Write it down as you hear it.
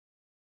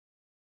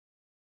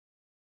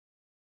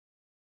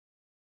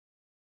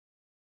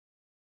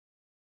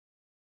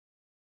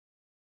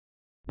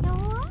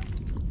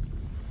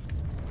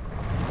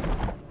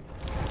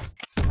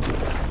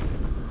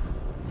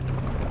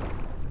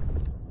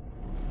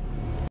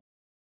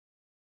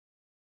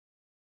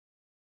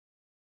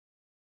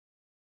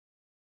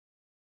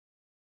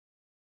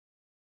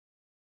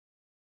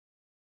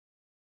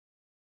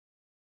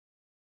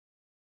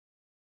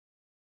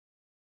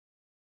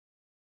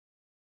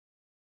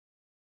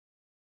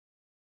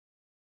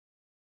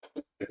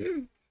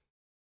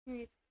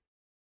Wait,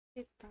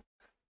 wait back.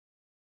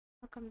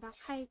 Welcome back.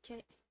 Hi,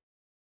 Jay.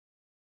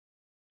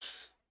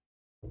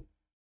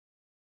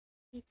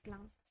 Wait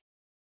lang.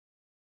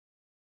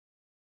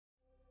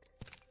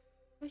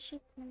 Oh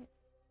shit, man.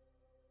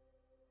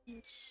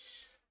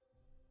 Inch.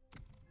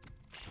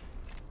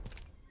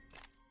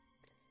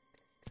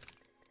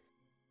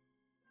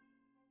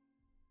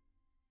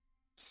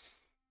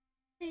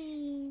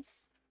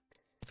 Please.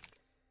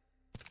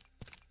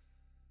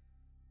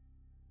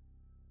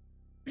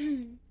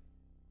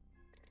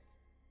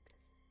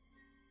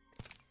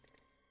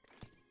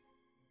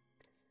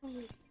 Oh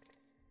wait.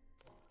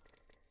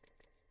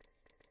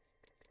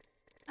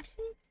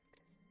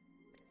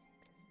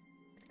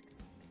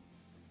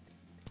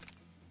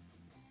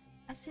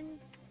 Actually,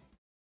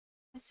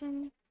 as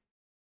in,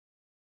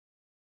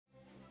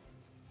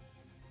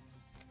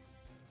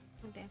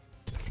 hindi.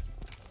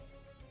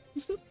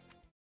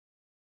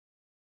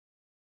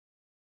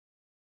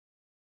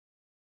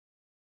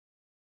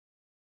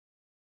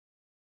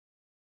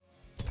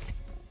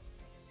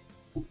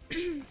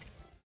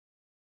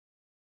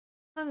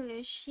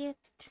 Holy shit.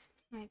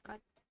 Oh my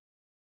god.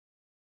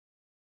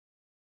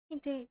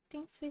 Hydrate.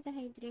 Thanks for the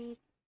hydrate.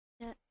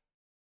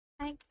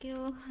 Thank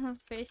you.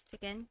 First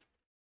again.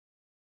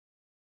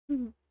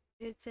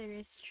 It's a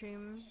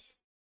RESTREAM.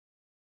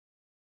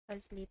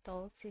 As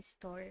little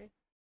sister.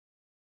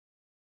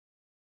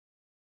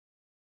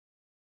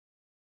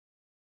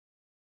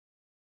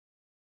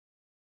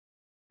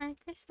 Merry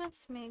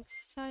Christmas,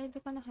 Mix. Sorry, di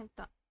ko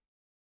nakita.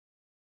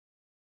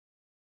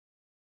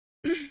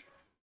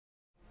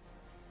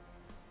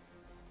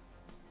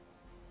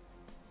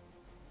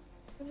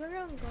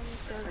 Siguro I'm going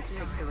to Let's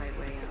pick the right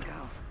way and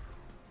go.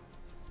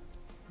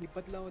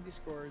 Lipat lang ako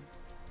Discord.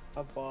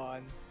 Have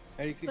fun.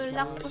 Merry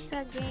Tulak ko Christmas.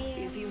 sa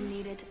game. If you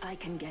need it, I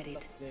can get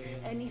it.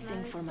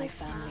 Anything for my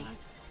family.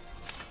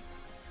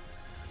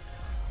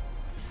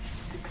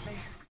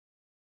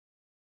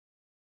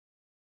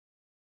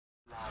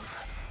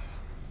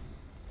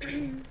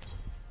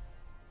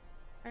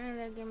 Ano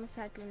lagay mo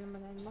sa atin naman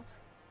mo?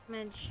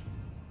 Medj.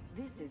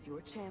 This is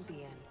your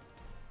champion.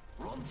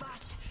 Run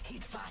fast,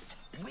 hit fast,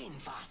 win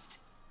fast.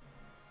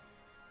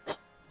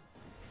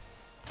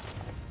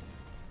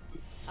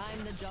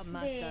 I'm the job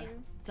master.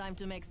 Then, Time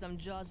to make some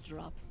jaws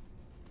drop.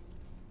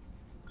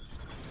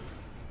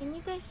 can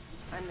you guys...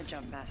 I'm the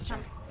job master.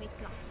 Wait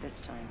lang.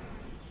 This time.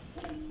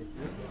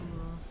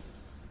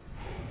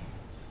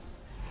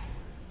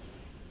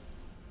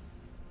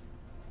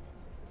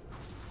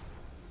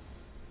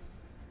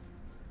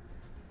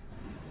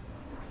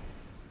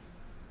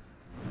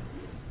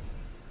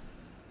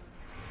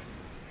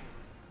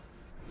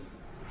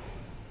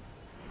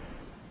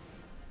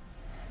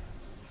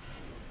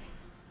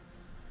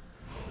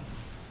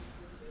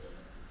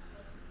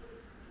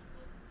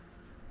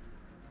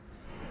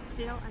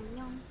 Hello,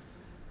 annyeong.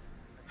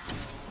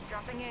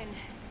 Dropping in.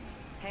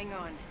 Hang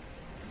on.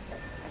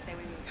 I say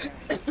we move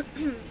there.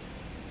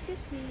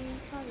 Excuse me,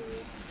 sorry.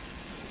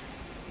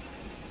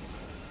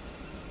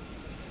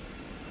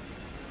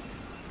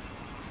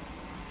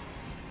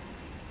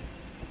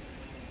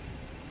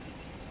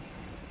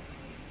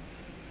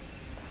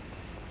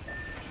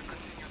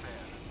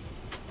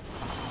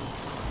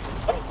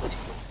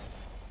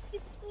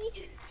 Excuse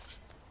me.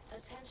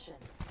 Attention.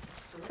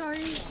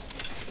 Sorry.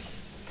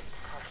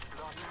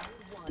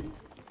 One.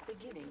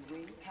 Beginning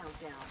ring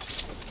countdown.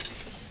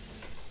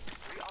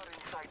 We are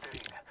inside the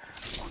ring.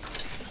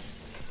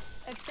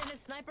 Extended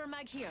sniper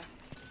mag here.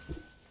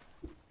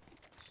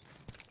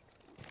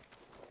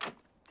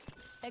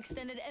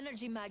 Extended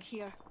energy mag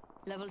here.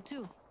 Level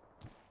 2.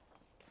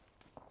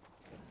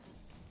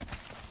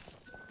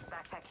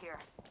 Backpack here.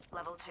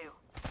 Level 2.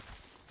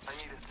 I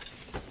need it.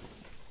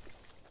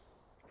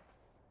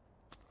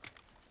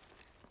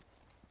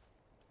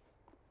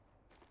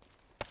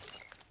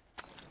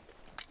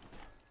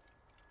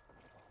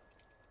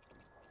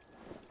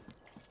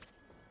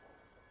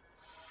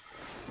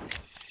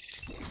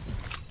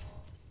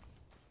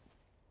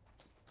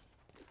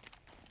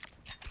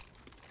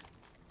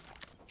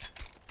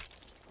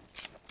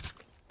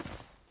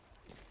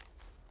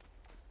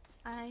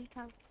 I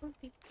have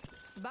ulti.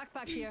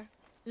 Backpack here.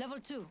 Level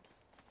 2.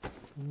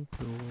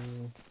 So,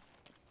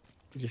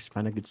 just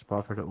find a good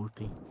spot for the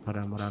ulti.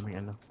 Para maraming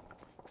ano.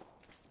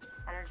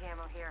 Energy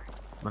ammo here.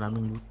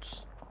 Maraming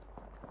loots.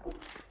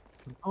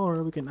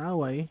 Or we can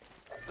away.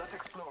 Let's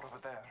explore over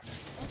there.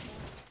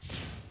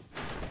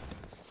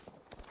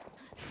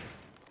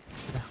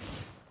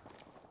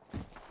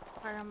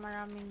 Para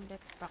maraming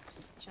death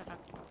box. Charot.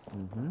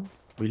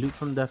 We loot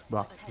from death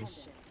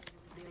boxes.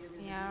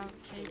 We have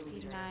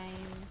 39.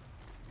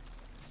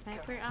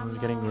 Sniper I ammo. was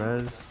getting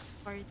res.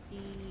 40.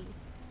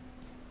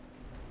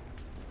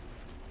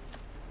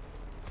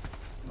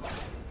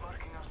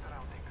 Marking our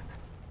surroundings.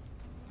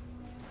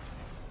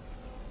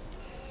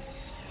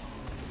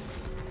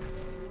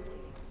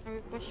 Are we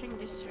pushing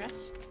this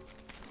rest?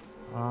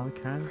 We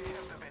can. We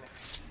have the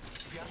benefit.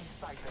 We are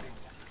inside the ring.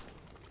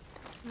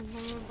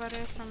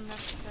 Bumabara from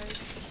left side.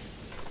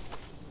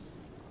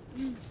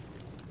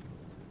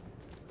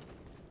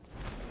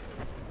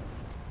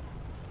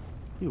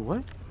 Dude, what?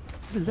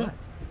 What is that?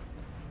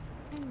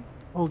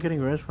 Oh, getting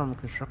res from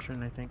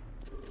construction, I think.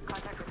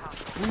 Contact with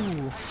hostile. Ooh.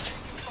 Broken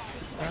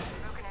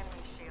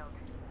enemy shield.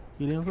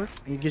 Healing quick?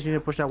 You just need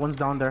to push that one's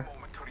down there.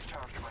 Moment to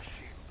recharge my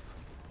shields.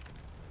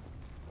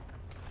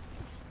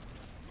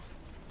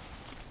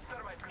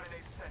 Thermite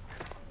grenade set.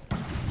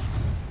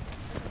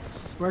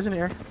 Res in the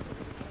air.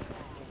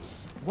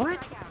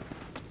 What?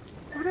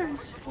 What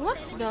is? What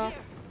the?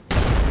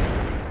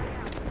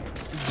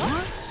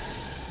 What?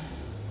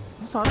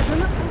 You saw that,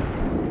 Jella?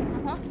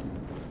 Uh-huh.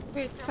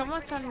 Wait,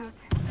 someone's on me.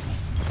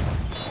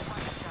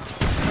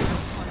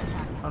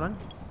 Hold on.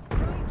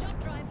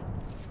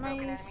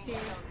 My C.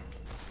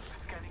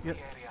 Scanning Yep.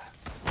 the area.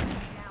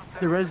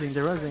 They're resing,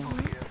 they're resing.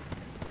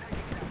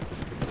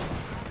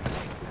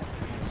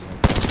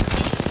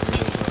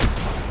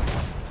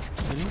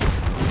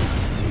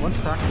 One's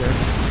cracked there.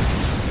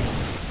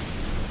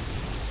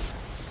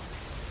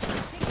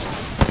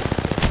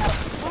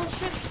 Oh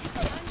shit.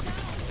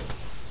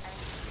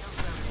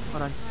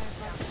 Hold on.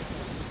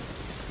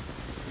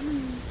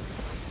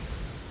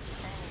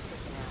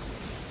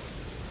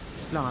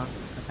 Lang ah.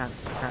 I can't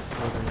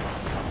go there.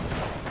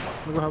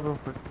 Let me go help real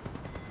quick.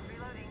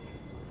 Reloading.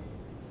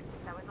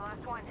 That was the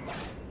last one.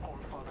 All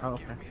father, Oh,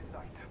 give okay. me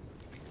sight.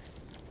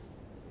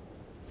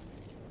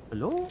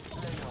 Hello?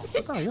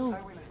 What the hell?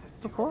 I will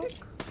assist The you. fuck?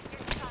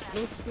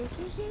 Let's go.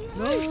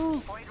 No!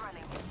 Void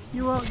running.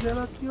 You out,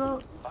 Jella, you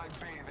out. I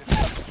bathe in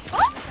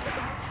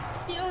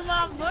Di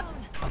umabot.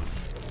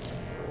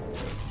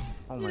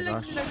 Oh my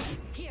gosh.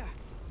 Here.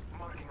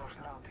 marking our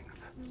surroundings.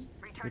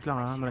 Wait lang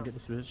ah, I'm gonna get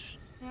this bitch.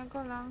 Yan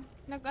ko lang.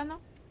 Nag-ano?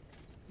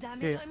 Damn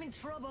Yeah. it, I'm in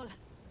trouble.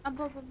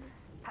 Abo.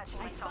 Patching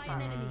I myself spy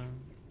an enemy.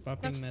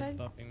 Popping Left side.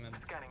 med, popping med.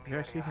 Scanning the Yeah,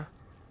 I see area. her.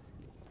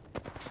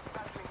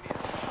 Battling near.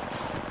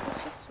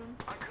 It's just one.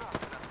 I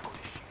crafted that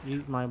Scottish shield.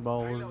 Eat my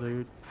balls,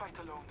 dude. Fight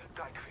alone,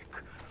 die quick.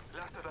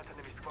 Last of that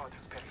enemy squad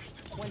has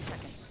perished. 1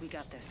 second. We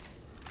got this.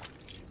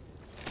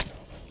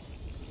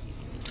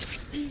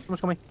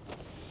 Someone's coming.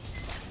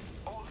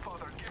 All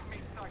father, give me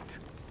sight.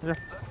 Yeah.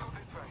 Let's go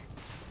this way.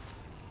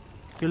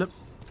 Heal up.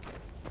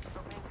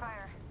 Opening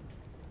fire.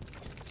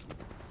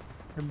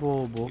 Hey,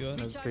 Bobo. Yun.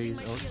 Recharging Nag-phase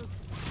my out. shields.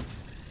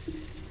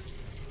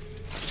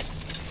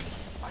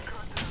 I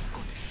crafted that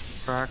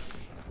Scottish Crack.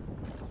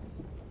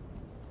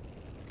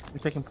 I'm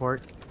taking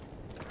port.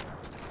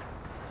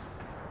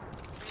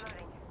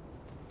 Reloading.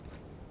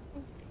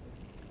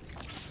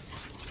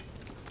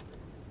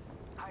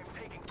 I'm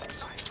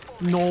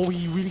taking No,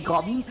 he really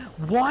got me?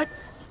 What?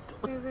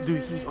 Wait,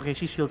 Dude, okay,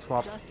 she shield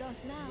swap. Just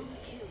us now.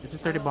 It's a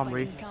I 30 hope bomb I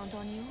wraith. can count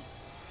on you.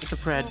 It's a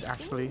Pred,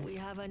 actually. We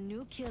have a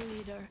new kill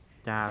leader.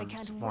 I Damn,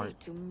 can't smart. wait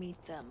to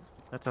meet them.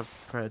 That's a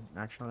Pred,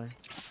 actually.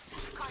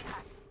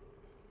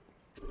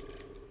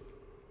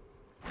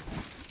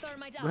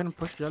 Thermite Go ahead out. and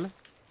push Jella.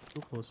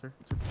 Go closer.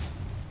 It's okay.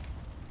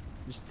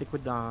 Just stick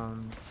with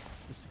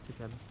just stick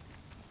together.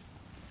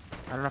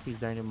 I don't know if he's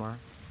there anymore.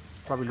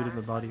 Probably looted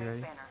my body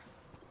already. Banner.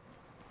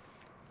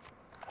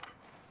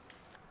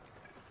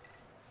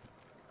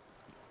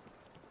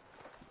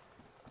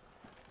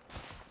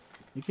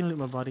 You can loot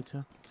my body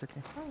too. It's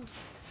okay.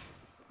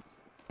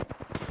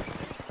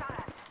 Shot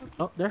at.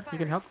 Oh, there. You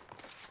can help.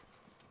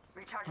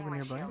 Recharging Over my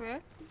nearby. shield.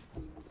 Where?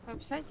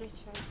 Website, right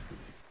side.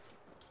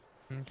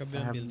 I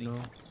Kabilang have building. no.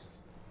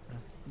 Yeah.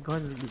 Go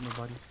ahead and loot my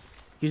body.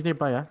 He's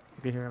nearby, yeah?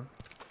 You can hear him.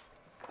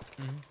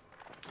 Mhm.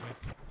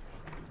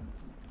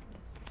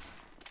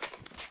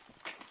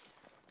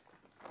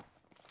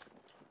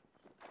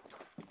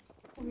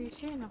 Oh, you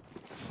see na.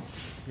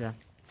 Yeah.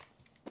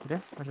 Okay,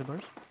 watch the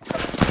doors.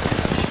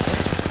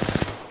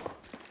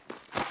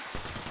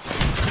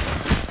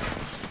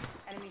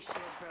 Enemy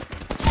shield broken.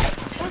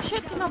 Oh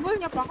shit, tinabol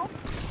niya pa ako.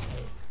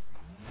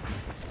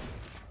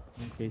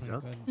 Face Oh my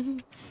up. God.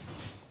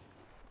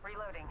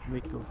 Reloading.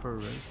 Wait, go for a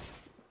race.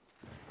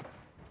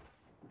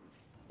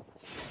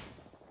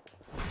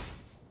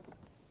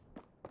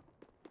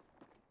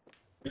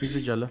 He's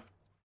with Jella.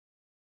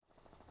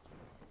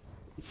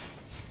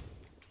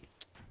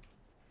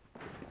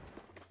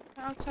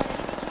 Outside.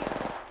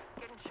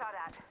 Getting shot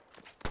at.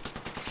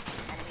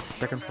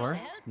 Second floor.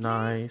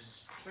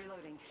 Nice.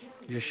 Reloading.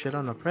 You just shit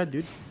on a Pred,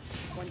 dude.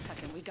 1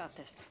 second. We got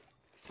this.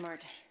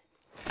 Smart.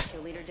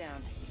 Kill leader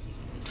down.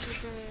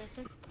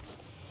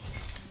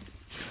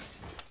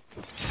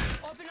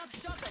 Open up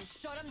shop and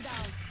shut them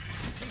down.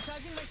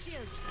 Recharging my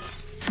shields.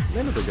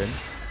 Ano ba dyan?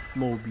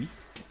 Moby.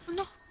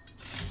 Ano?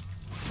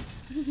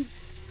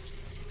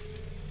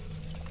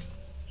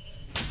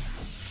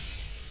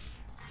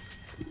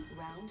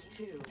 Round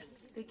 2.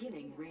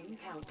 Beginning ring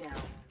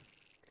countdown.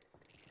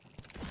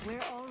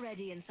 We're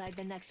already inside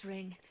the next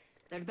ring.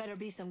 There'd better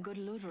be some good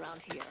loot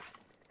around here.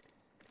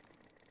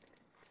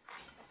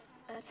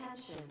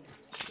 Attention.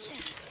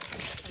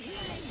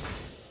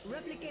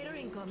 Replicator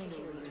incoming. New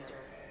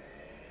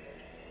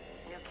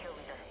kill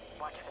leader.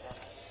 Watch for them.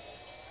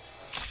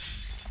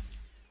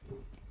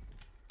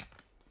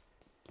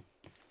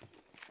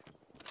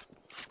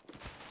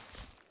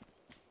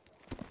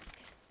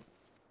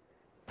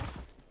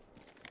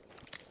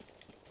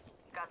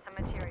 Got some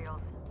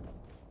materials.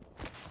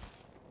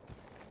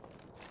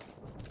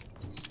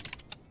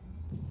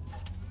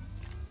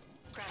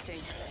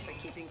 everything, but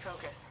keeping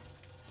focus.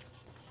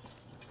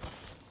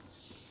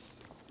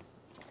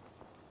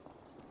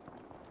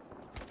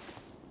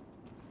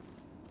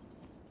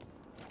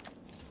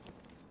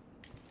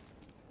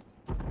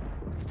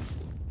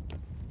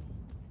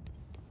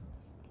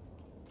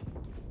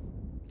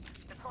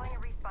 Deploying a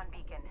respawn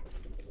beacon.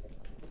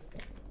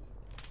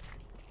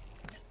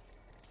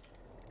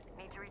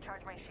 Need to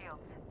recharge my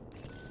shields.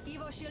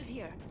 Evo shield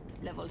here.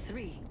 Level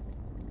 3.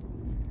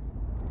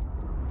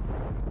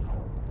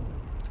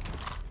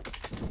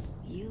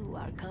 You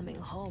are coming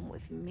home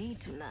with me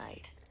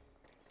tonight.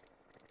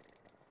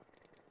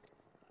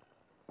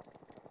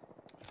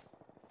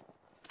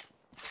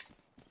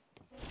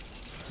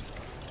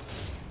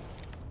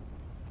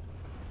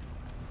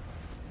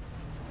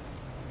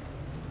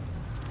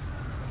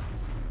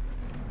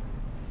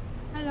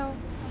 Hello,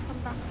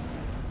 welcome back.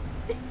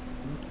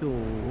 Thank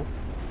you.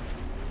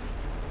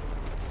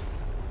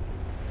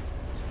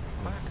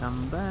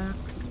 Come back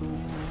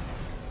soon.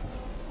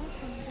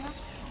 Welcome back.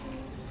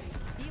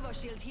 Evo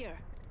shield here.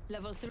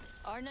 Level 3.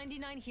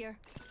 R99 here.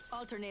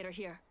 Alternator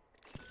here.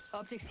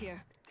 Optics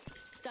here.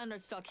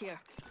 Standard stock here.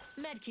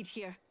 Medkit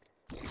here.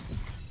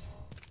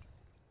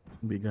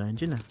 Bigayan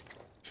dyan ah.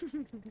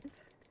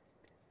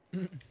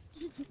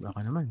 Baka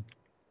naman.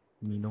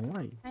 Ninong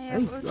nga eh. I Ay,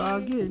 have ulti.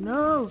 gagi,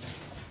 no!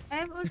 I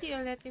have ulti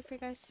ulit if you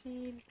guys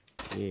need.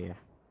 Yeah.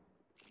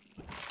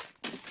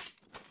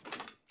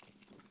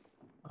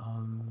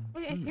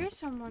 Wait, I hear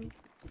someone.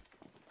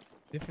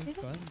 Different Is it?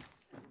 squad.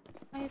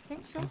 I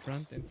think so. In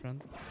front, in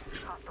front.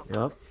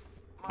 Yup.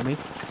 Me?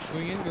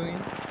 Going in, going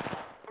in.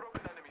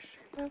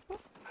 Careful.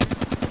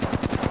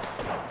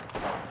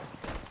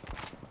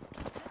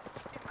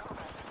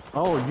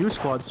 Oh, new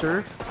squad,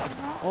 sir.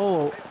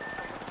 Oh,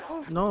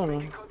 Oh, no. There's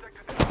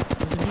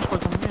a new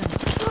squad coming in.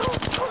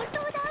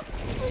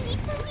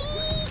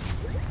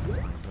 Oh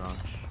my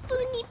gosh.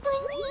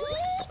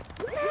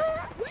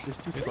 There's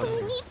two squads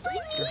here.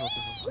 Careful.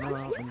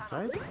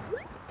 Inside?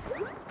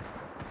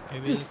 I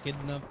will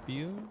kidnap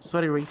you.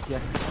 Sweaty Wraith, yeah.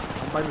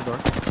 I'm by the door.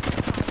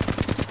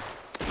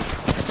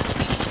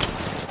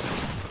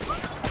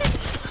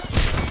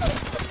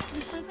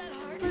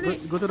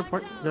 Go to the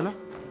port, Jella.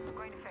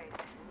 Going to phase.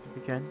 If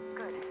you can.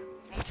 Good.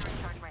 Need to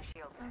recharge my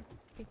shields.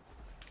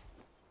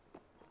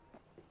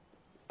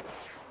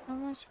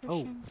 someone's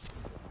Oh. pushing.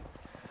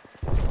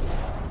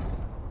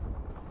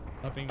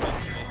 Hopping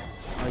down mid.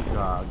 Ay,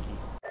 gagi.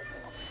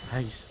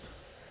 Heist.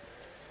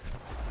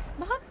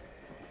 Bakit?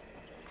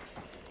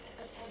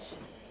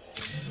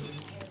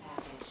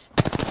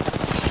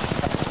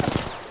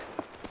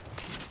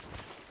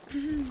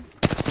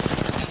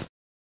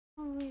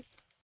 Oh, wait.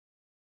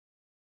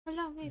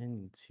 Hala, wait.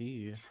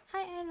 NT.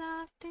 Hi,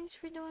 Ella. Thanks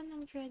for the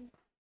 100.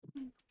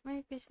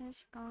 Merry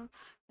Christmas, Kong.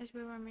 As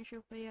we were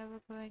sure pa you have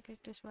a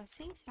Christmas was.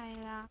 Thanks,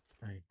 Ella.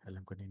 Ay,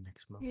 alam ko na yung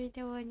next mo. You're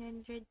the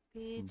 100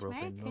 bits. Merry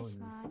Broken moon.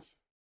 Christmas.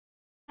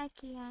 Hi,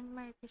 Kian.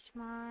 Merry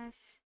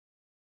Christmas.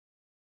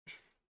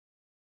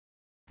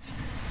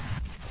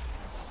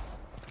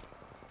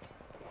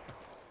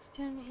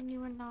 Still,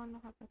 iniwan na ako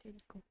ng kapatid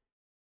ko.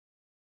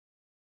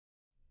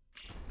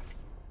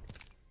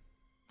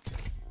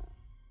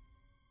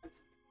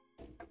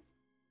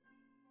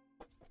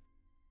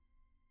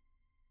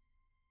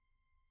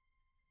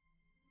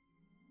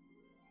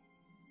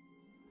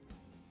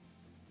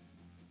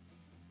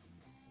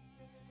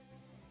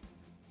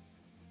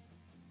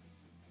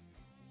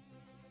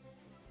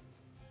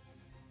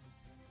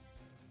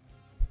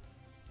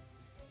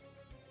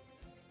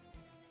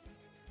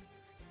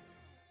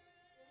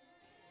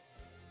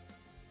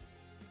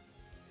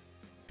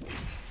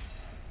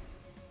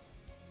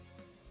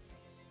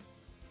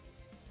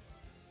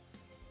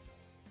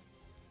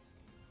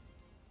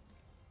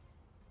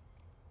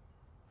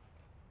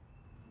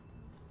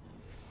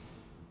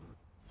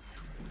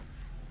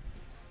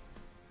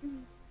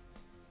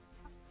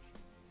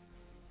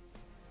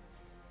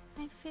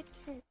 My feet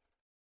hurt.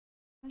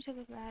 I'm so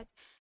glad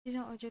there's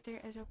no auditor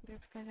as a player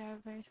because I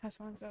have very fast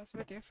ones. I was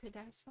with you for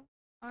that. So,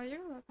 oh,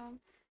 you're welcome.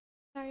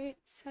 Sorry,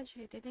 such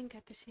I didn't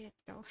get to see it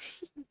though.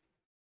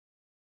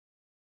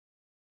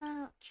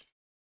 Ouch.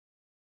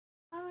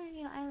 How are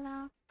you,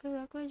 Ella? Good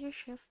luck with your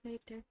shift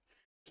later.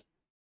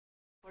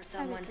 For Have a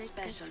someone great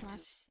special to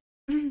Christmas.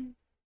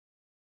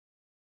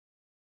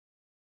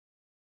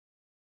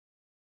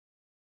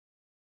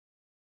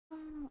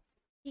 Oh,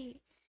 hey.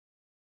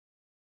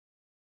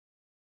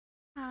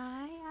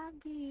 Hi,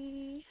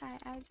 Abby. Hi,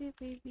 Abby,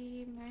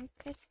 baby. Merry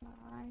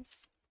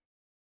Christmas.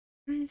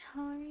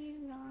 How are you,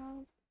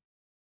 love?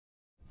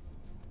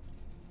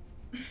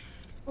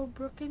 Oh,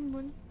 Broken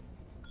Moon.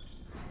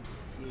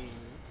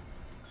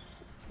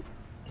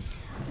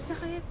 Isa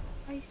kaya...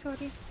 Ay,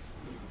 sorry.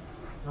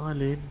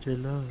 Nakalin,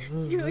 Jella.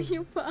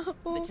 Yung pa The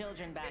ako.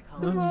 children back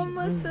home.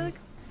 Tumama sa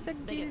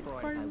They get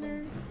bored if I corner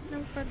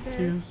ng pader.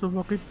 Sino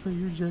sumakit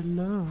sa'yo,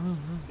 Jella?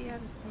 Si Ay.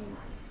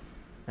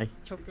 Ay.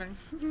 Joke lang.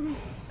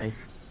 Ay.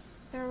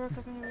 There were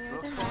kami na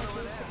yun.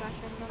 Dahil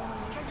Sebastian na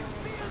mga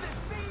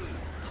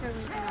sure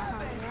we can have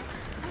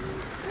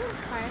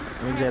fine.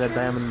 Ano, Jella,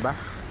 diamond ba?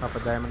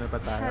 Papa-diamond na pa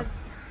tayo? Had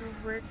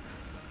work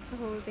the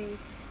whole day.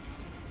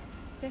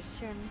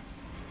 Just yun.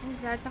 I'm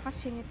glad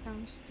nakasingit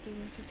ng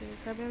stream today.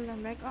 Gabi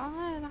lang, like, oo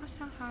nga, lakas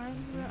ng hangin.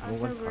 We're Oh,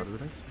 also what's work.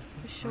 paradise?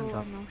 So,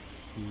 Drop ano.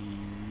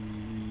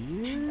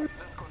 here.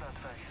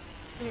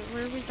 Wait,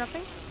 where are we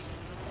dropping?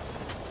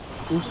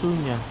 Puso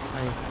niya.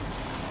 Ay.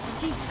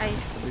 G. Ay.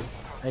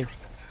 Ay.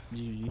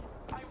 GG.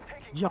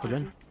 G ako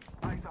dyan.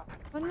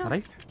 Oh no.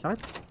 Aray? Sakit?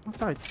 Ang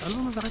sakit. Ano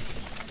naman sakit?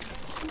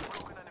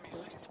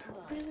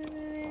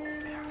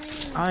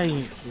 Ay.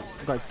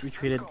 Got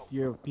retreated.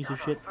 You're a piece of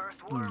shit.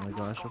 Oh my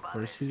gosh, of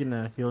course. He's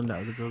gonna heal in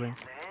that other building.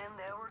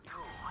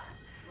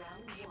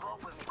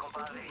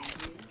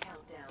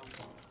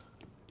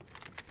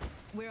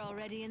 We're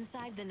already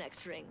inside the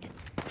next ring.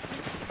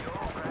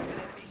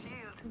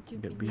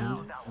 Get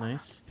beamed.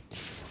 Nice.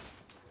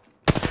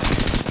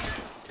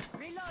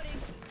 Reloading.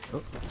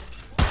 Oh.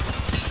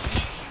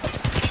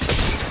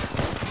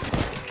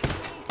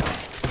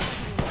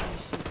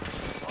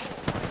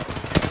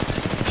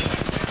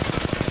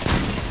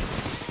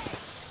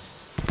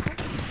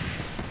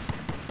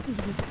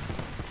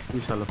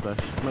 He's hollow flash.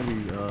 Might be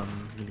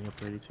healing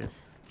up already too.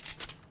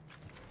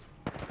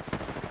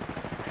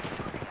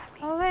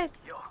 Oh wait.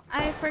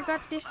 I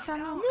forgot this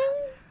ano.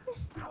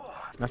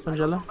 Last one,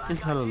 Jella. This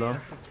is hella low.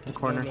 The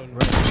corner. No, no, no.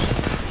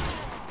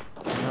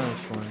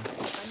 Nice one.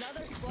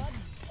 Another squad.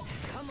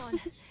 Come on.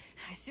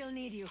 I still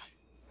need you.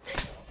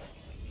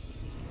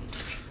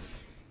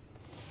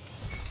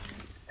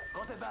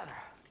 Got a banner.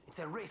 It's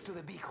a race to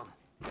the beacon.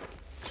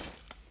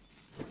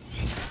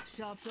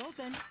 Shops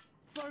open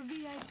for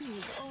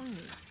VIPs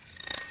only.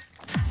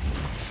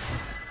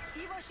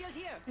 Evo shield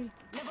here.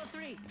 Level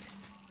 3.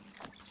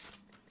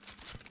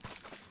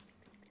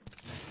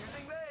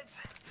 Using meds.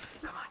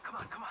 Come on, come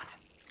on, come on.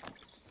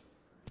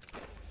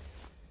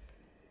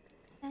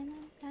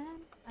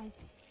 Ay.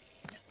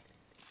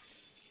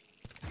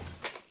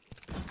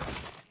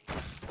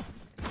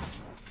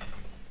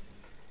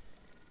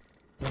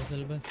 Nasa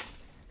labas.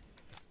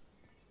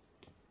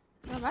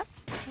 Labas?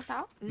 May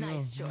tao?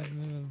 Nice No, choice.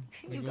 no.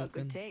 You got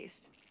good Nag-open.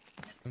 taste.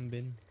 Ang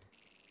bin.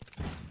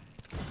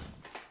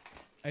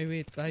 Ay,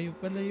 wait. Tayo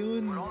pala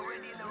yun.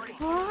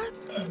 What?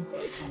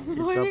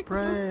 It's a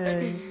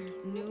prank.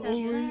 New Oh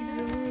my character.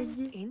 god.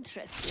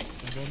 Interesting.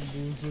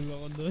 Nabambusol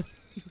ako doon.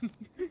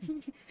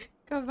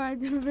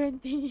 Kabado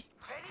 20.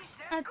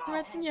 At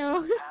mat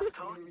nyo.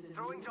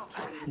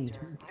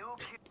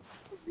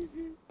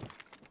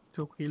 It's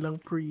okay lang,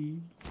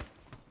 pre.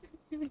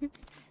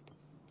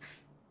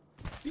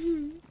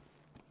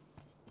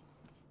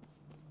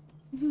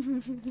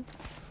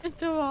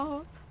 Ito ako.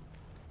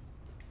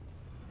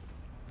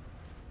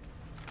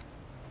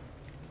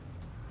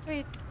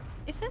 Wait,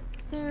 isn't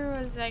there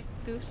was like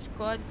 2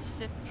 squads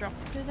that dropped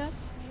with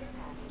us?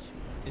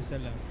 Isa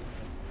lang.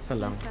 Isa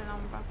lang. Isa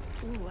lang ba?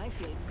 Ooh, I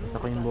feel good. Isa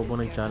ko yung about bobo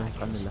this care nag-challenge sa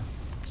package. kanila.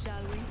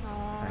 Shall we?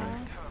 Aww.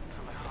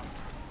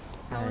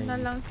 Ako na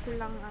lang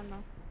silang ano.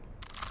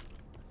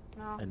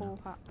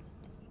 Nakakuha.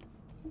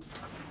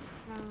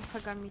 Ng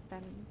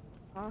kagamitan.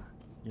 Oh,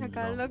 Yun lang.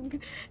 Tagalog.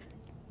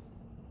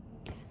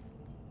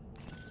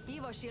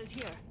 Evo shield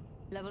here.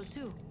 Level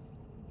 2.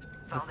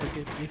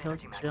 Okay, we help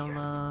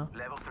Jella.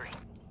 Level 3.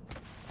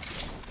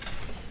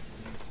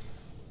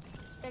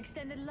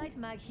 Extended light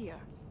mag here.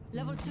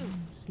 Level 2.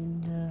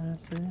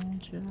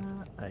 Sinasadya.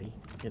 Ay,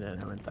 kina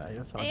naman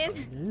tayo sa Ayan.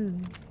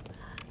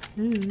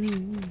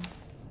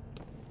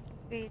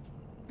 Wait.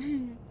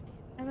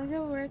 I was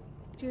at work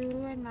too,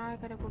 and now I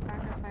gotta go back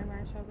at 5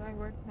 hours. So I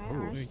work 9 Oh,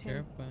 Uy, hours too.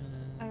 careful.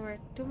 I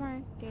work 2 more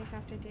days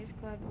after this.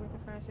 Glad work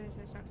the first days.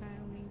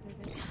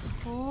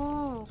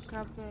 Oh,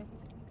 grabe.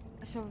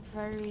 It's a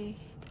very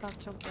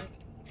lots of work.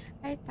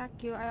 I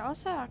thank you. I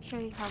also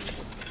actually have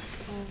to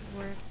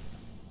work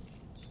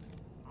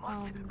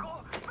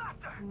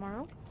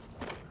tomorrow.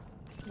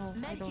 No,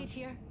 I Med kit don't.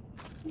 here.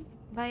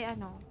 By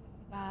ano?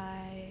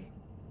 By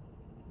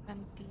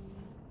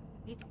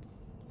 28,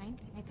 9,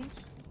 I think.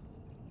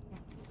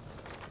 Yeah.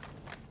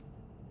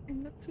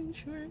 I'm not too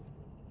sure.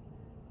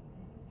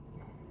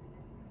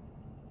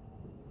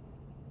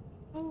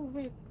 Oh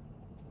wait.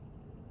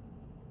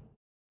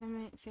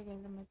 Sige,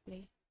 let me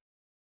play.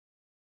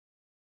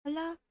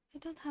 Hala, I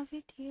don't have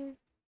it here.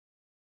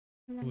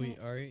 Wala Uy,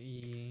 na.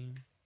 RE.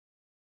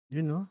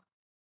 You know?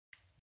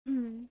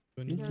 No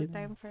Legit.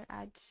 time for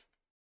ads.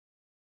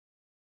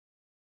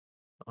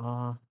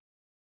 So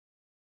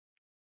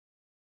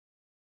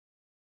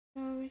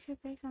we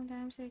should play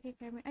sometimes so you can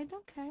carry me. I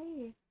don't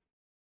carry.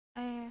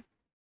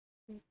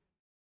 Wait.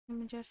 Let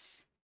me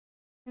just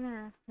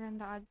run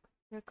the ad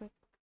real quick.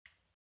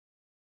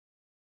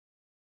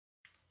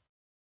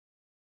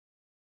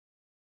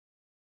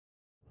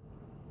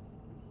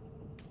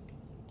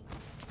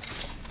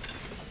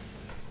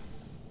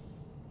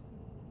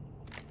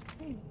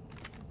 Hey.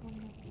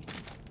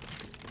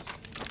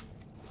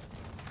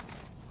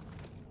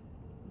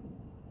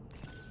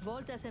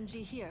 Volt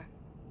SMG here.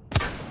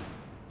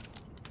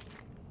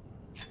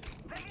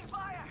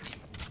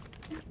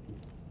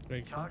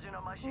 Break ko.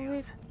 Oh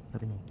wait.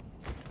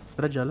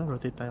 Tara, Jella,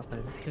 rotate tayo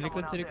kayo. Sa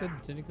likod, sa likod,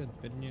 sa likod.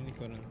 Pwede nyo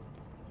likuran.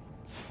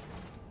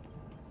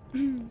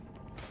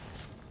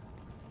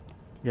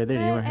 Yeah, there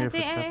you are. I Here,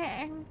 think footstep.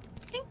 I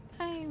think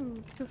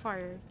I'm too far.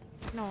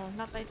 No,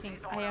 not I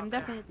think. I am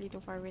definitely too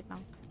far. Wait now.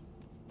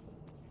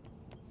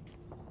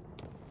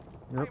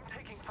 Yep.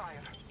 Taking fire.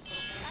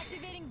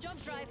 Activating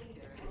jump drive.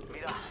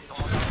 Mira,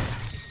 someone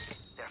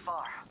else. They're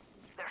far.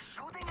 They're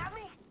shooting at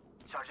me.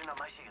 Charging up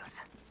my shields.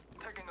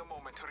 Taking a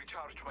moment to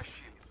recharge my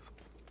shields.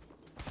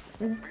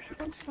 Oh,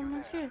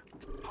 someone's here.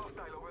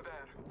 Hostile over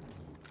there.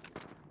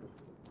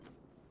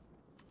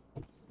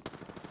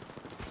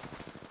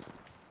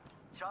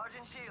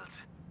 Charging shields.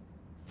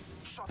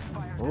 Shots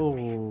fired at me.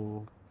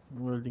 Oh,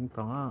 welding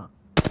pa nga.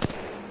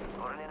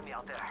 Got an enemy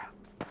out there.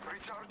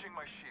 Recharging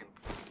my shields.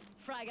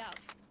 Frag out.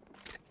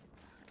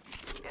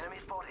 Enemy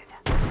spotted.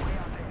 Way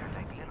out there,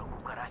 like little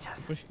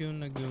cucarachas. Push ko yung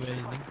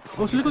nag-welding.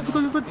 Oh, sa likod,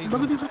 likod, likod. Ay,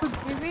 Bago din sa likod.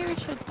 Maybe we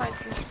should fight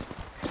this.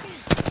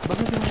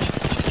 Bago din.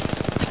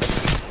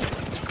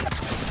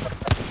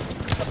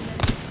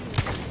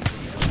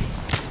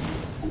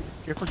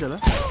 Careful dyan,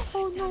 ah.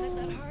 Oh Damn it,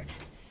 no. that hurt.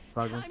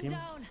 Bagong I'm team.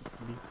 down.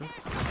 Dito.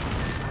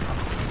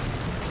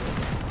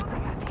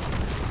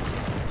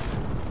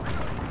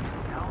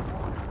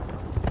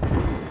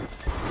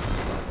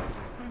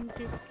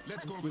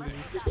 Let's go.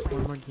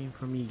 One more game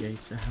for me,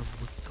 guys. I have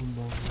work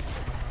tomorrow.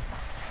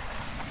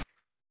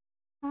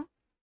 Huh?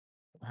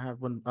 I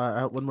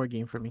have one more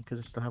game for me because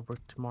I still have work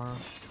tomorrow.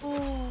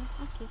 Oh,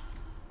 okay.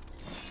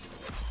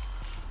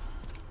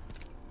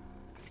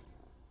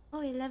 Oh,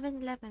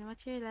 11-11.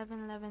 What's your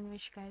 11-11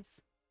 wish,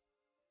 guys?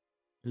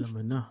 Alam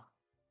mo na.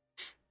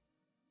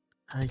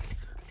 Ay.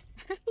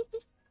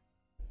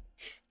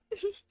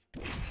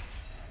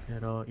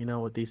 Pero, you know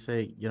what they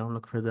say, you don't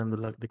look for them,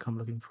 they come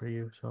looking for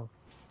you, so.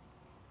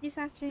 This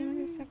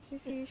stream is like you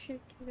say you should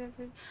give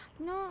every.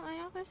 No,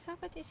 I always suck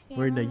at this game.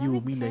 We're the I'm you,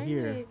 gonna me the carry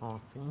here. it. Oh,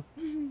 see?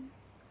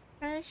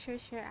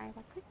 Sure. I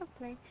will quick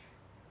play.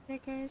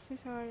 Because I'm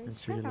sorry.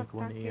 It's Shut really up,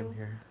 like 1 a.m. Takio.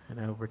 here, and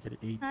I have work at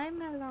 8. Hi,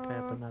 Mello.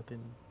 Kaya pa natin.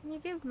 Can you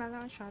give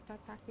Mello a shout out,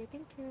 Takio?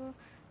 Thank you.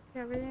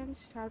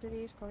 Everyone's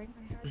holiday is going.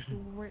 I have to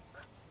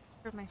work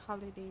for my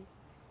holiday.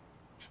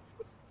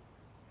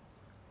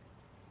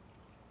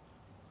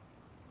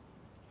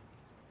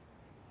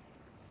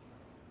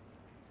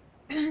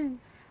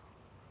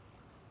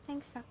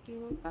 Thanks,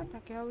 Takio.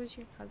 Takio, how was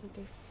your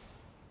holiday?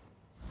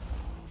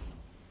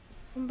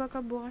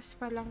 Kumbaga bukas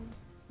pa lang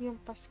yung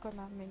Pasko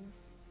namin.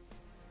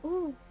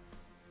 Ooh!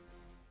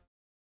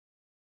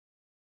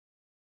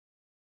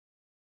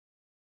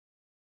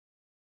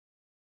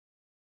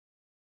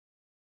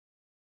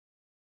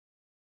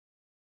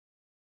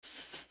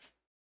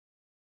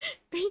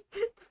 Wait.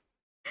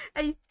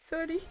 Ay,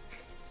 sorry.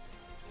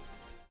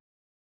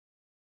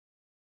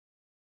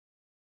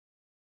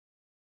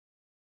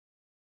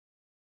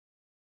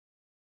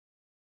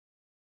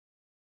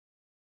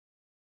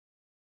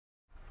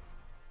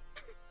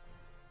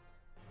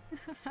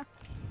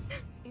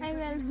 I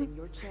will.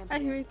 I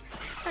wait.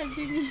 Hi,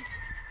 Jimmy.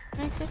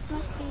 Merry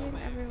Christmas to you,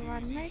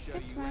 everyone. Merry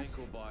Christmas.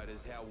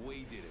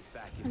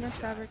 Ano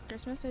sabi,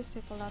 Christmas I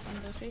sleep a lot on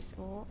those days.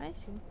 Oh, I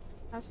see.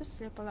 I also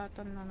sleep a lot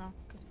on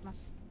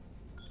Christmas.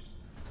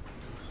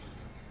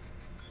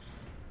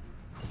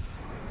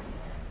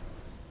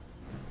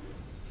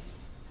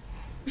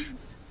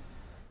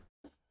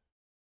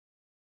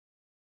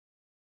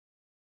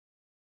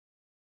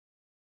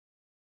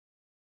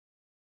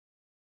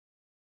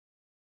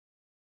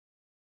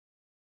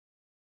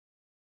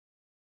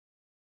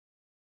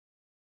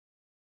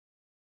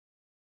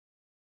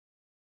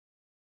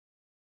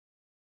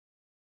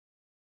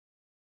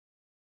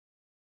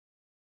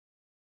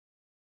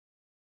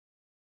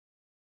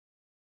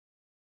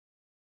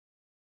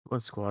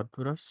 What squad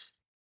with us?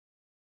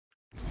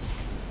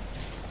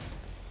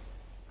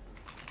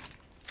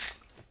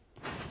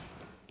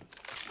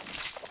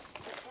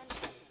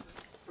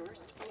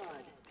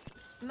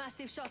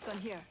 Massive shotgun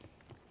here.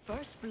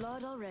 First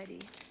blood already.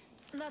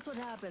 That's what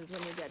happens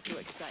when you get too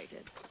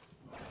excited.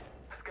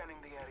 Scanning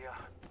the area.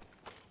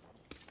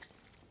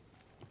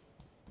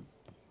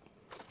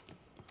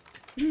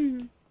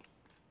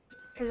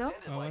 Hello?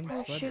 One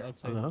Oh, squad shit.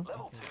 outside. Hello?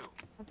 Outside.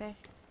 Okay.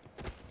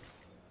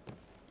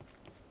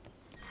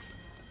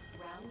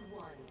 Round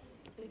 1.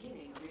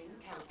 Beginning ring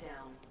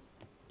countdown.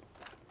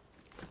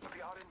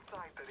 We are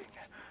inside the ring.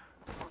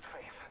 Good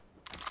faith.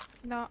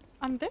 No,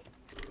 under?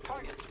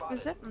 Target Is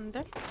spotted. it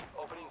under?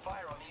 Opening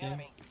fire on the Yeah.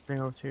 enemy.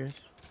 Bring over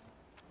tears.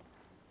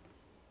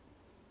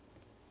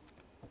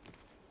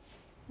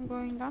 I'm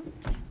going down.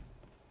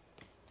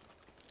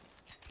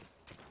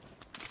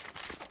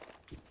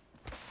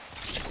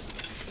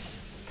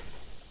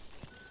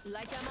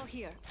 Light ammo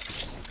here.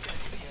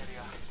 Scanning the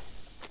area.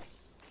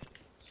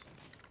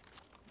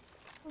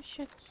 Oh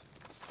shit.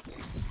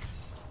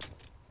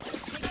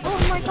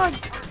 Oh my god!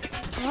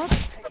 What?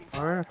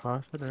 Alright,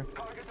 cross it there.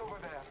 Target's over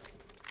there.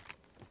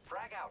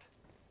 Frag out.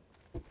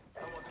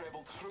 Someone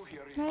traveled through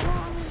here. No,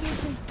 I'm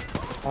using.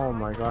 Oh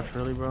my gosh,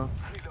 really, bro?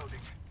 Reloading.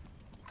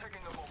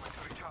 Taking a moment to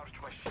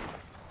recharge my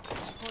shields.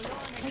 Hold on,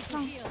 I need Let's to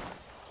go. heal.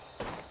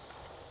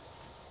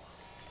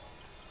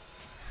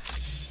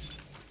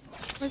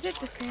 Was it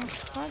the same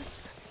squad?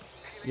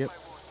 Yep.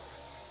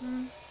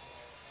 Hmm.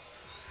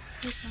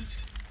 Wait lang.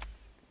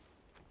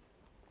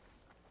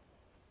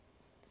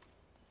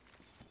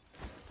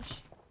 Push.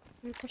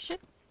 We push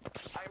it?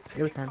 I'm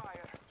Yeah, we taking can.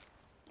 fire.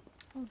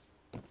 Oh.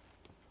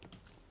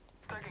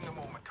 Taking a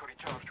moment to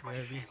recharge my Where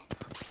are we? shields.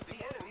 The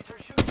enemies are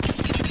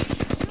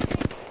shooting.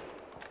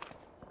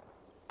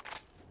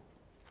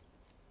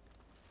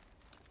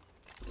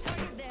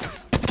 Target there.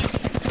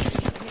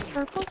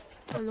 Purple?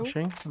 Hello?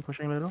 I'm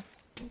pushing a little.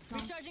 Wait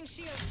lang. Recharging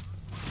shield.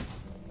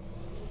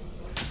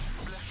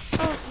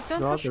 Oh, don't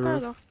Go out push the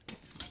roof. Carlo.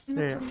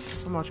 Yeah,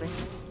 I'm watching.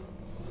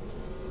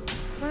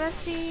 Wala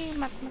si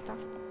Matmata.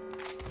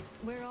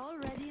 We're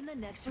already in the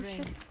next Oh,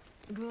 ring. shit.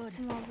 Good.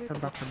 Sumabit. Head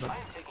back, head I back.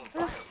 am taking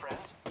fire,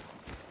 friends.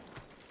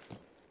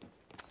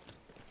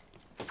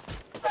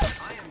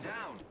 I am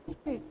down.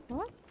 Wait,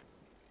 what?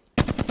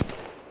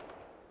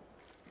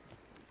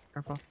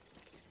 Careful.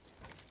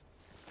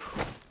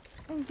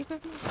 Oh, hindi ka...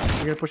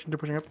 They're pushing up.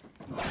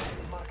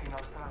 Marking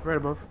our surroundings. Right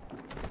above.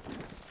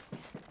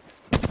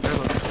 Right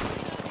above.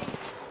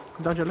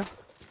 Come down, Jelly.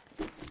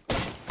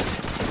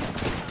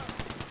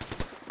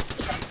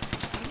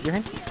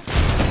 Behind.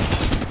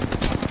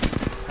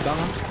 Down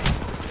one.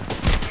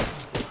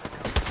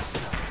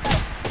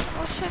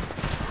 Oh, shit.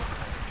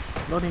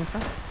 Loading isa.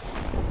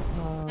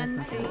 And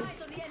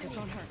This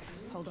won't hurt.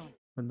 Hold on.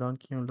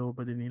 Donkey yung low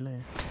pa din nila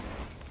eh.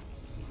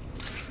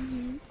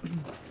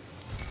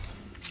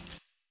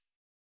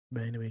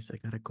 But anyways, I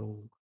gotta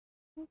go.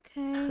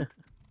 Okay.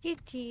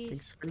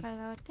 GG's. for the-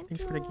 Carlo, thank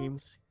Thanks you. for the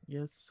games.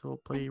 Yes, we'll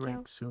play Thank you.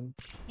 rank soon.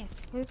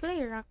 Yes, we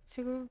play rank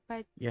siguro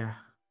by Yeah.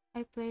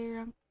 I play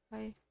rank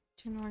by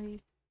January.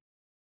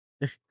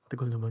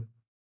 Tagal naman.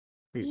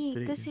 Wait, Yeah,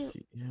 today kasi is...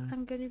 Yeah.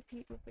 I'm gonna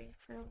be away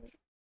for a week.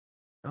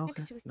 Okay,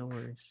 next week. no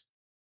worries.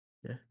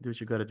 Yeah, do what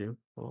you gotta do.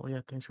 Well,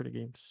 yeah, thanks for the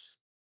games.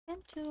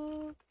 Thank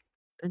you.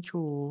 Thank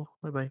you.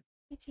 Bye-bye.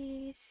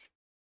 GG's.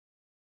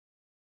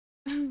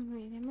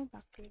 Wait, let me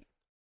back to you.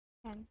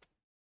 Yan.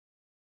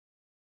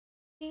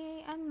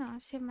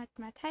 Si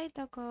Matmat. Hi,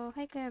 Togo.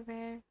 Hi,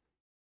 Clever.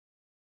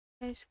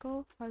 Let's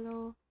go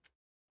follow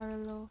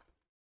Carlo.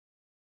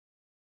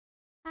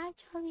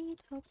 Actually,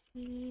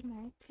 Toki,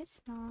 Merry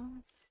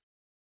Christmas.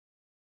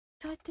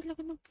 Sa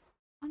talaga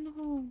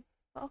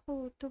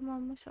ako,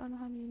 tumama sa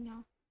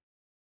kanina.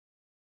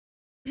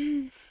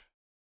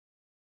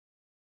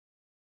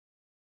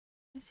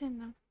 Kasi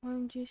na,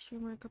 OMG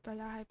streamer ka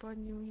pala, hypo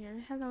New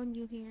Year. Hello,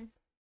 New Year.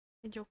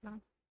 Joke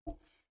lang.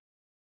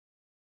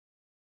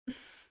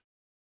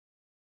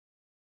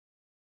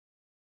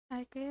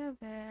 Hi, Kuya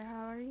Bear.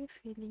 How are you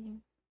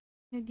feeling?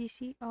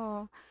 Nag-DC?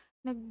 Oh,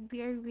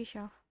 nag-BRB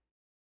siya.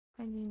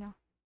 Kanina.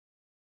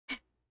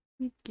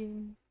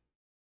 Mid-game.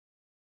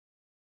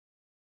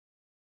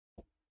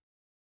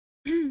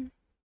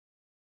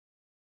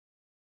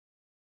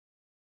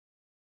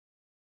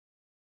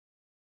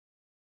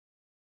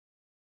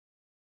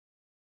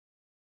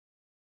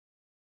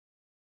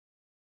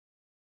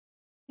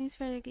 Thanks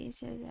for the games.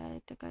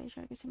 Ito guys,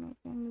 siya kasi may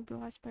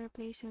bukas para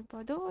play soon po.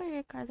 Don't worry,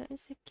 Ricardo.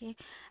 It's okay.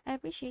 I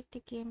appreciate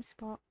the games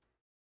po.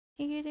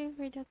 Thank you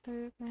for the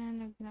tour na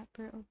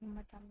nag-napper o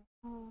bumatama.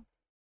 Oh,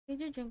 did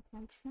you drink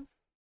once, no?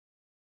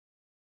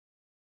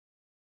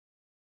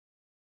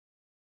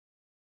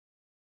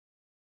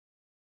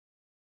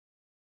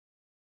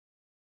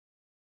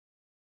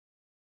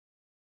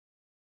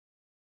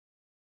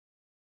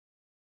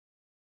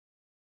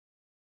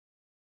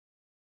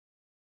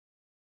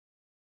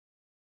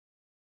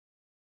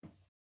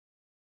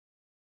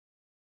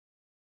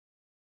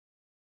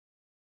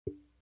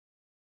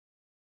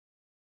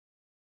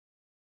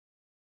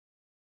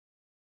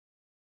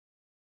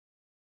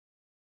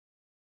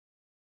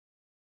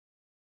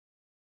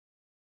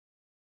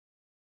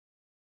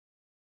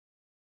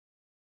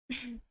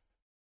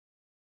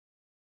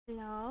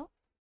 Hello?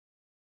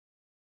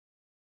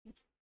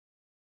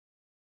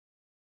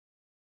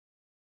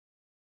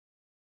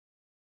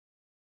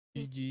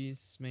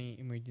 GG's, may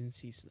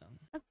emergencies lang.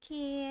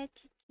 Okay,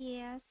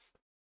 yes.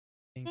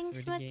 Thanks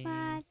Thanks, for the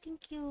Matmat. games.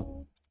 Thank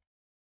you.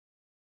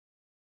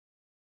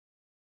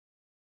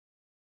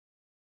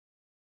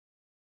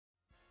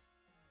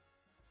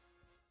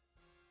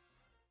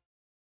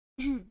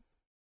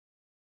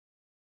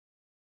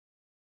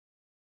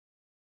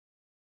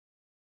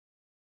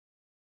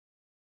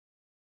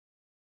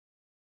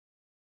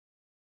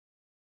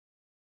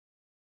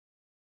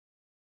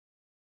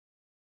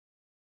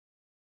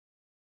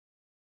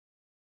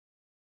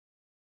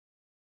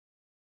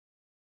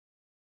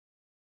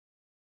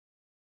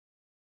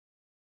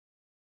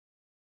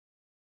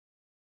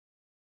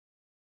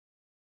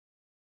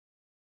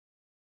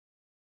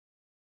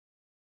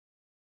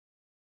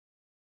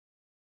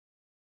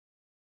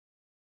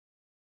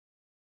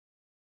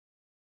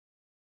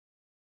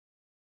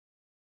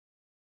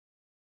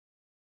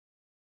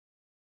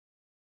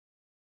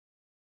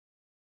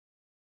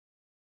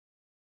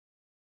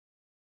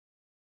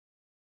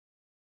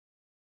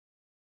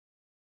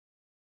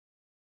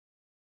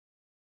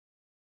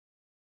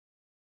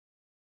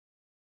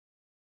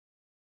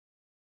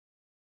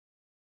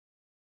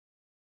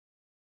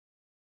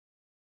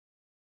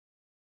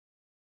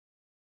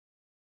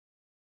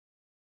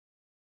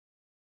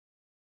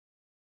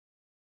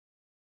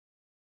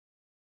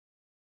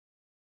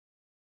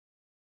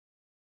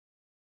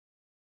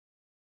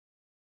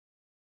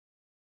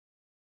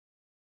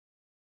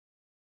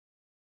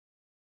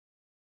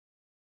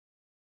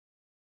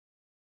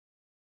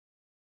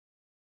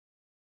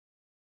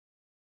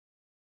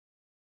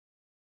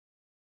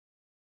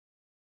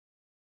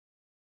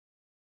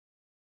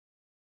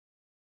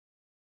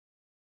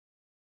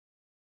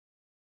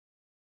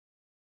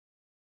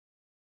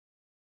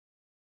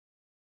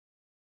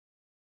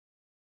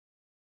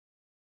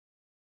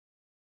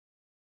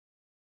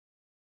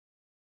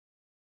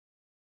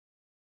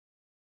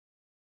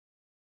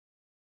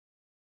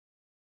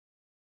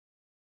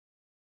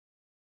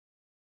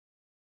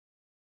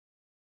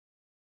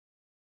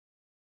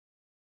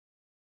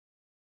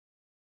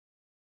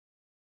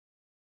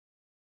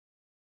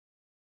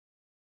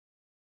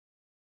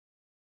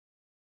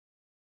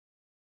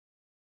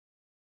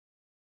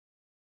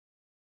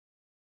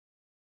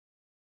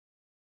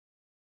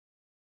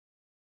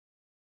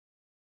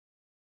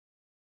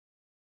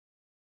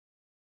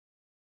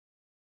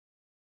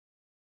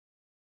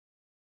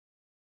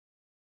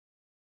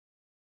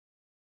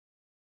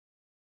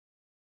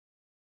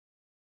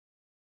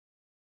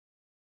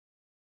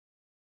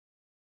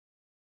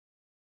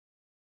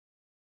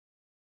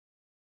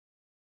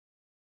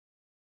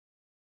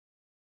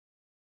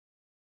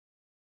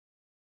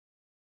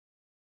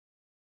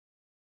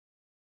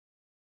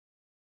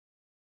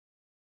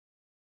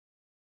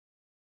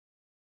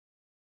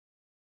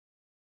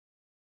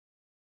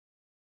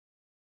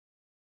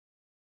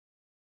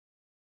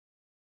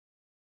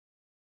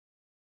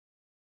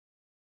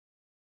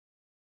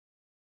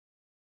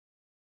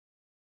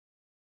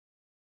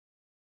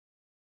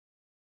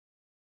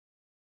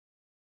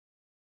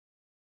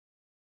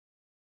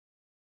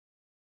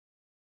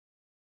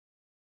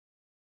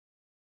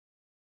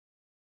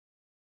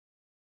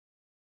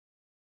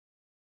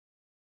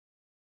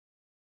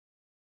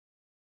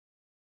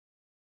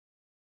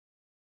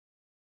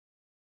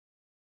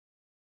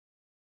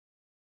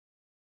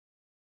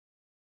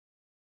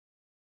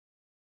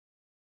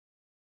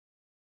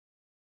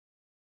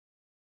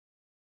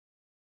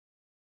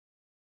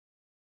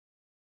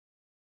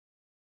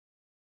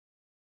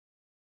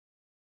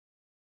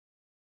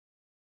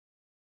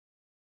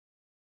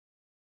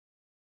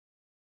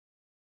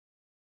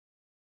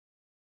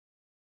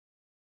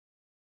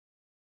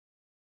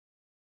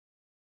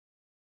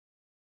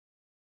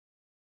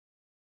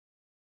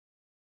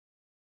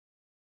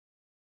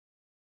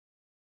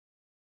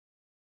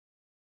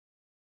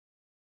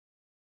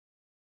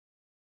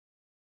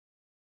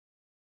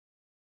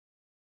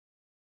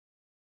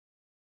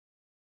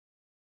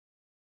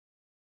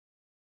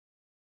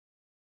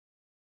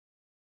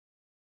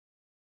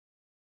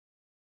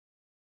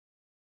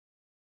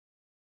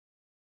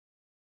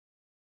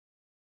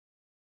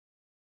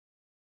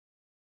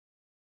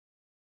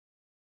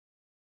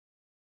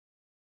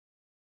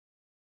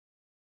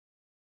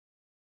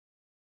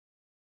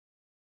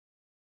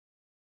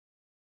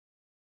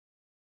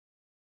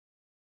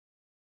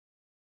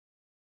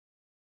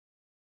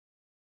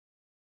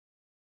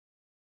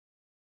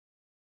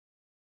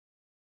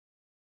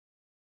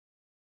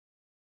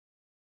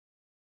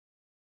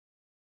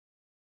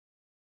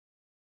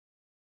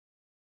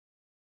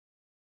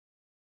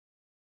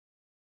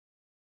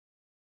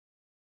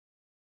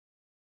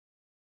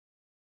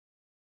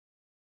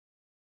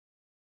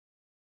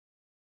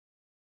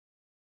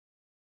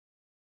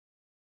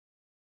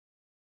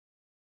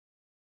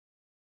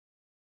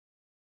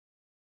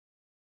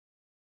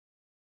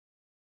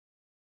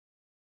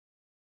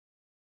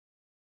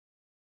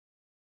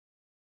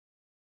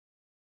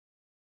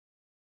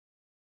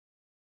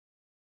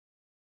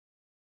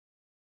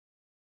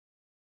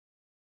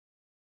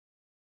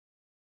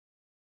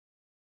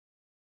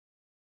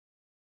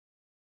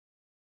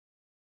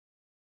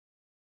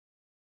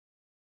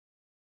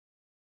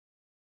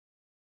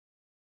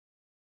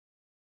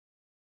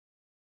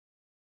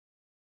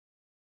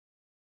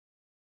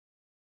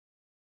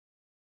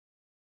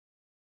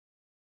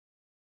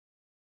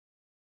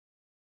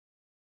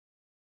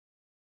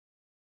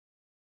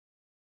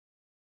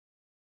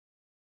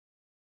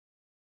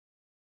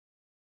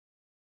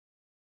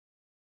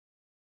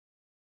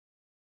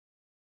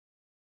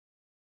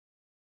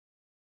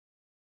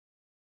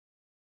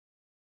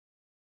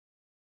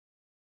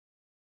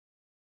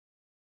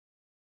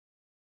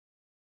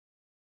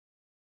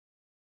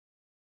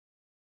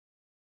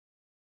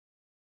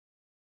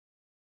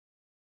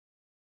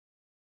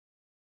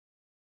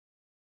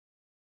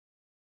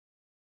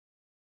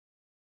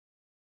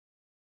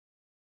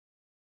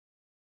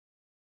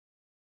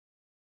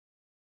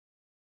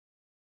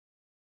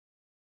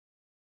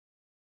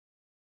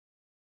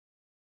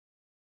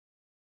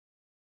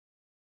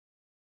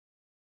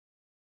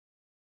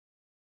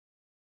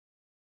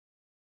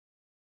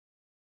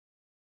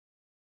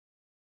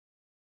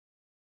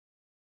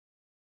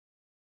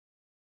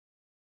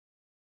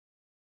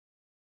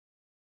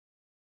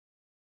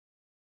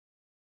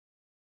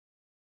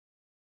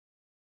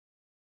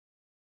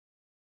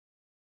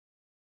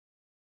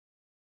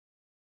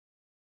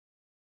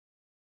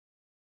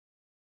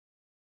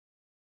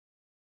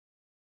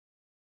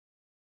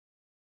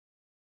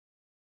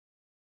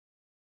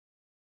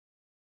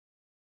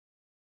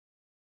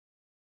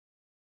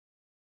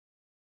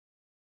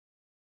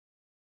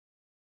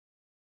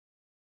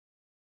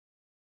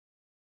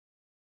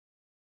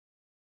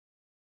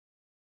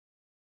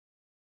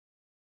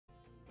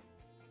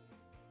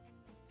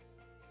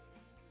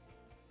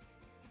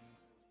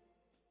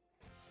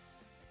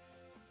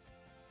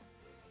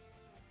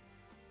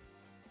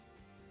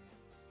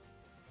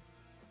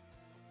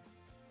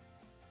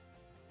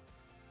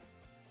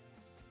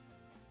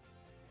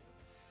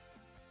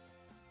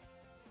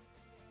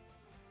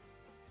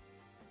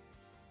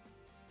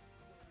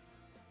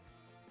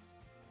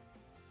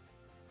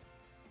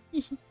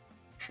 Yeah.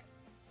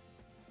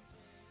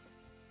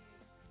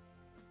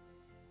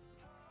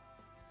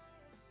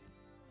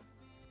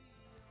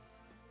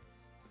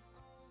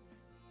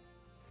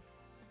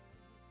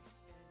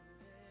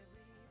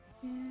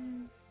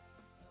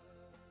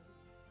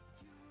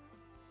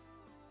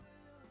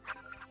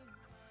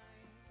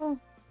 Oh,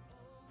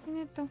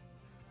 ano ito?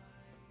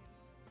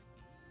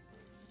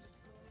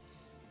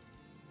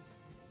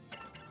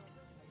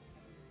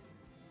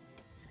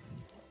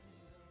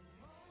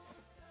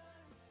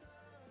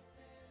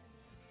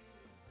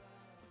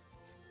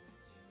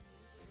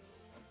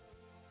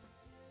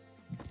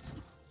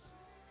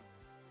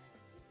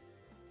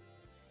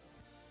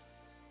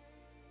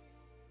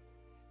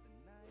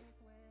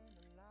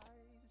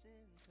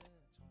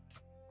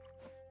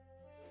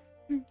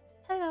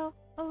 Hello.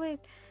 Oh wait.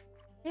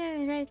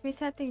 Yeah, right. My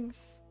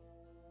settings.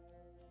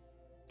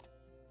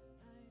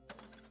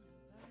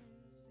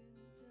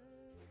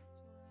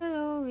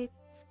 Hello. Wait.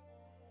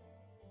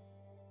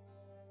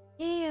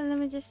 Yeah, let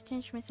me just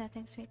change my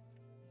settings. Wait.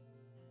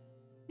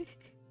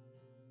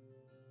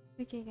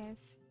 Okay,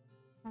 guys.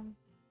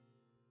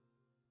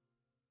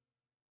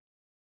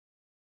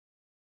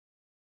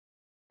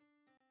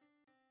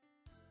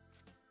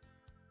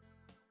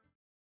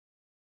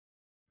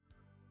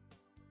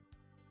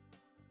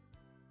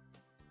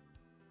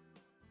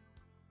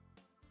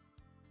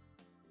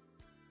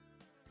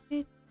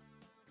 Wait.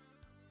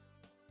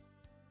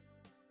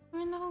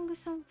 Meron akong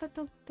gustong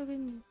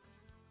patugtugin.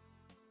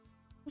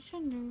 Gusto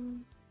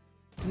niyo?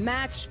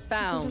 Match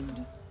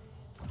found.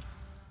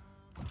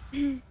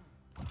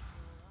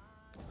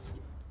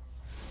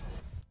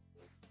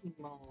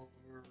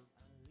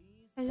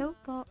 Hello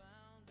po.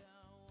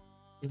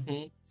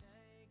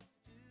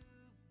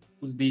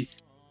 Who's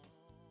this?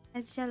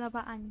 It's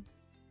Jalabaan.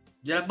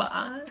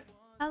 Jalabaan.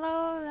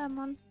 Hello,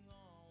 Lemon.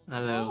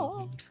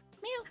 Hello.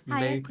 Meow.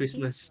 Merry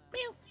Christmas.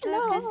 Meow.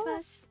 Merry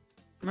Christmas.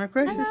 Merry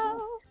Christmas.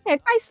 Hello. Hey,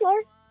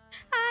 Chrysler.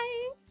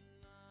 Hi.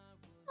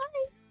 Hi.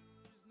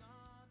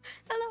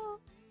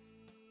 Hello.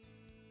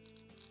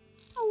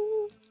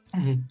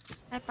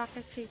 I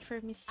pocket seat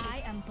for Miss I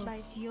Jess. am both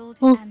Bye. shield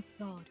Oh. and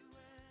sword.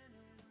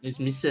 It's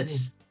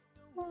Mrs.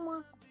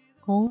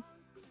 Oh.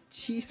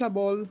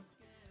 Cheeseable.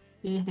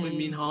 What do you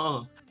mean,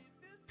 huh?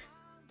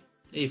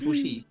 Hey,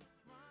 Fushi.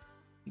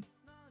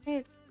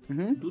 Wait.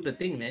 Do the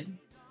thing, man.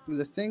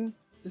 The thing?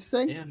 This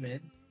thing? Yeah,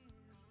 man.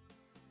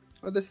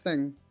 What this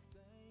thing?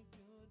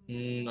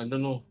 I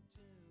don't know.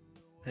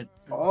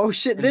 Oh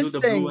shit, Can this do the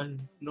thing! blue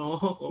one.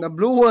 No. The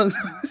blue one!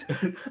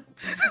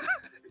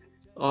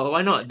 Oh,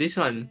 why not? This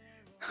one.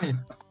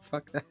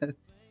 Fuck that.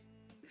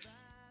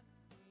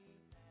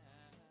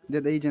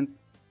 Dead agent.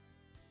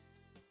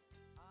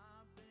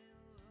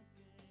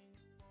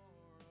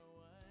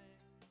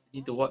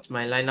 Need to watch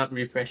my lineup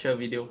refresher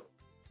video.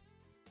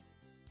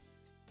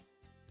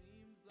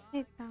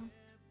 Wait lang.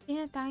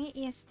 Tinatangi?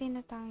 Yes,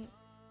 tinatangi.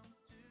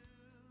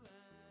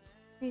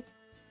 Wait.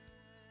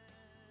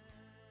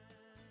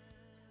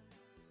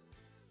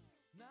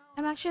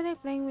 I'm actually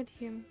playing with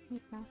him.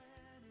 Wait lang.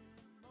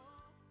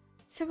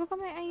 Sabi ko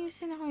may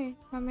ayusin ako eh.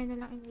 Mamaya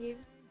na lang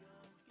in-give.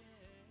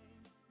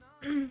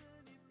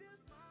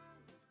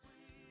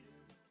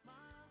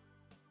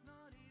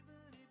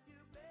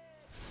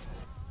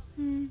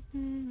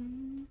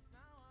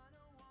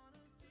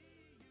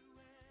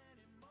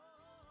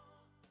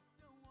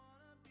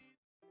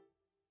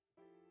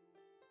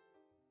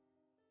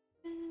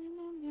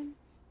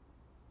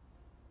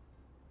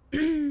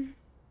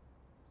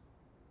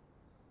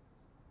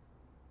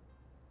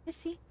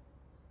 See?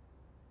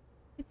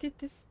 I did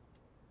this.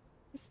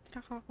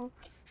 Distract ako.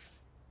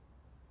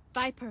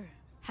 Viper,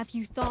 have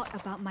you thought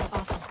about my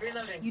offer?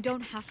 Reloading. You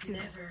don't have to.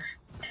 Never,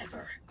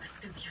 ever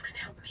assume you can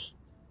help me.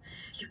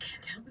 You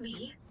can't help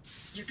me.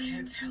 You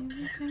can't help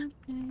them.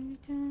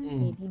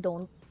 Maybe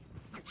don't.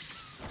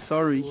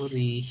 Sorry.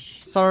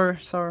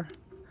 Sorry.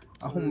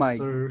 Oh my.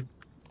 Sir.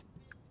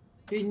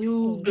 Can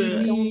you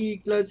give me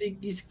classic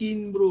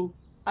skin, bro?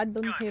 I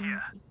don't him.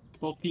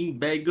 Fucking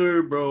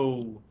beggar,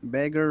 bro.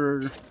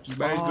 Beggar.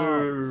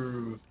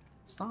 Beggar.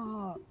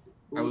 Stop.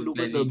 I will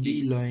look play at the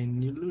Leaky. V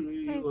line.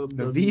 You have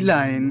The V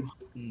line.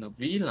 The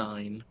V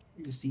line.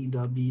 You see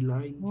the V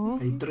line?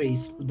 Oh. I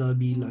trace the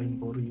V line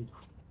for you.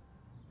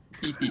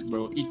 Eat it,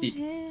 bro. Eat it.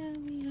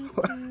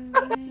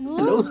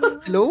 Hello?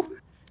 Hello?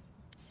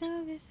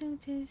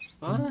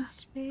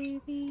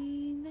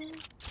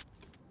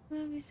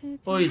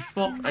 Oi,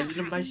 fuck. I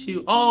didn't buy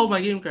shield. Oh, my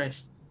game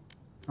crashed.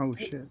 Oh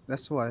shit,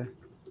 that's why.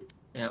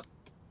 Yep.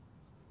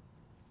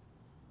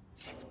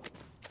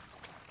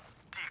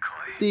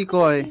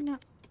 Decoy.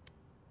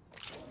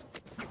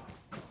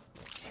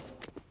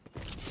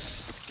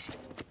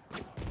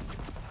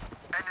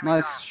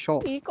 Nice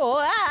shot. Nico,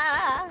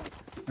 ah!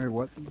 Wait,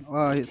 what?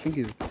 I think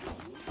he's...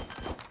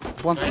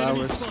 One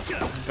flowers.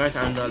 Guys,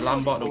 I'm the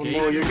Lambot, okay?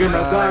 Oh, you're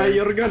gonna die.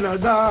 You're gonna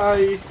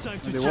die.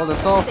 They walled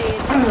us off.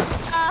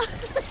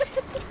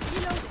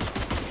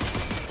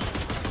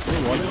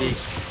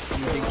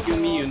 They kill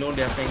me, you know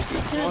they're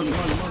tanking.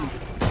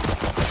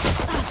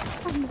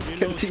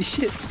 Can't see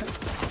shit.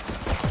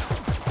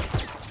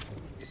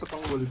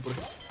 pang wall pre.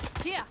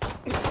 Here.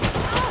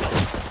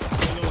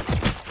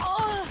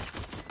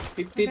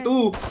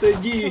 52,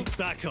 Seji.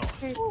 Back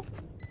off.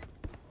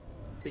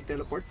 Take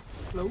teleport.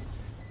 Hello?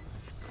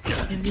 I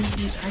can make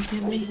this. I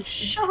can make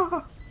it.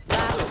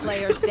 Last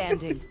player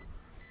standing.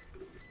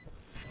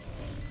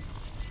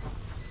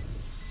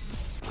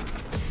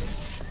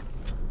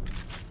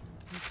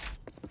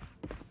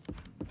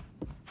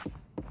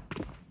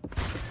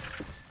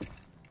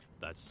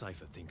 That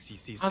Cypher thinks he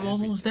sees I'm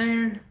almost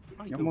there.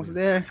 You're almost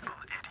there.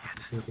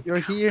 You're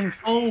here.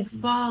 Oh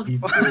fuck.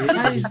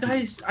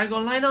 guys, I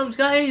got lineups,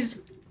 guys.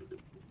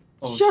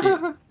 Oh shit.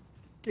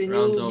 Can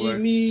Round's you over. give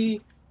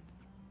me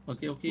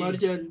Okay.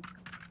 Martial?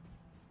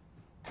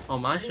 Oh,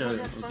 Marshall. Anyone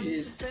have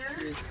Okay. funds to spare?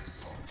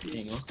 Yes. There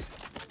you go.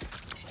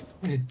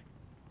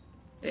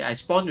 Hey, I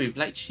spawned with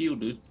light shield,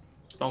 dude.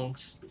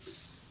 Stonks.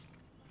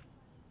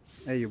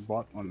 Hey, you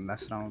bought on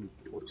last round.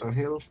 What the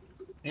hell?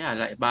 Yeah,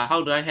 like, but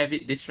how do I have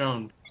it this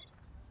round?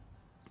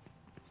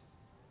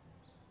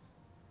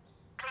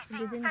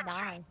 You didn't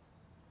die.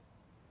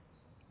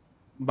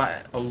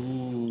 But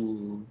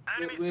oh,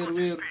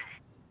 Where?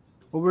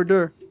 Over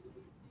there.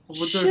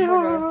 over Shit,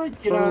 there.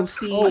 cannot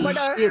see. Oh, Over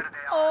there. shit.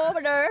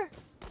 Over there.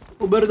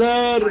 Over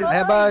there. I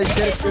have a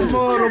shelter. One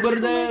more over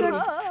there.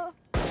 Oh.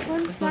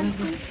 One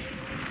flanking.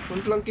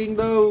 One flanking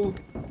daw.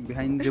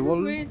 Behind the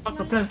wall. Wait, Fuck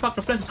the plan.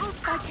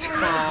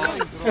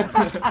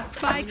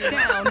 Spike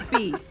down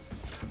B.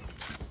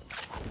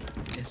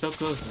 It's so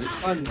close, dude.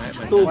 One,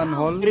 Right, two, One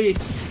hole. three.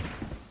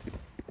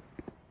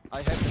 I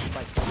have the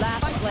spike.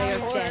 Last player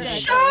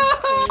standing.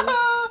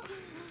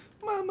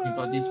 Mama. You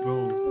got this,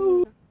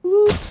 bro.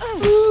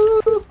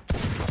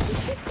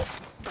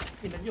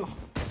 Ina nyo.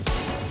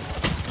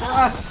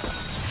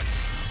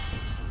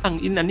 Ang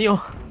ina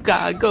niyo,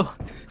 gago.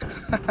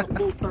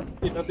 Putang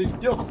ina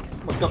ninyo.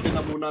 Magkape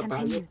na muna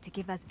tayo. to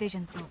give us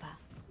vision, Silva.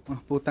 Oh,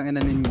 putang ina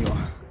ninyo.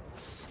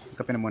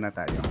 Kape na muna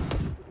tayo.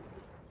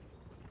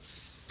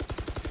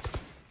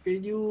 Can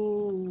you...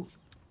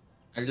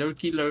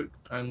 Lurky lurk.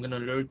 I'm gonna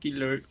lurky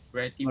lurk.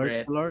 Ratty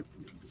red. Lord.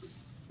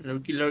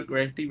 Lurky lurk.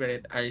 Ratty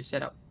red. I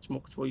set up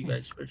smokes for you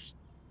guys first.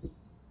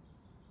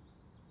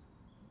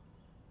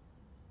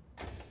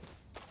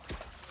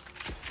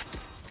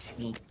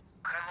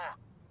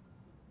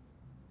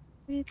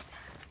 wait.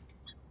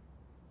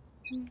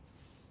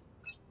 Yes.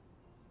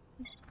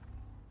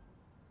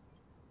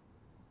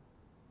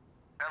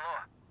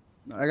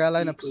 I got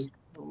lineups.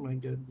 Oh my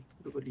god.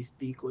 Look at this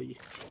decoy.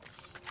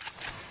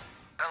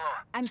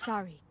 I'm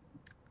sorry.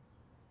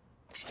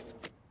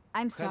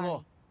 I'm sorry.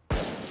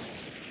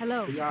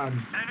 Hello. Ayan.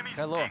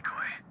 Hello.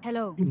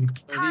 Hello.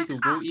 Ready to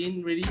go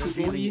in. Ready to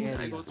go in.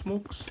 I got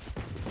smokes.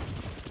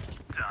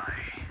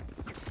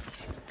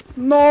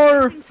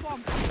 Nor!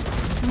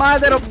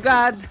 Mother of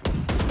God!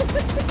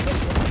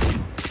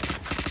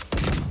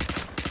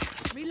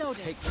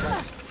 Reloading.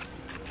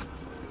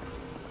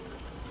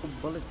 No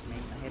bullets,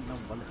 man. I had no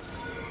bullets.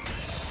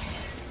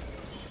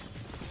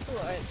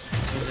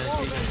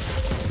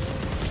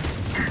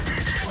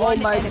 Oh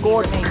my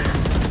god!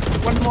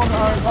 One more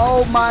arm.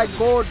 Oh my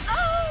god!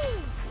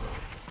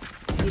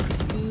 Get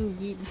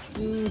the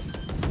skin.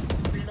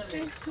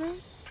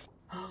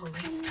 Oh,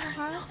 it's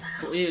personal now.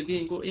 Go A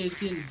again. Go A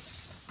again.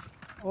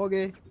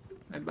 Okay.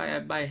 I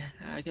buy.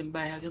 I can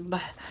buy.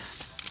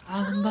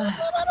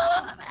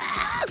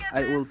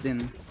 I ult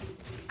in.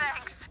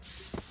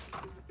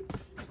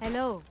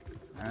 Hello.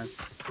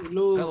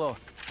 Hello.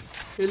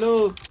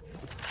 Hello.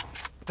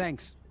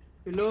 Thanks.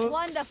 Hello.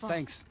 Wonderful.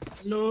 Thanks.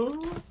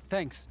 Hello.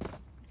 Thanks.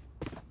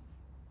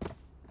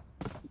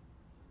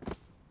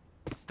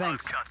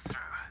 Thanks.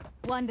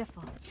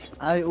 Wonderful.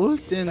 I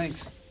ult in.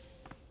 Thanks.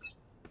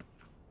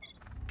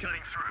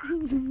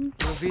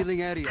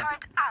 Revealing area.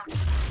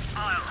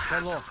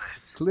 Hello.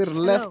 Clear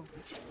left.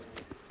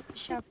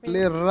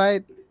 Clear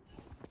right.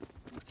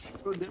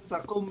 Oh, that's a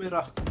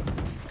camera.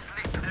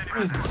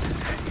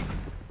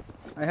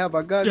 I have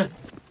a gun. Yeah.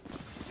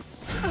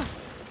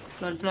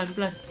 Plan.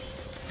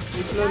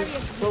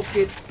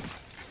 Rocket.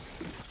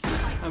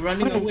 I'm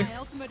running away. My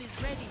ultimate is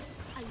ready.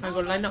 I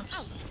got lineups.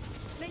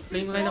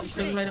 Playing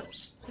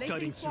lineups.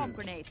 Placing swamp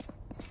grenade.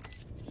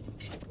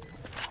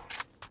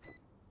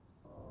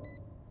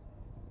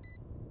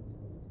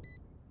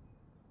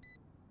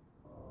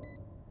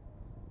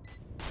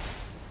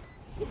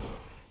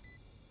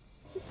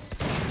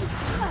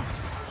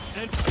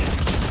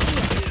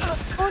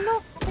 Oh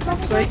no!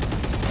 Sorry.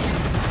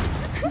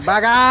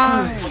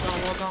 Baga!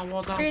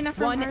 Wall down. Reyna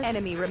from One her.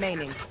 enemy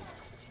remaining.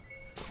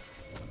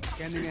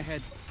 Scanning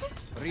ahead.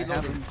 I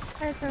have him.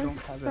 That don't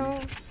was have so...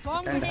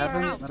 Swamp I grenade have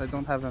him, out. but I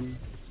don't have him.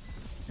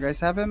 You guys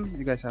have him?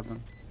 You guys have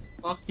him.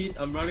 Fuck it,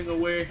 I'm running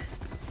away.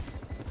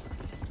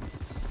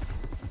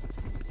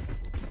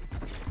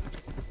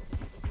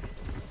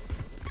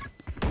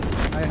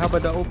 I have a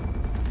daop.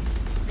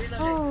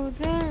 Oh,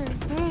 there.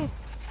 Wait.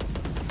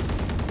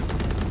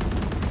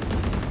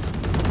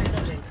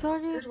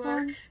 Sorry, Good work.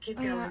 Juan. Keep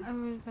Oh, yeah, going.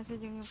 I'm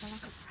messaging you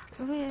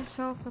pala. Wait, I'm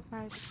so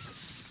occupied.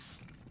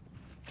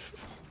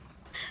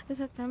 Is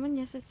that naman?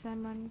 Yes, it's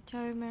Simon.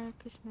 Ciao, Merry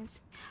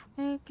Christmas.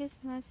 Merry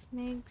Christmas,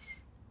 Migs.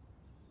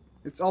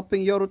 It's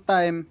upping your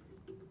time.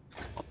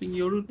 Upping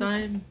your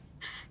time.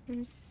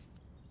 I'm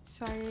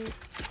sorry.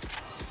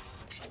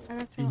 I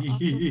got so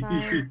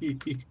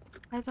occupied.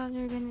 I thought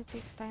you were gonna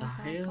take time to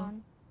hop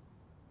on.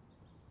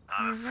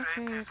 I was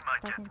actually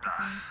talking to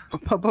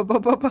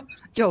him.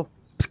 Yo.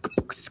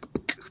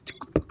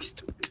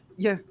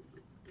 Yeah.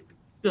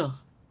 Yeah.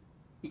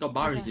 You got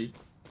bars, dude.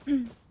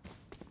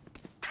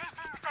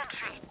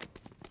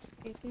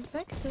 It is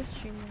like still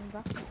streaming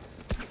back.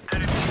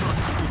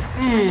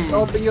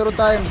 Open your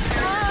time.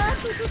 Spike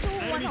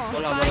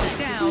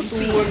down.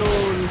 B.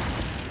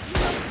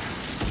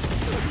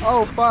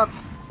 Oh fuck.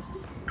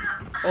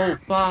 Oh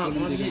fuck.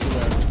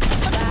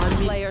 Last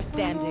player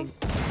standing.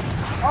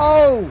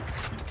 Oh.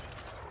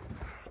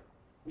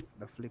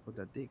 The flick of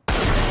the dick.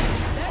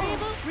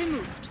 Variable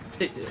removed.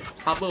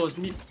 Harbor was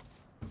mid.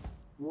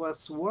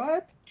 Was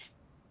what?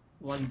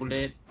 One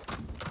bullet.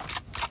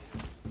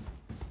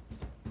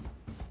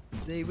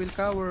 They will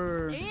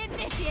cover.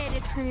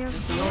 Initiated.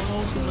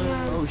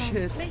 Oh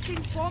shit.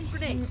 Placing swarm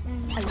grenade.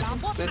 Alarm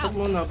bot Set up out.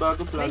 muna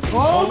bago plan.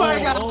 Oh my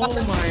god. Oh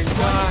my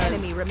god.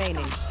 Enemy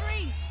remaining.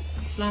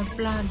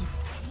 Plan.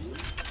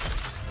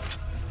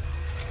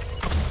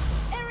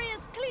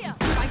 Area's clear.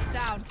 Spikes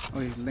down. Oh,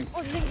 link.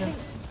 Oh, link.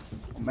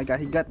 Oh my god,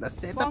 he got the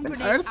setup Swarm and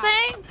grenade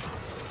everything.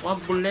 One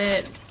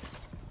bullet.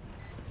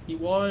 He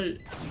wall.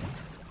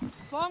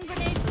 Swarm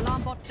grenade.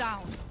 Alarm bot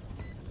down.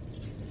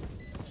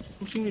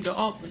 Pushing with the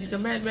op. He's a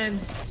madman.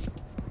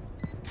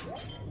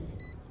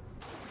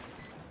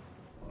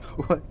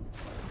 What?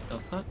 The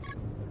fuck?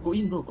 Go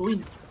in, bro. Go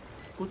in.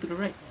 Go to the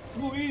right.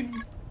 Go in.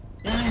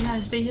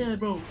 Yeah. Stay here,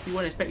 bro. You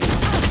won't expect me.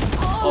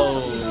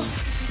 Oh.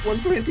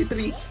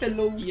 123.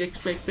 Hello. He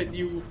expected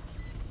you.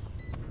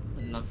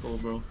 Unlucky,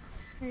 bro.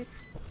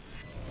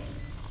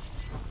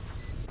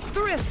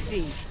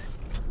 Thrifty.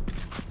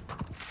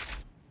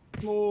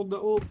 No, the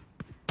ult.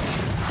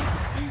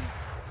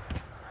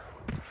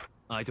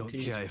 I don't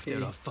care if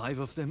there are 5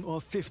 of them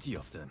or 50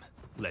 of them.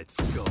 Let's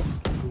go.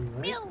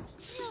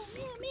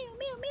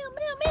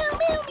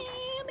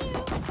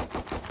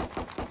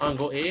 I'm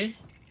go A.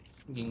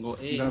 You can go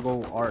A. I'm gonna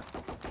go art.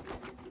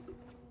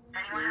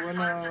 You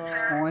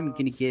wanna... I'm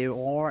gonna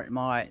go art,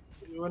 mate.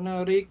 You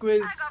wanna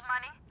request?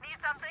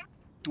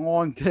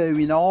 I'm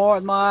going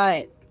art,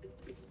 mate.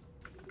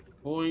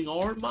 Going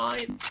art,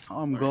 mate.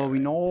 I'm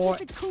going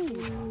art.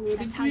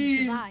 That's how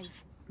you survive.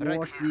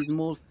 Watch these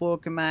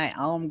motherfucker, mate.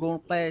 I'm gonna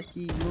flash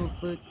these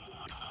motherfuckers.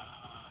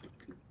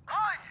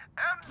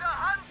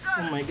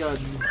 Oh my god.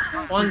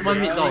 One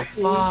mid door.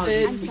 Fuck.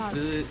 I'm sorry.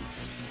 Good.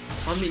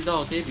 One mid door,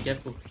 okay? Be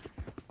careful.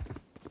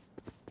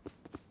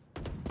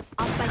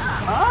 I'll spike you.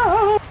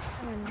 Ah!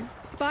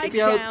 Spike TP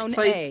down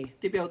outside. A.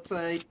 TP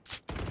outside.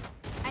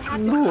 I had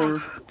to No.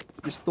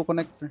 spike. Just to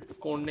connector.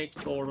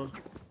 Connector.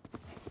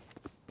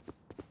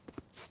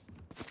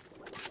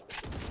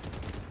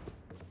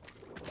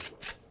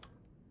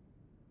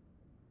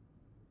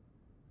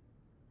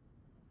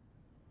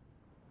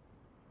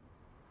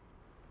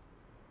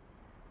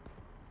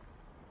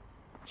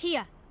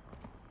 Here.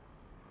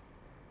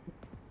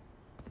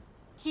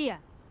 Here.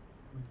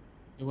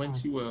 He went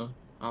sewer.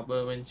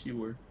 Arbor went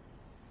sewer.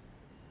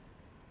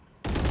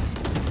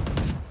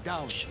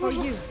 Down. For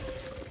you.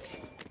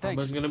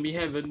 Arbor's gonna be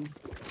heaven.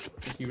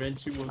 If he ran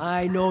sewer.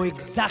 I know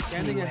exactly.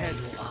 Standing ahead.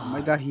 Oh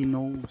my god, he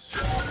knows.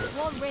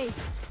 Wall raised.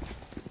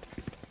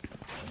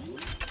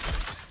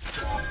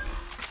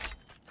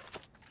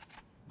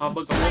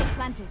 Arbor got Light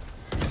planted.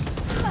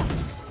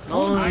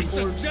 I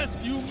suggest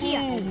you Here.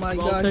 Oh my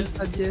god, he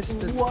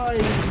suggested. Why?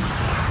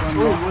 One Oh,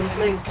 more. one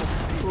flank.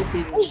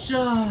 Open.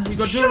 You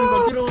got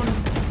drone.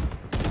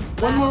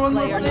 One more.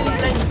 Player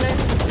standing.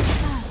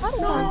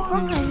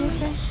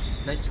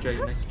 Nice try.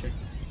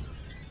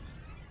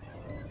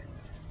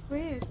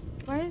 Wait,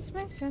 why is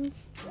my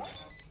sense?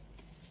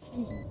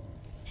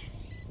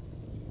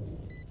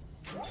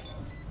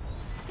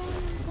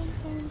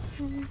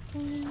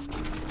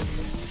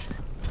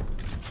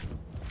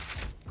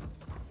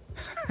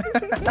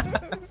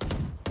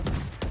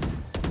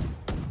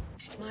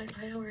 My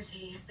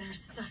priority is their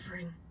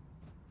suffering.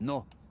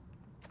 No.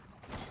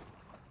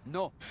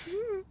 No.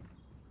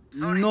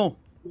 Oh,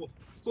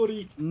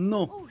 sorry.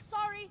 No. Oh,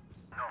 sorry.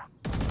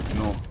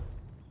 No.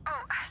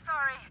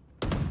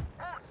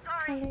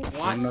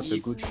 What I'm not a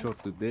if good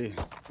shot today.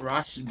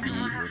 Rush B?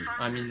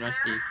 I mean Rush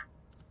A.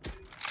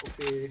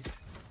 Okay.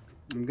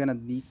 I'm gonna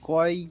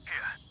decoy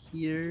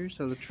here,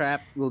 so the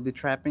trap will be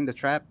trapping the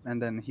trap, and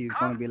then he's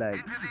gonna be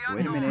like,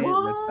 wait a minute,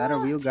 that's not a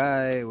real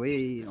guy.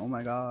 Wait, oh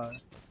my god.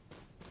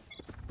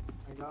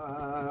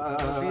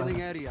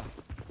 Revealing area.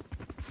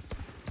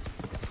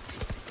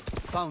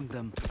 Found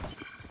them.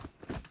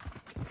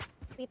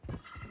 Wait,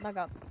 bug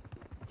out.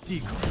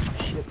 Decoy.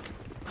 Shit.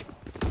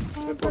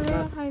 Oh,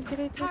 pero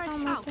hydrate na Turret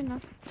tama out. ito na.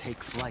 Take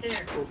flight.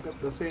 Woke up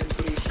the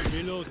sentry.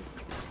 Reload.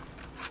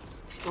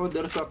 Oh,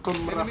 there's a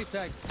camera. Enemy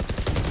tag.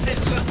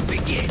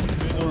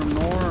 Or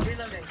more.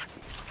 Reloading.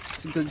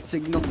 It's a good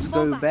signal to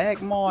go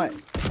back, mate.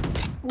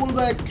 Pull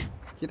back.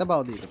 Kita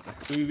ba dito?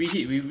 We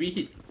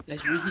reheat.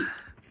 Let's reheat.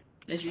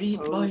 Let's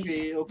reheat, boy.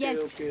 Okay.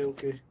 Yes.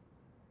 Okay.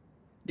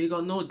 They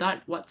got no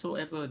dart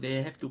whatsoever.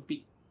 They have to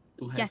pick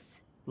to have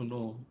to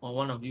know. Or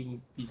one of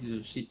you pieces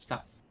of shit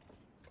start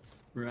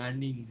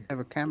running. I have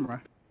a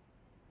camera.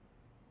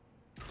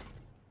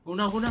 Go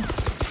now, go now.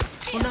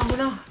 Go now, go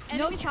now.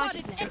 No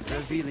charges left.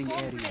 Revealing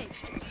area.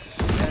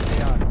 There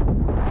they are.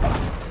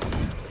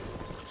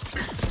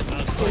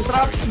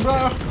 Contracts,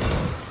 bro.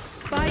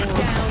 Spike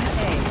down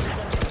A.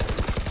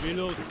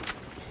 Reload.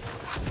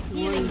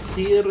 One's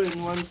here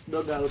and one's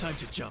dug out. Time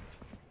to jump.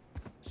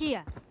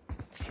 Here.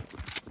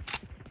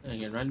 I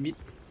can run mid.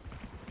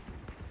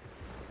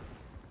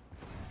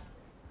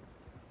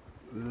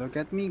 Look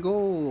at me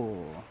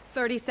go.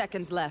 30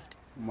 seconds left.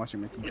 I'm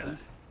watching my TV.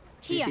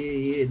 Here.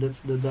 Yeah,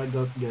 that's the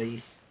dugout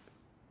guy.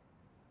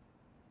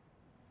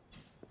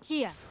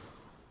 Here.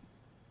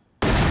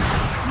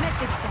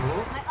 Message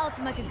sent. My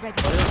ultimate is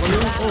ready.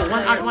 Oh,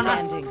 one art, one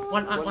art.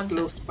 One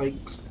close spike.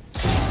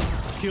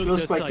 Killed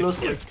Close the spike, site. close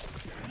spike.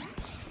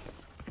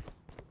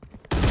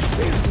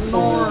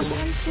 No, so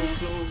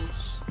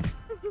close.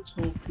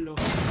 So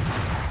close.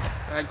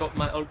 I got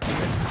my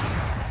ultimate.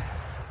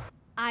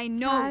 I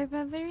know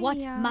what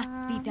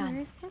must be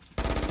done.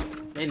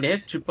 Man, they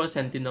have triple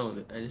sentinel.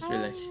 I just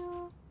realized.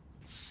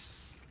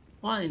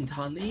 What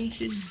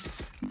intonation?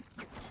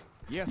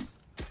 Yes.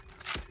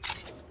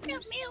 Meow,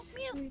 meow,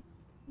 meow.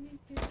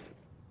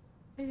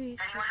 Anyone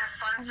have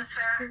funds to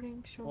spare?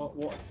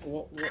 What?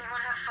 Anyone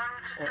have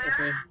funds to spare?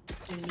 Okay.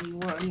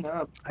 Anyone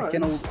up? I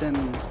can open.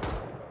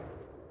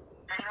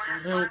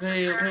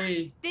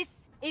 Okay. This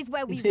is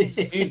where we win.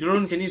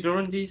 Can you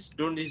drone this?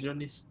 Drone this.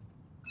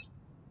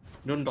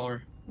 Drone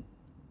door.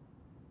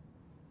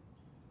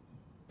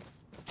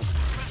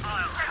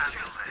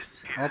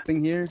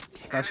 Hopping here.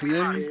 Flashing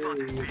in.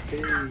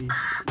 Okay.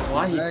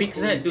 Why he picks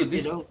that, dude?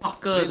 This Reload.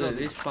 fucker,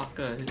 this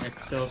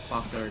actual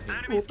fucker.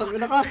 Dude. Putang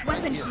ina ka.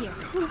 Weapon here.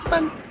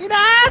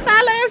 Ina!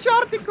 Sala yung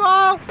shorty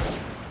ko!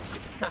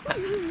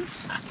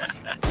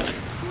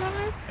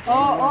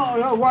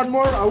 Oh, one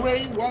more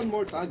away, one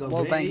more tag away.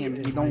 Wall bang him.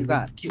 We don't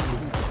got.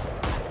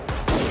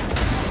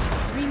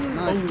 Remove.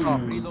 Nice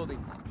cop. Reloading.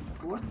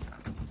 What?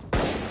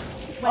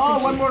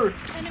 Oh, one more.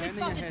 Enemy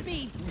spotted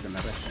B.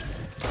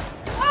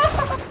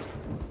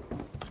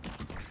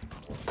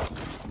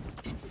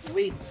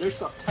 Wait, there's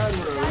a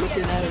camera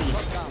looking at me.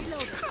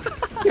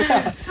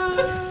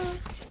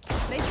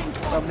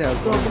 Probably I'll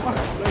Go, go. come on,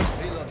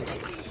 nice.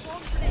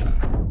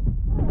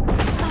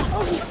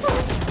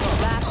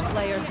 Last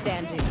player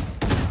standing.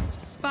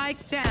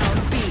 Spike down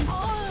B.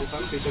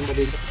 Putang pitong na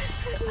dito.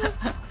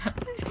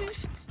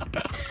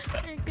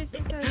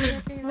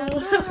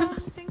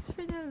 Thanks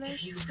for the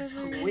If you light.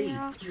 refuse, Wait,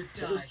 you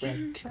there's die.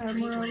 a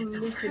camera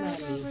looking at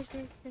me.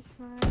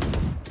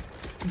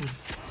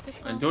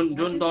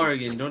 Don't door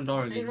again.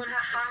 Anyone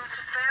have funds to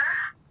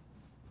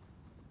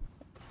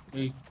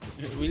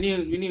spare? We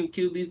need to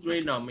kill this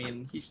right now,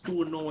 man. He's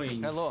too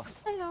annoying. Hello.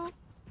 Hello.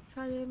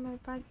 Sorry, my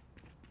bad.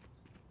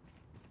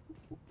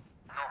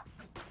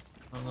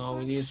 No,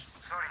 we need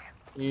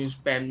to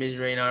spam this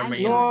right now,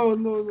 man. No.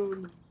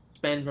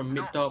 Spam from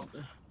mid top.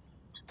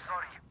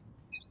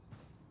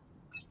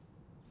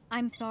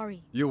 I'm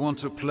sorry. You want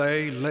to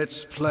play?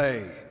 Let's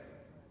play.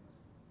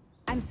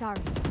 I'm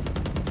sorry.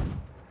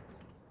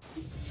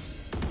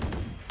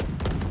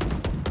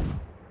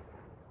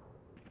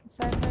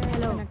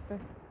 Hello.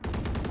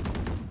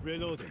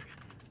 Reloading.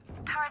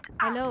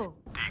 Hello.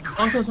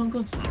 Uncles.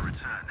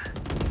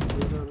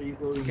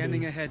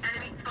 Scanning ahead.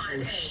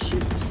 Oh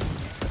shit.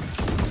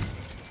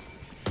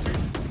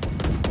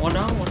 One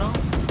now.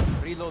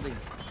 Reloading.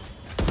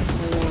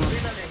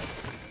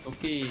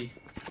 Okay.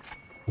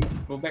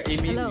 Go back A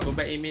main. Go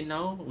back A main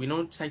now. We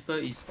know Cypher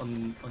is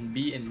on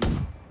B and me.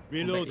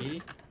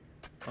 Reloading.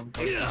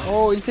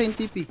 Oh, insane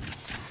TP.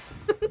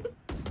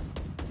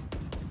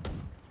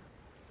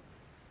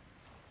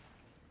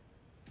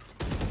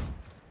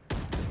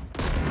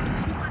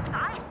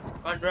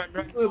 Run.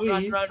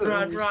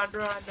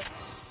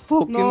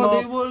 Fucking No,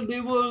 they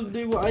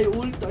will. I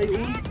ult.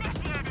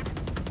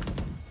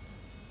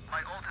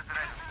 My ult is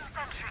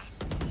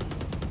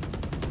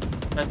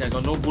ready. I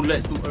got no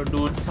bullets to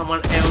do.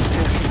 Someone else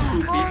will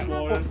shoot this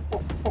wall.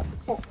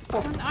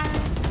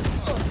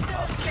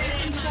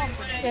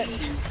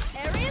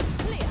 Area's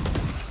clear.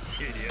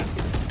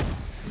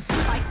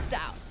 Spikes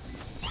down.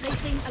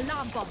 Placing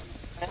alarm bomb.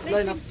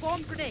 Placing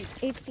swarm grenade.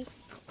 80.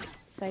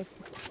 Safe.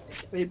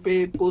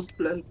 May post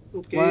plant.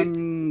 Okay.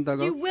 One dug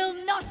You out. will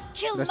not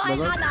kill That's my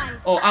dug out. allies.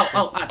 Oh,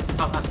 out.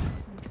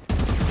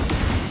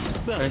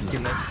 Nice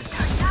kill.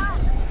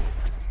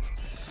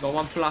 Got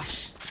one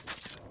flash.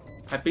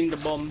 I pinged the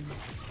bomb.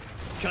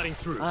 Cutting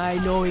through. I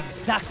know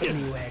exactly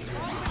where you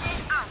are.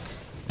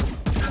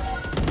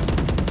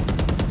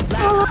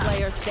 Last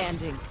player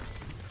standing.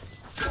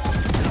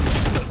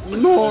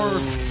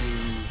 Lord.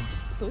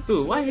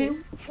 Dude,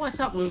 what's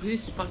up with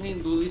this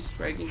fucking duelist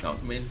striking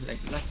out, man? Like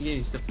last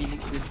game is the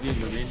Phoenix, this game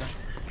Lorena.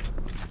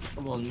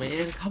 Come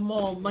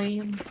on,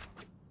 man.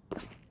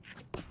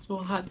 So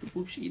hard to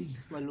push in.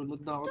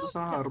 Malunod na ako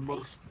sa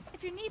harbor. If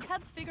you need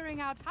help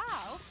figuring out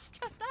how,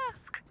 just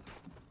ask.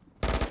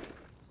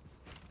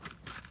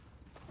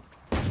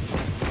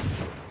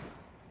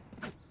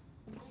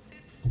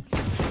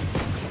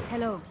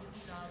 Hello.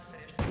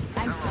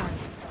 I'm sorry.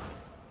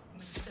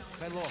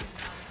 Hello.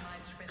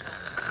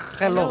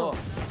 Hello.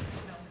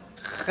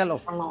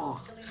 Hello.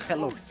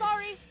 Hello. Oh,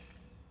 sorry.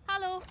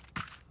 Hello.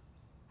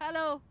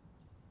 Hello.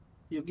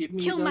 You give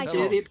me Kill the my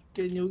cherry.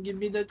 Can you give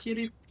me the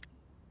cherry?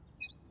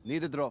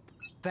 Need a drop.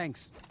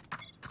 Thanks.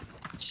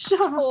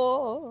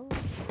 Oh.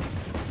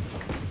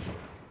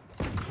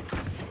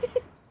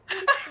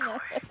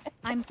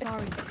 I'm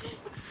sorry.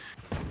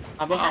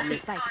 How about I have the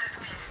Amit? spike.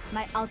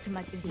 My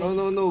ultimate is No, ready.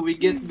 no, no. We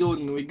get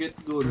gun. We get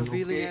gun.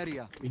 Revealing Okay?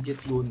 area. We get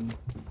gun.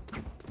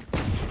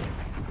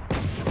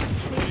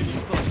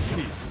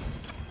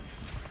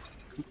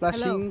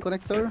 Flashing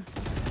connector.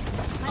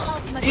 My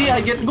ultimate Hey,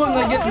 I get gun.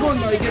 I get gun.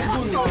 I get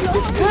gun.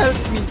 Help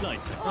me.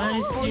 Nice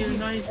kill,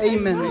 nice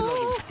Amen.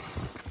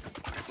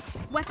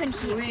 weapon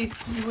here.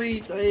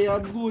 Wait. I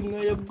have gun.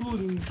 I have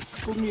gun.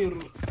 Come here.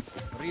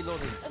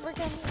 Reloading.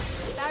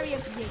 Barrier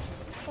created.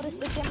 What is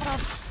the camera?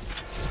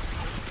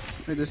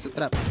 Wait, there's a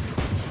trap.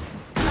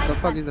 What the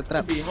fuck is the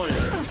trap? Be hold.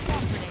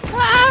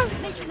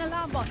 Placing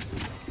alarm bot.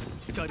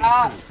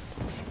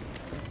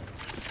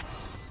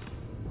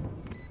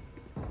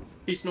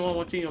 Please no one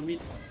watching your mid.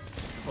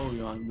 Oh,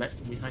 you are back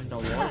behind the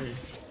wall.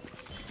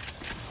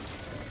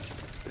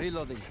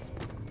 Reloading.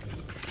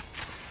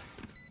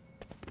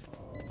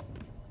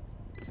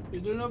 You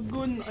don't have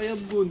gun. I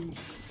have gun.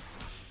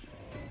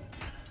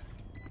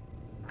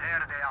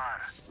 There they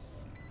are.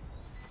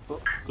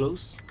 Oh,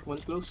 close. One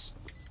close.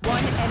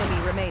 One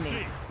enemy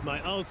remaining.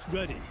 My ult's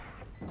ready.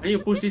 I need to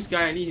push this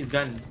guy. I need his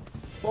gun.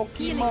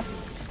 Pokemon.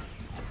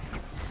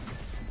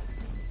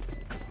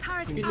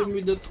 Kill him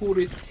with the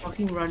turret.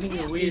 Fucking running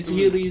away. He's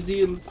here. He's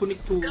here.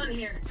 Connect to. Gun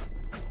here.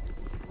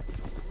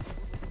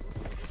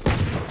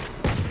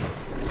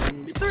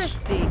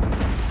 Thirsty.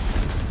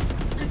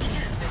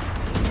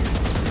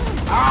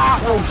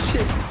 Oh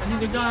shit. I need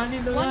the gun. I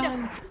need the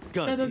gun.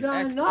 Gun. The here.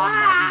 gun.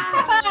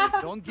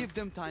 Don't give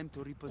them time to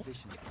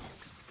reposition.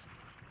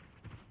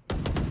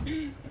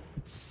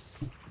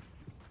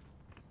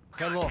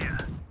 Hello.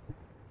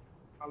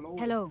 Hello.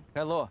 Hello.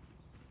 Hello.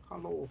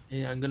 Hello.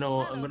 Yeah, I'm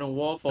gonna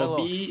wall for Hello.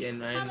 B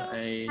and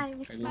I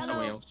Miss do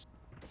somewhere else.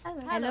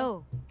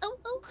 Hello.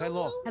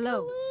 Hello.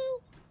 Hello.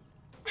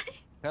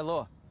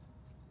 Hello.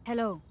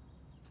 Hello.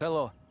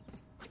 Hello.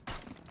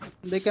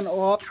 They can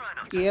op.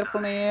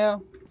 Careful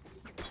now.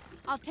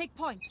 I'll take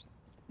point.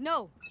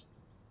 No.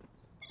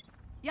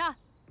 Yeah.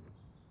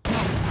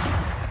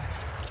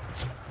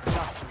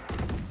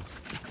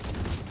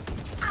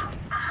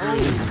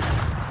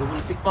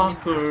 Double pick.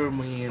 Fucker,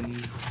 man.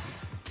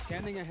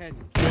 Scanning ahead.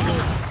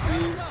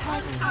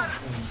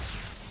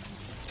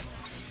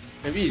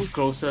 Maybe it's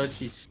closer,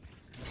 cheese.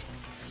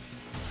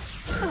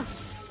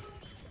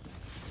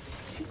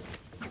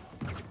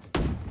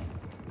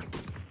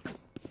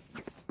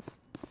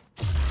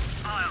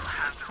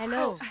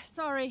 Hello.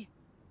 Sorry.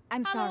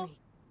 I'm Hello. sorry.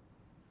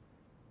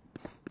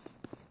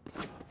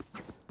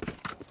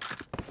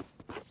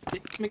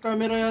 May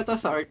camera yata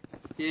sa art.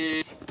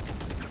 Yeah.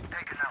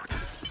 Taken out.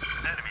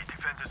 Enemy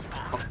defenders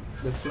spawn.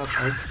 That's not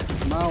art.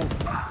 Now.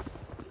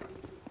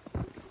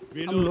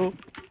 I'm low.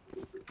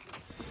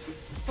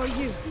 For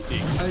you.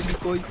 I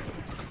decoy.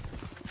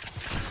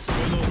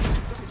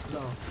 It's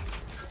down.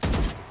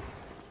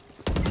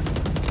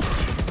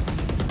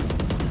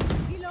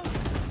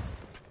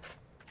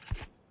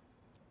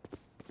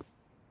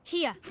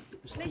 Here.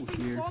 Placing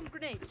here. swarm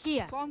grenade.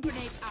 Here. Swarm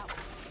grenade out.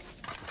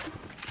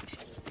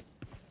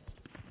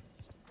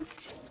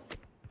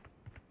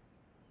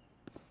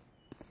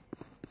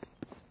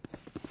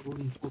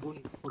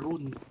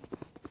 Run.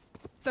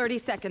 30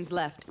 seconds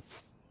left.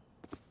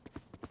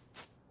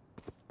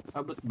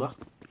 Abot ba?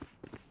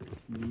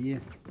 Yeah.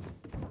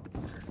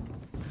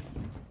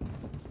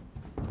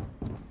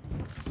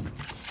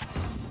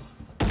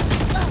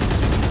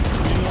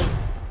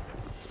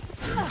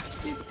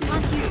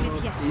 Can't use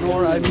this yet.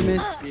 Nor I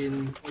missed.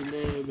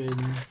 11,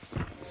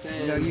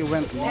 10, Yeah, you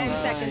went 10 long.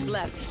 seconds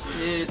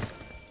left. 8,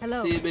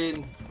 Hello.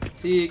 7,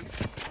 6,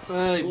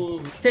 5.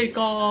 Oh, take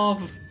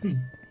off!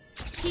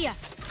 Here.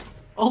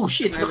 Oh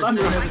shit, the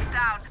camera.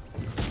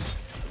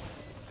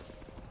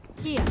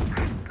 Here.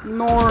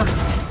 Nor.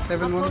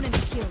 7-1.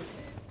 Opponent killed.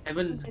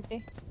 Evan,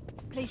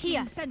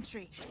 Placing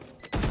sentry.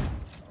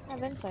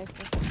 One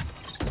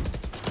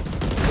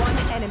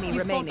enemy You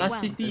remaining. fought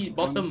last city,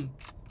 bottom.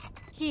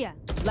 Here.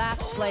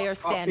 Last player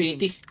Oh, standing.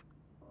 80.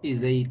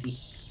 He's 80.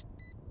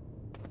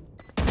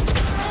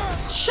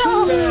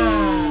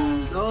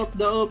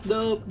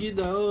 Dope, get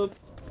up.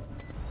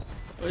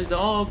 Where's the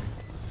op?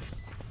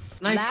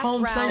 Nice Last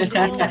comms, round nice in the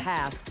comms.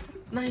 half.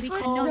 Nice We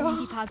cannot comms.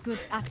 keep our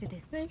goods after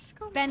this.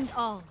 Spend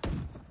all.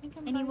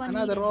 Anyone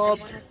Another need op.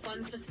 Anyone have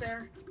funds to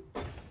spare?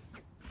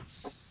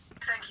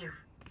 Thank you.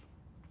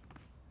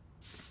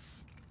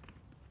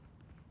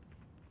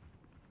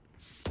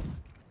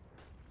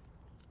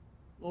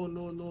 Oh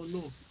no.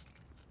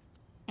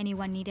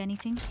 Anyone need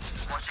anything?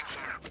 Watching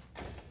here.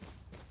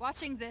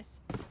 Watching this.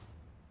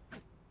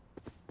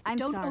 I'm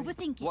Don't sorry.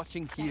 overthink it.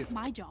 Watching here. That's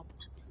my job.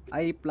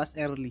 I plus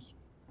early.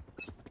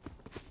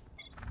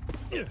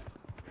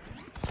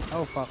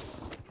 Oh fuck.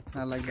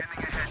 I like that.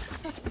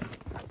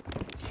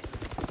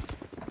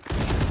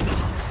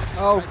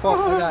 Oh fuck!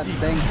 I got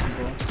thanks,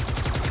 bro.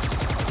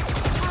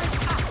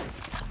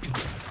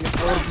 Get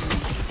Orbi.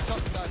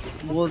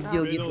 Gold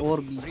deal, get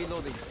Orbi.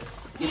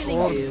 Get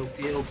Orbi.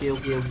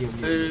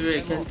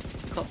 Wait, can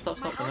stop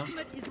now.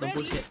 Don't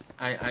push it.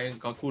 I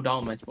got cooldown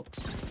on my spokes.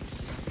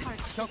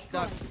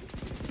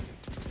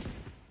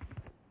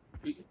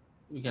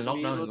 We can lock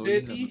down and go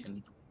in the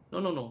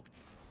No.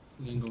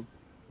 We can go.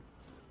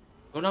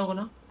 Go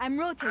now. I'm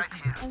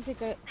rotating. One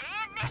secret.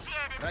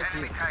 Right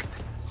here.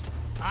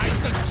 I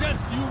suggest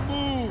you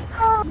move.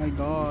 Oh my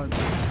god.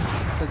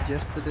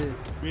 Suggested it.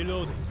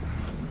 Reloading.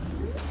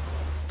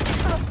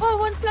 Oh,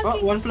 one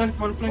flanking.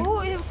 One flank. Oh,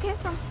 it came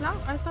from flank.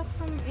 I thought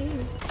from A.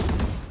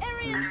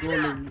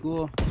 Let's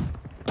go.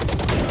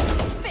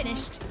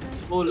 Finished.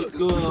 Oh, let's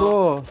go.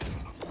 Bro.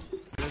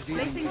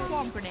 Placing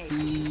swarm grenade.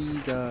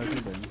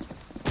 Jesus.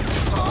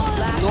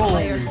 Last No.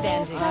 player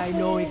standing. I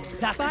know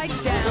exactly.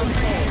 Spike down A.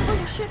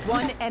 Holy shit.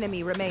 One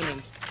enemy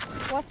remaining.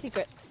 What's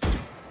secret?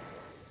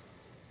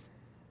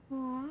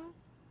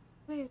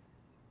 Wait.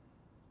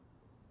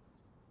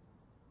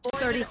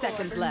 30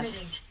 seconds left.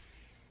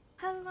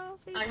 Hello,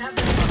 face.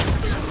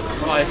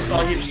 Oh, I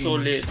saw him so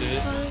late, dude.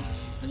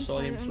 I saw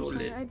him so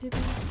late. I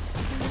didn't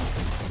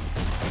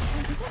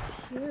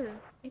hear.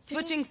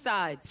 Switching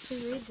sides.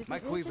 My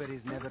quiver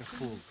is never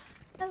full.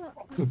 Hello,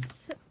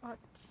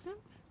 awesome.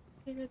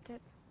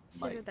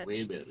 My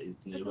quiver is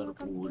never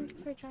full. Thank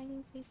you for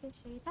joining Faces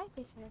Raid. Hi,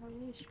 Faces. How are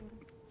you, stream?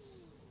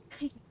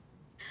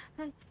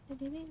 I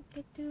didn't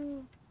get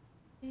to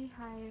say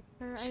hi.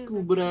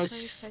 Skubras,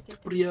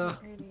 Priya.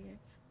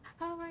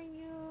 How are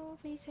you,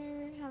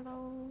 Facer?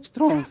 Hello.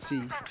 Strong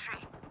C.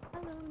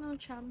 Hello, no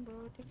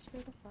Chambo. Thanks for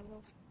the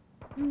follow.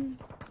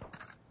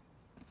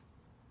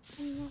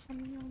 Hello.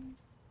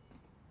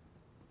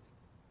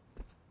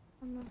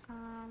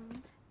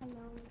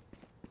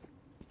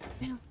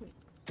 Hello.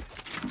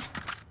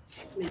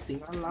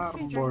 Placing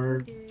alarm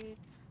board.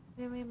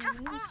 Anyway, my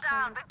name is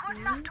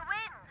Starlet.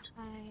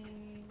 I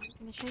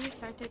initially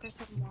started as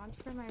a mod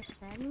for my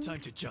friend. Time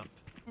to jump.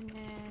 And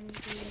then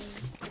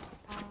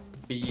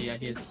B, I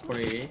hit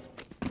spray.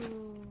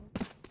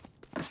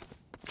 to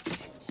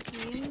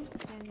stream,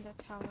 and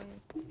that's how I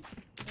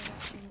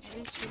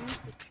been streaming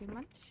for 3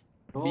 months.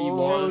 B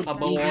wall,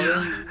 double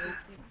wall.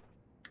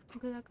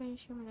 Good luck on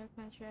stream like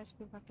Master SP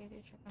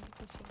package at the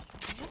position.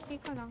 Okay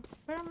ka lang.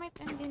 Pero might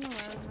end in a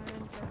while,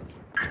 meron just.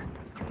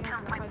 Kaya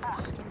lakad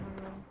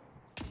tomorrow.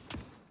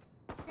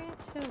 Okay,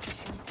 it still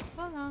depends.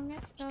 Go long,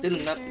 let's go. Still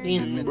not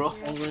in, bro.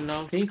 Over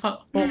now. Can you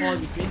cut with me?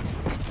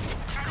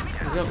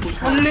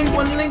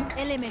 One link.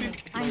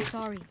 Eliminate. I'm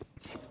sorry.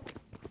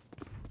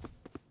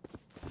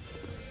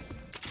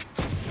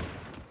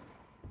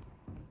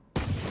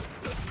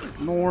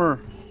 Nor.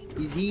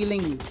 He's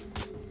healing.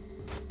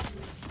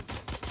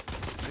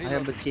 I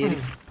have the cherry.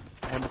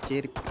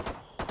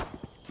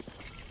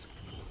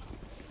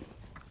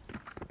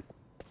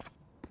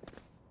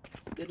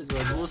 There is a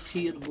boss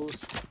here,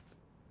 boss.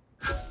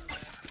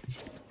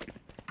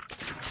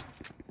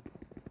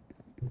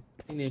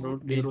 They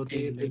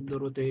rotated.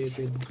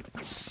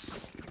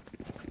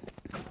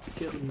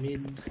 Kill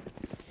mid.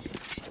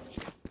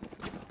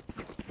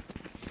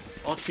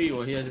 All three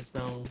were here just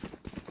now.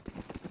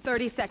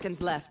 30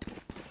 seconds left.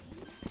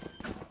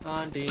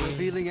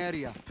 Revealing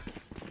area.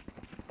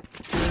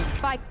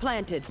 Spike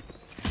planted.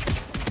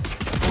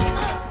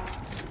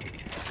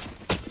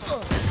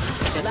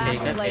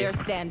 Last player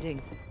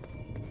standing.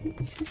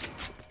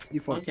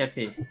 Default.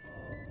 Cafe.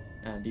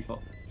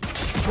 Default.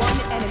 One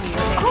enemy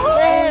remaining.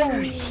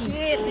 Oh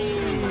shit!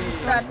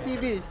 Rat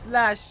TV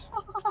slash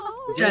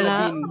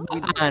Jellybean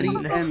with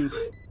 3 N's.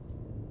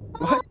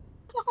 What?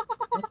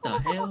 What the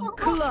hell?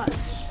 Clutch.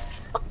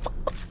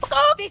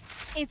 This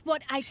is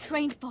what I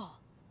trained for.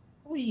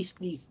 Who is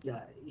this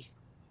guy?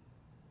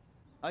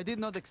 I did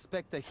not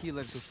expect a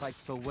healer to fight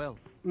so well.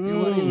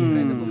 You are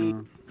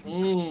incredible.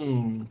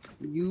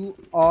 You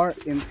are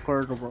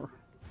incredible.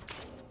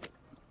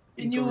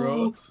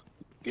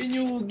 Can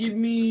you give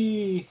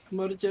me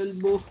Marshall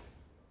Bo?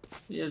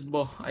 Yes,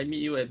 Bo. I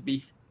meet you at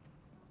B.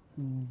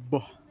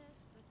 Bo.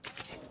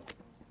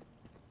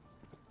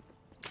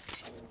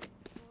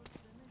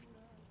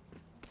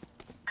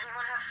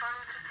 Anyone have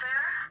funds to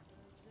spare?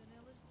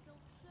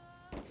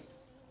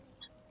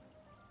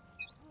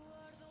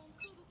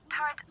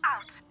 Turret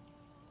out.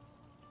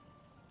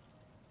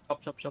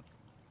 Shop.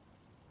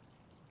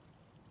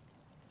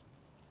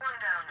 One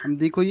down. I'm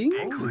decoying.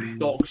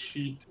 Dog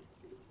shit.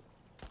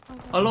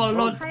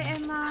 Hello. Hi,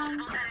 Emma.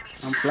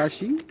 I'm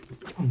flashing.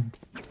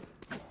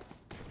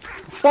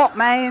 Fuck,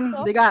 man!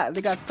 They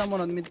got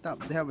someone on mid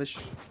top. They have a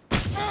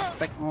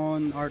spec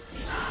on art.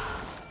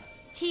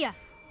 Here.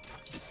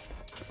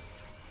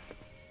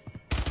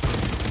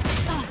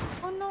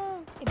 Oh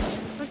no!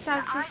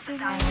 Tag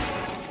 59.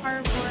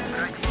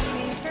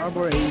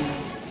 Harbor A.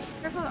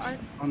 Careful, art.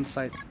 On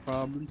site,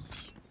 probably.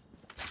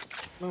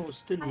 No,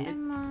 still I mid.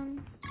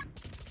 am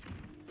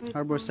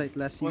Harbor site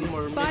last year. One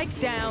more Spike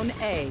down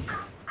A.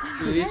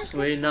 This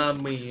way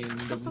namin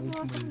the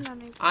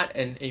movement. Art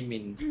and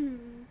Amin.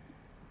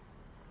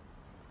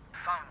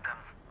 Found them.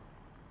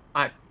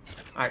 Art.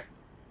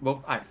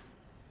 Both art.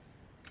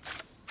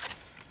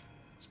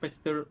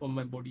 Spectre on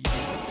my body.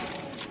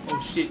 Oh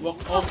shit,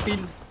 walk off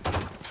in.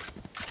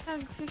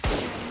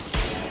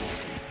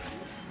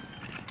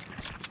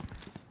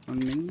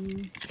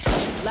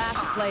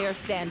 Last player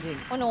standing.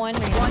 Oh no, one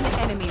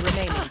enemy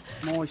remaining.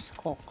 Nice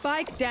cock.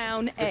 Spike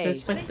down A. There's a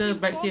Spectre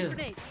back here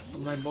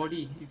on my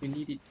body if you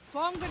need it.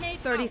 Swarm grenade.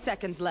 30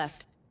 seconds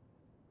left.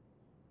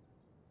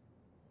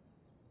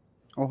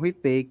 Oh, he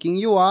faking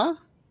you, ah?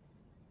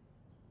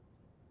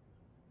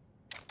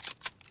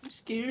 I'm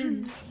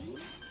scared.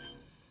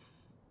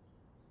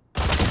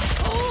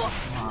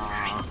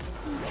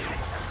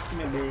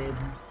 My bad.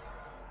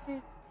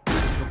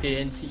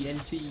 Okay, NT.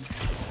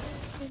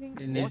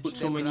 And they put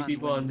so many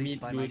people on mid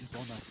doing.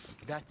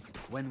 That's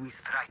when we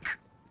strike.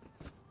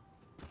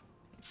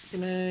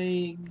 Can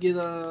I get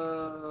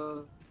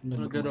a...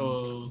 Can I get a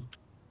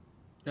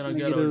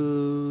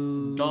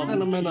dumb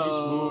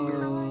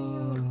cheeseburger?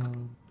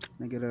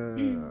 I get a...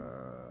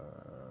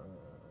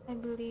 I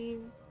believe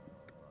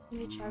in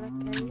the chala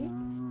curry.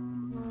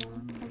 No,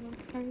 I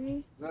want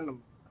curry.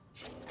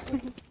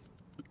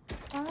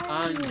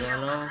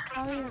 Angela,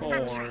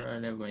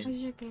 never mind.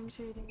 How's your games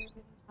reading?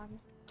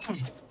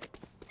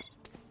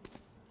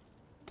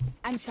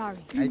 I'm sorry.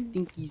 I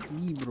think it's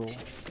B, bro.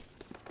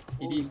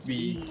 It is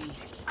B.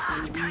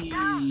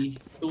 3B.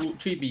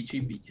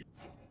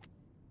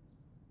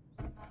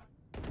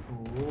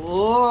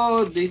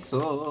 Oh, they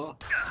saw.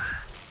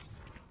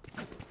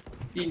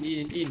 In.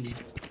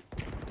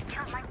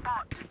 Kill my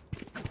bot.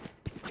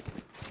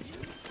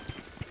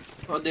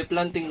 Oh, they're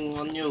planting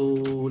on you,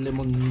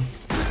 Lemon.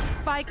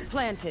 Spike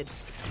planted.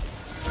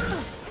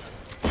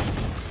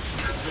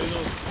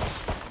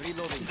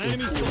 Reloading.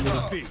 Enemy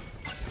still B.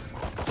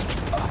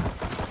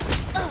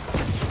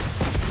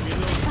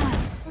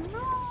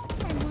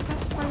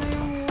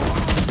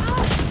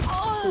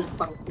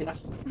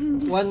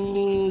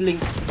 One link.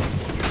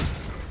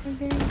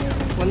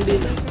 One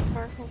link.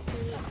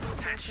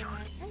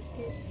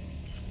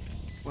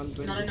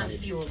 120. Not enough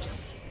fuel.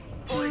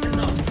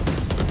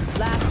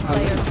 Last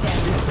player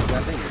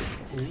standing.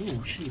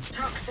 Oh shit.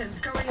 Toxins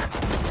going up.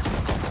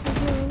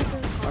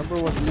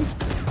 Arbor was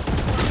linked.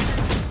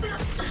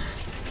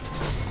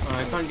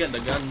 I can't get the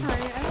gun.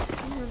 Sorry,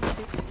 I'm a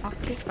bit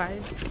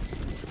occupied.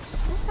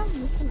 For some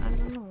reason, I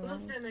don't know.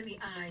 Look them in the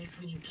eyes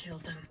when you kill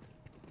them.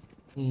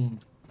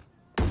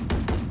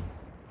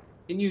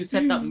 Can you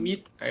set up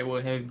mid? I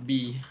will have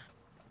B.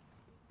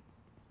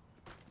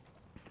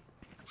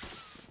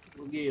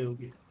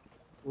 Okay.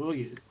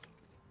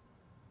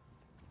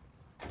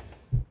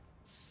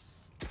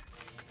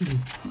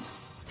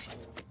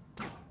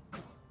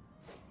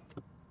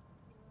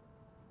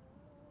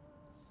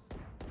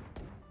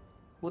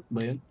 What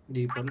ba yun?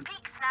 Hindi pa.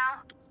 Peeks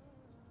now.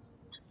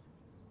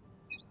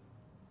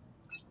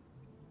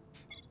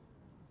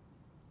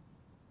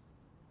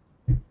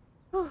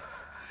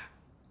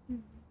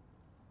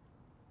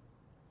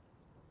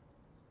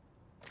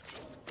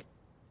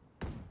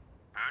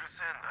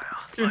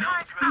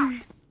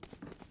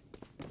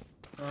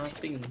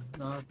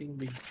 Nothing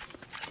big.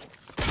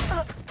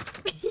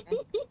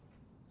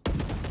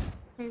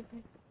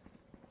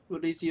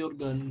 What is your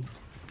gun?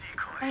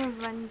 I have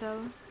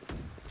Vandal.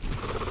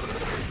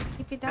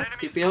 Keep it up.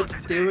 Keep out.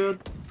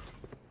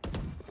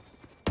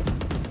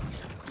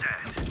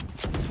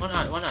 One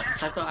art.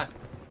 Cypher art.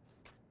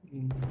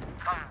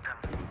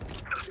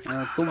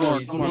 Two more.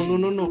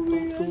 No.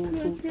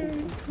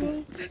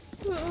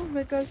 Oh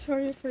my god,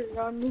 sorry for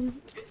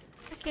running.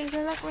 Okay,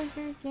 good luck with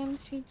your game,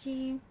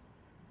 Sweetie.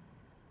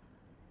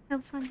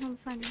 Have fun.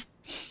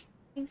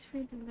 Thanks for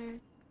the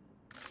alert.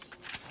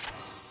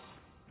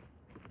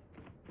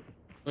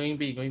 Going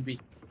B.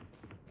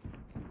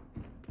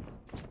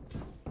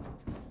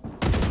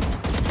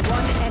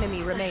 One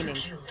enemy remaining.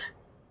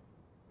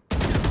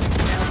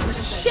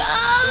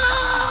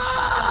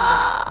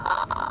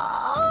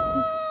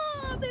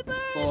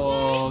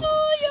 Oh.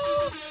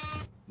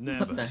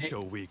 Never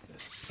show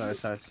weakness. Sorry.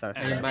 I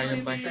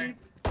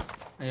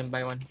am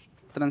by one.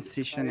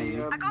 Transitioning.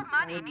 I got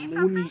money. Need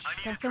something?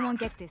 Can someone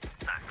get this?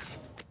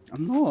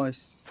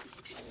 Nice.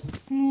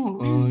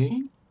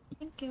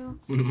 Thank you.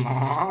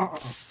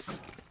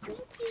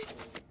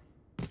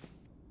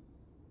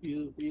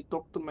 You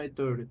talk to my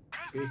turret.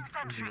 Okay.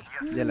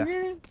 Yala.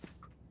 Really?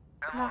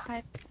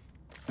 Bakit?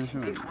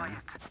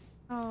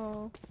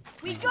 Oh.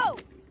 We go!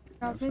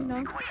 Grabe,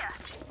 no?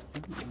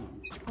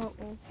 Oh.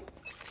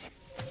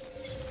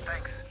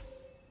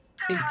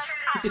 Thanks.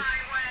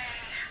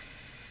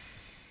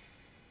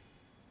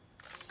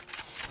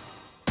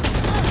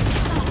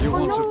 You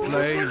want to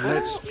play?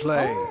 Let's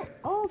play.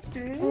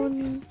 Okay.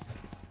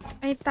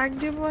 I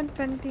tagged you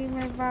 120,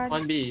 my bad.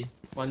 1B.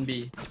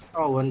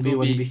 Oh,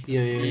 1B.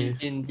 Yeah. He's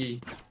in B.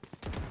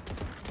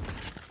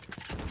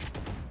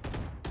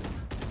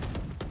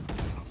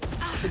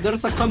 So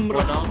there's a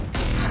camera.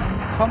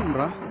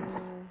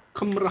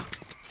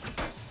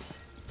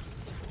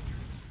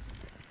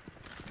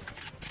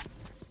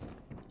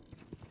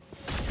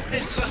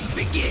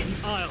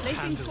 begins.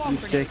 Placing swarm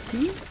grenade.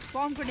 Checking.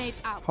 Swarm grenade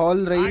out. Hall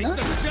Reina.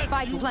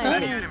 Spike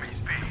planted.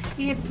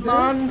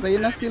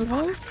 Reina still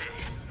hall.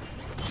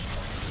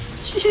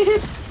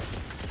 Shit!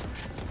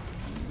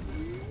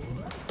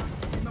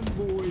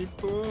 Nabuhay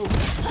to.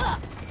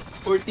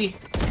 40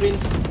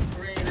 screens.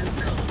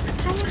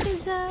 How much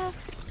is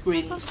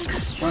Screens.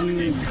 One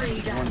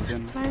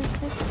gen. Merry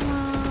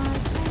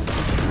Christmas.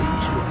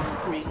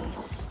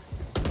 Screens.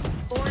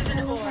 Poison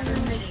orb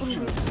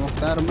emitting.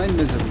 Smoked out of my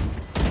misery.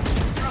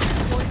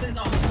 Poison's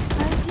off.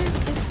 How's your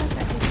Christmas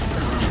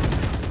episode?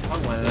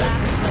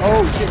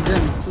 Oh shit,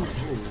 gen.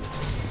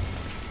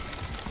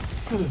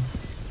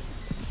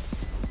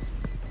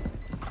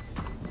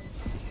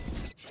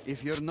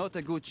 If you're not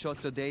a good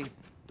shot today,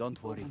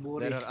 don't worry.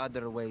 There are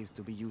other ways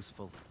to be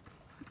useful.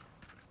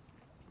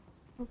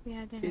 Hope we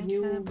had a Can nice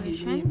you give me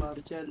celebration.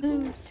 Marcel?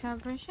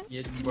 Celebration?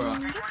 Yes, bruh.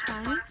 That's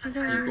fine. We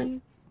There you don't go.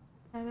 really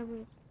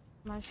celebrate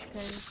much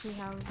because we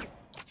have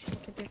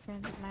like a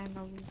different line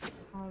of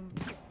work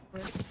or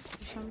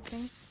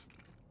something.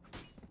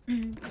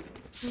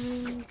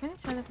 We're gonna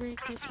celebrate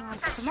Christmas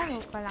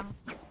tomorrow pa lang.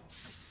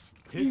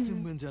 Hit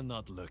them when they're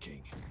not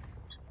looking.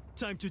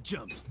 Time to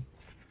jump.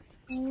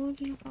 Oh,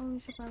 di pa uwi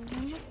sa pag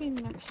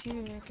next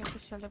year to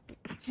celebrate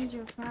with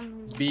your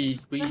family. B,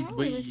 But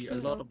a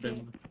lot of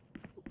them.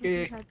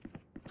 Okay.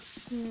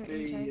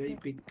 Okay, I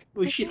pick.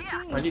 Oh shit!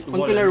 I need to One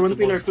wall, pillar, I need one to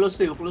pillar, wall. close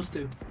to you, close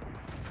to you.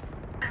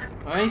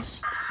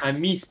 Nice. I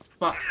missed.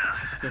 Fuck.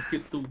 You're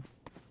cute too.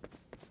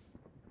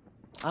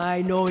 I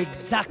know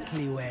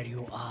exactly where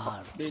you are.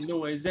 They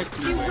know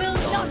exactly. You will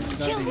not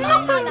kill me.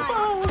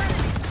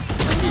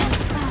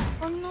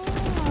 Oh no,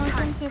 I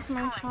can't hit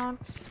my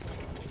shots.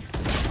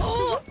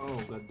 Oh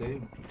god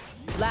damn.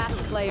 Last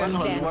player One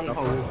hole, standing. one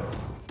hole.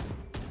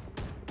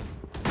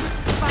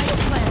 Spike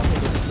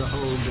planted. The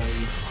whole guy.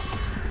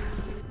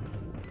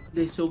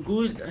 They're so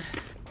good.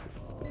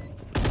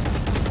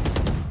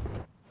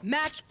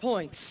 Match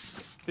point.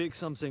 Pick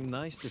something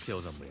nice to kill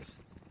them with.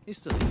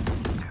 It's the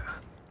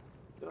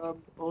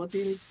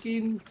Odin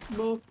skin,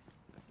 bro.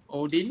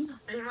 Odin?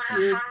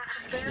 Yeah.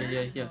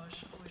 Yeah.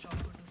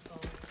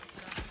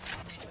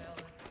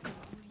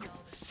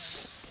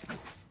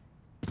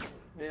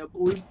 I have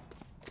ult.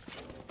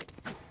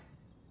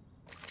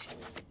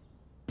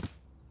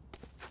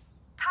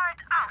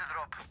 Turret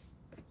out.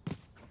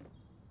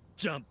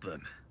 Jump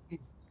them.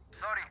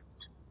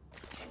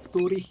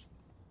 Sorry.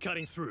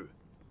 Cutting through.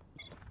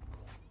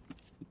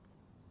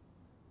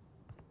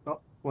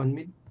 Oh, one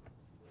mid.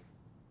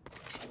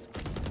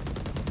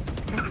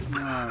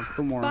 No, it's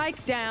two more. Spike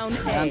down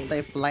A.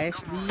 Anti-flash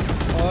D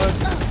or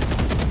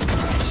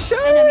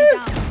Enemy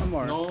down. one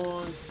more. No.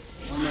 One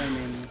more, I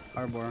mean,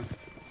 Harbor.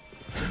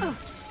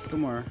 Two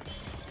more.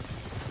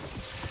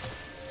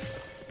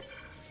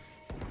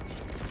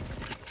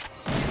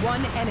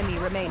 One enemy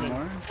One remaining.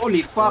 more.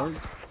 Holy fuck!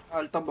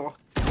 Alta bro.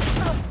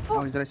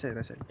 Oh, he's right side,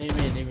 right side.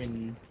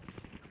 Amen.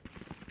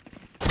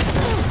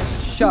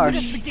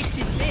 Shush!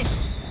 Predicted this.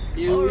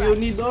 You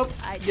need up.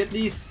 Get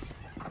this.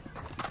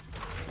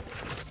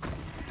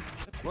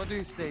 What do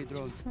you say,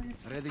 drone?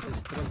 Ready to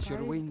stretch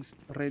your wings?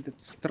 Ready to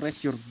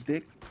stretch your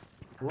dick?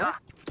 What?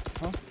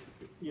 Huh?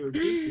 Your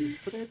dick is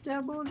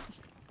stretchable.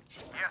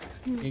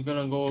 You're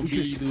gonna go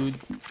B, dude.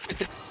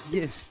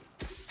 Yes.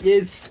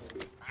 Yes.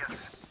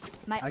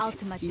 My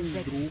ultimate is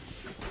ready.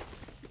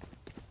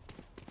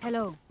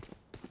 Hello.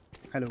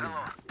 Hello.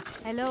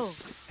 Hello.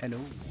 Hello.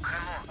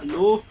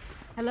 Hello.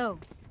 Hello.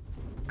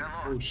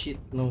 Oh shit,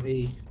 no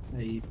A.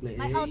 I play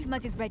My A.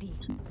 ultimate is ready.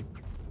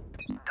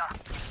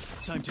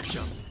 Time to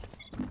jump.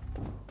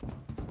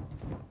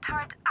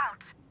 Turret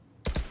out.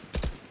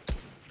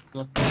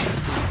 Not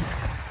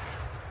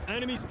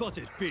Enemy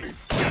spotted. B.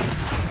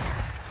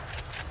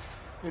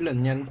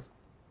 Ilan yan?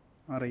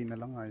 Aray na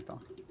lang ito.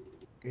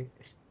 Okay.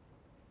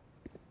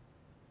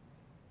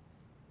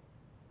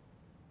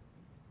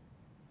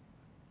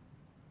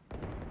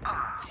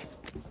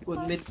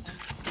 One mid,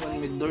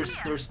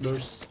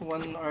 doors.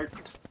 One art.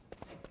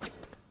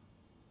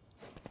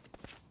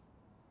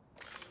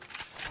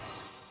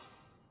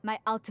 My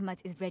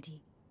ultimate is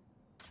ready.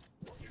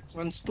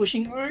 One's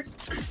pushing art.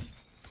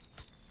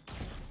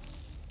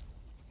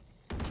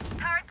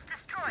 Turret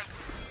destroyed.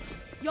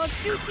 Your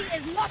duty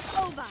is not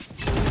over.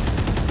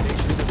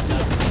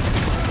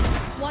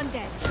 One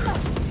dead.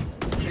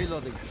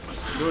 Reloading.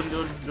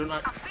 do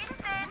not.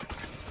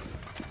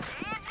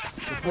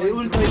 I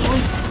ult.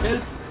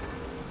 Help.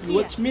 You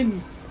watch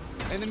min.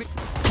 Enemy.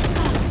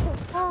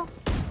 Oh,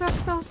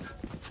 close.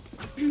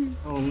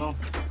 Oh no.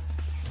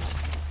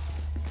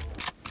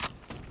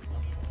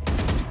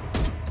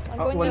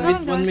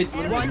 One mid.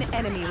 One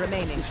enemy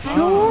remaining.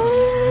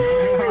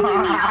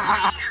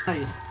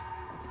 Nice.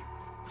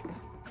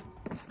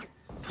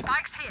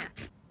 Spikes here.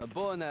 A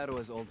bow and arrow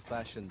is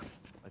old-fashioned,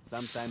 but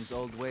sometimes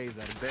old ways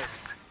are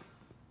best.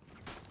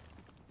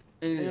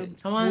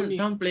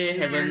 Someone play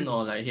heaven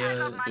or like here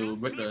to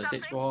break the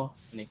 6 wall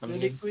and they come in.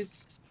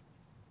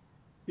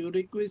 You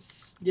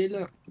request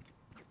Jailer.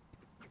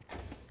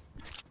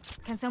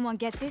 Can someone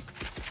get this?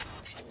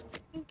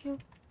 Thank you.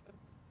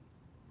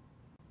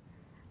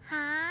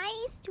 Hi,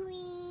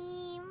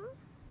 stream.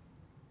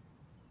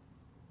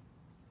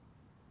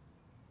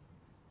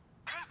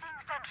 Placing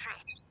sentry.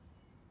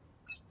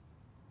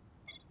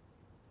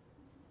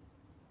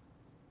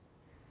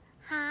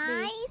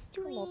 Hi,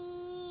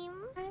 stream.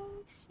 Hi,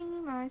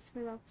 stream. Ayos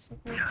relax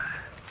ako.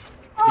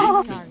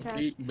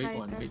 Big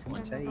one.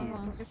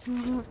 Kasi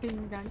mga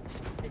pinggan.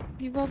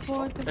 Di ba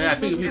po? Yeah,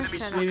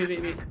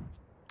 wait.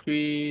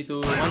 3, 2,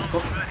 1,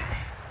 go.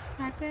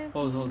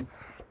 Hold.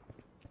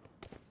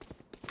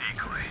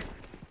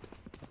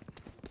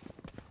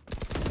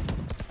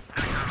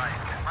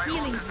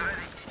 Healing.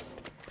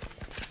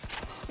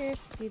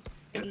 Here's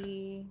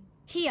city.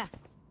 Here.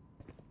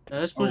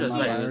 Let's push it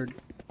like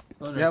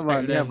Lord.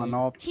 They have an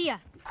op. Here.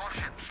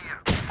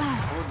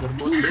 Oh, they're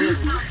both there.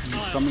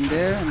 I'm coming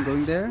there. I'm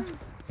going there.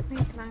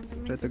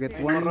 Try to get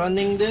one. I'm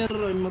running there.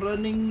 I'm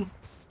running.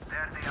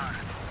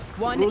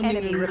 One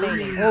enemy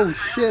remaining. Oh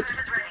shit!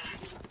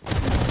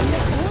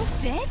 All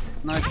dead?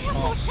 Nice. I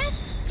have more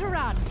tests to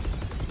run.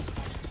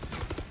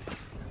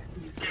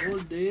 He's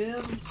all there.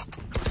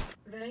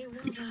 They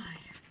will die.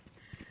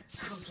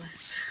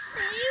 Hopeless.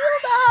 You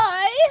will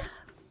die.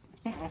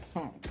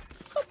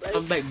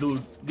 Come back, dude.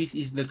 This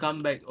is the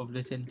comeback of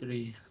the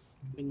century.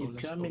 When you're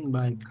coming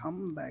back.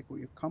 Come back. Will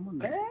you come on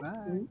back?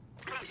 Bye.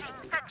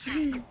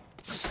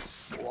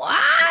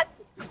 What?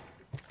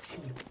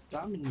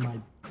 Coming back.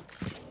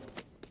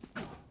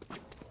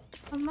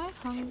 Am I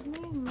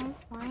hungry? Am I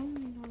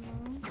fine?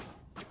 Hello?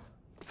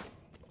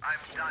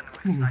 I'm done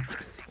with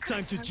Cypher 6.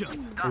 Time to jump.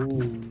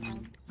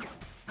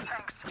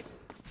 Thanks.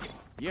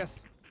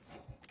 Yes.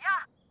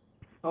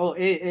 Oh,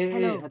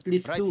 Hello. at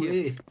least Right 2,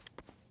 here.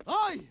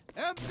 I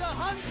am the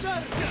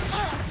hunter.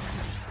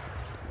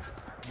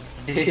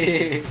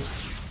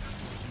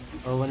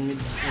 Oh, one mid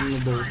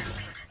door.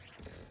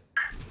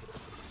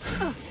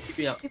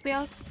 Keep it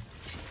out.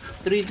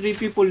 Three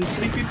people,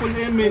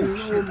 Emin. Oh,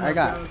 shit. I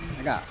got.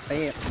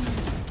 Bam.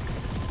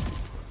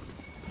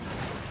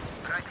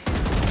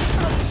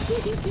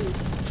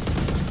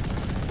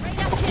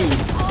 Right up here.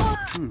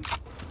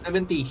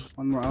 70.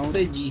 One more out.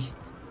 Say G.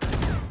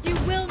 You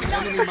will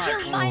not kill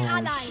my Oh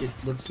ally. shit,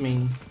 that's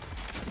main.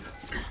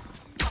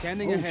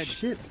 Scanning Oh ahead.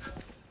 shit!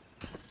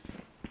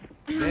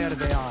 There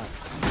they are.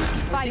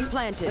 Spike I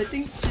planted.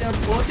 think siya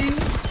 14.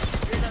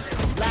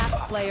 Last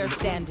player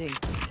standing.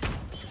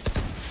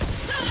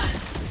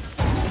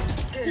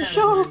 Get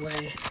out of my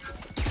way.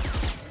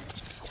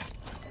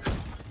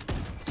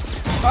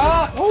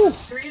 Ah! Oh!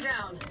 3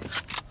 down.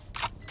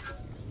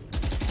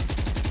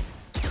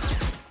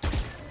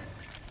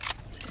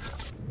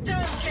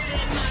 Don't get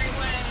in my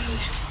way.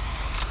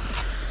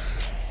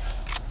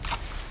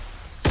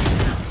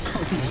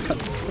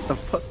 What the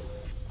fuck?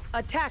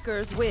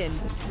 Attackers win.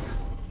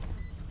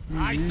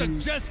 I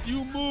suggest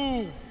you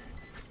move.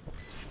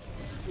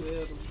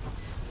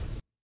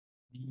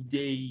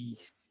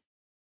 DJs.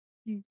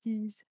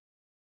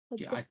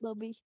 Yeah,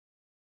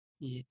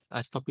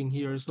 I stopping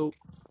here so.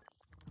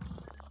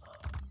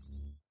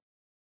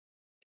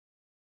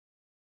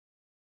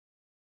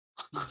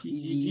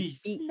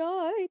 GG.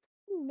 Night.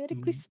 Merry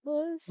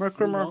Christmas. Bye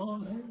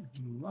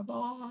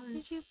bye.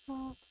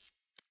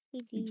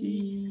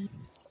 GG.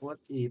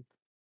 What if?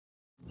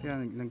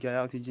 Kaya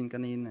nagyaya ako si Jin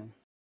kanina.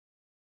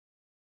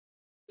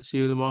 See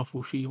you tomorrow,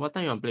 Fushi. What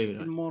time you wanna play with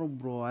us? Tomorrow,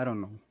 bro. I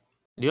don't know.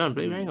 Do you wanna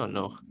play rank or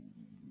no?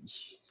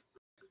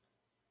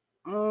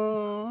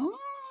 I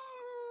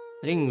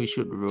think we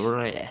should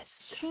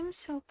rest.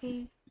 Stream's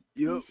okay.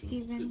 Yup.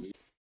 Steven.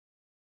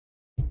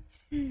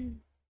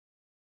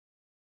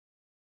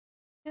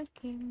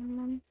 Okay,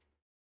 mom.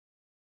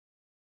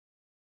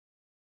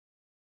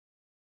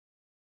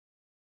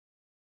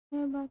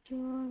 What about you,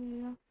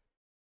 Aria?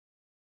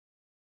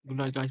 Good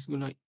night, guys.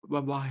 Good night.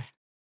 Bye bye.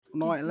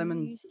 Night,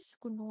 lemon.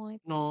 Good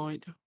night.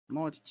 Night.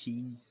 Night,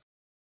 cheese.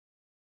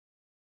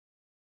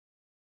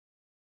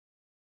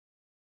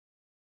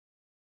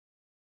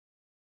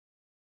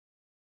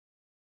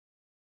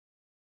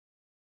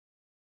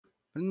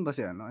 Ano ba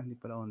si ano? Hindi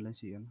pala online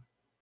si ano.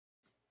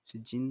 Si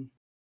Jin.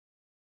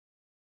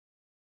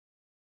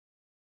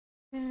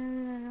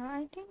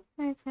 I think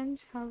my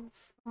friends have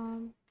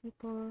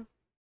people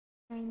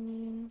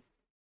joining.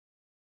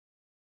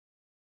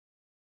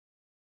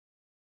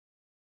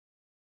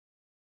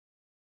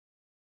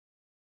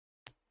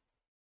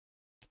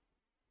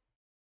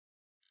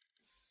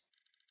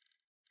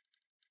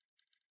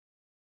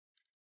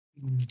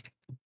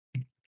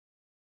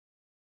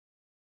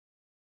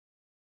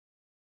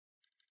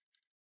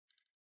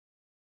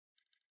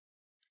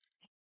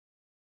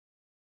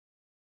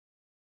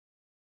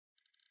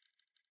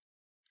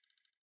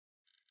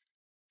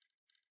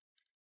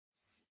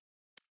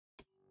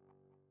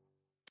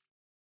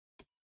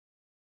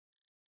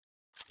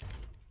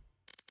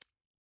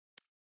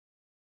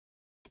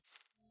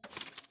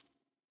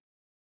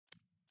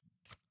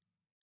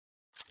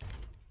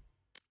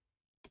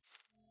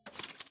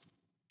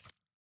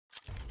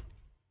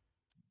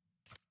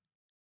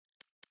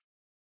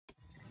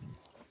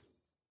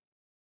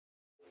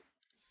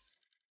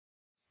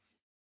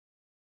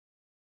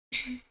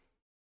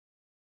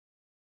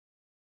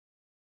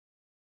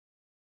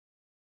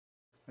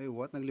 Ay,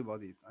 what? Naglibaw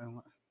dito. Ayun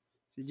nga.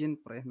 Si Jin,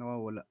 pre,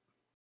 nawawala.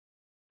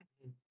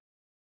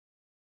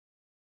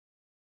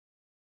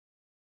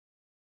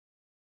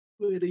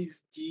 Where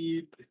is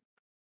Jeep?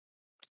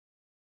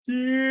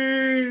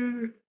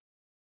 Jeep!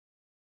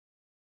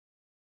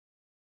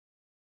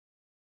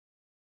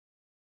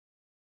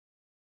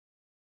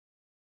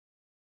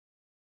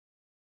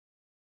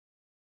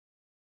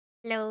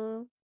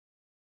 Hello.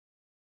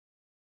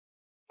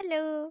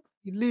 Hello.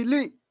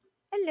 Lili!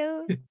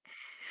 Hello.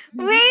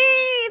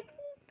 Wait!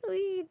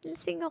 Wait,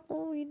 lasing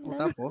ako. Wait O lang.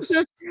 tapos,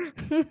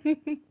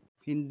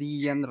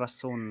 hindi yan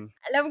rason.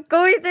 Alam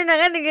ko, ito na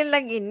nga,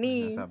 naglalagin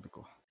eh. Nasabi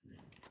ko.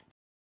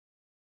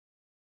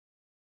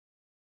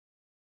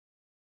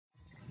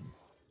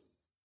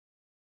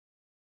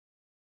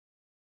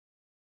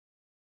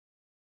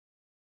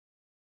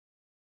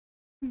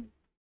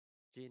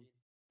 Jin,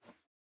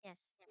 Yes.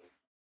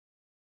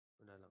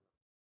 una lang.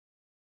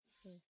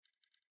 Okay.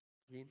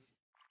 Jin,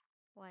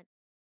 What?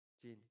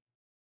 Jin,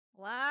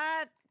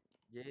 What?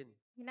 Jin,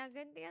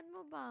 Ginagantian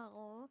mo ba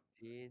ako?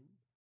 Jin,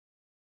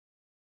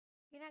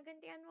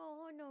 Ginagantian mo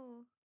ako, no?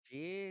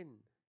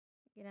 Jin,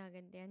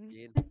 Ginagantian mo.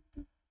 Jin,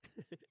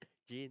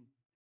 Jin,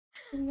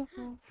 Ano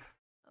ko?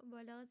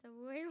 Bala ka sa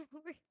buhay mo.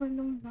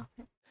 Anong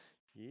bakit?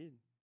 Jin.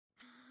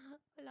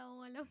 Wala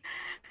akong alam.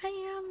 Hi,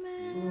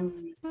 Ramen!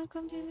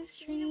 Welcome to the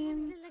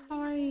stream.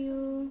 How are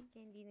you?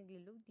 Kaya hindi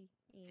naglo-load eh.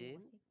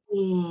 Jin?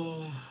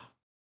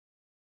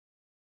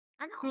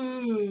 Ano?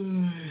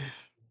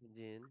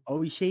 Jin?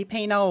 Oh, shape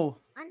now.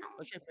 Ano?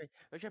 Oh,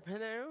 syempre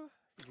na.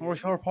 Or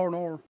sure,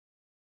 porno.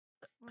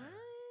 What?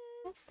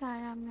 Yes,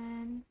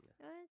 Ramen.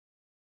 What?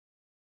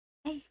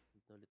 Hey.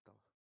 Ulit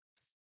ako.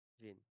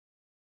 Jin.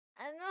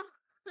 Ano?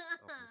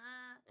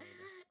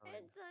 Okay.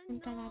 It's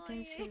Punta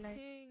natin sila.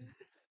 annoying.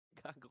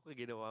 Gago ka,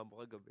 ginawa mo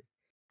kagabi.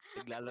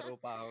 Naglalaro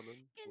pa ako nun.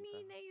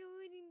 Kanina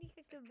yun, hindi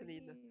kagabi.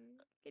 Kanina.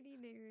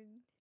 Kanina yun.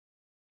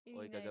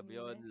 Oy, kagabi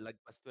yun.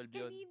 Lagpas 12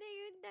 yun. Kanina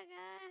yun,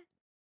 tanga.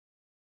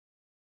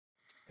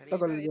 Tagal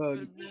Kanina, gag.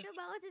 12 na. Dito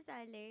ba ako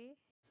sasali?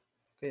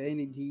 Kaya I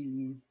need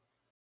healing.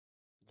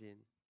 Jin.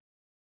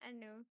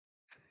 Ano?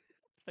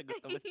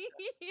 Sagot naman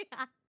siya.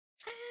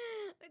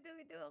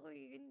 Ito ako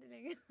yun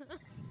talaga.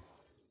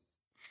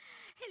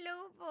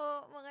 Hello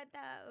po, mga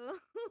tao.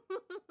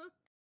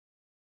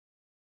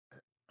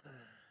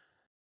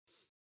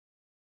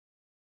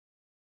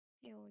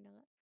 Ayaw na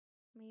nga.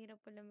 Mahirap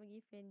pala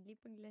maging friendly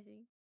pag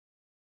lasing.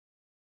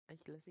 Ay,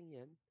 lasing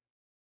yan.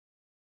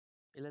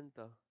 Ilan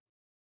to?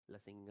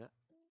 Lasing nga.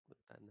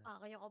 Buta na.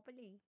 Kaya ko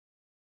pala eh.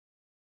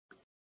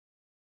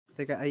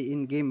 Teka, ay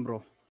in-game, bro.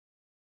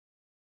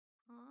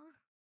 Huh?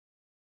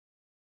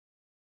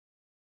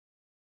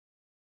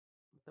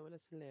 Ba't wala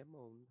si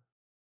Lemon?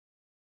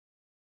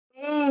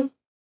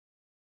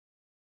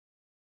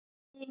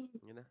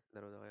 Yun na,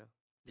 laro na kayo.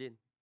 Jin.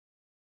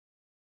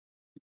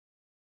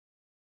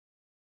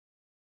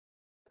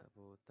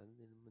 Abutan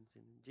din naman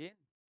si Jin.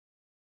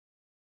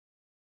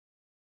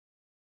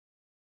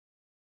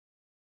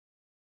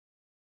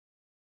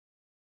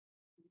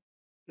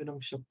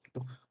 Anong shop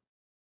to?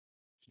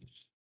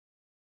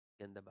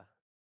 Ganda ba?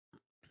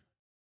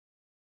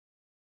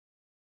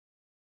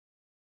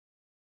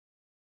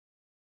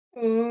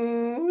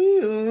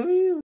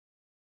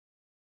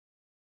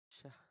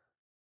 Siya.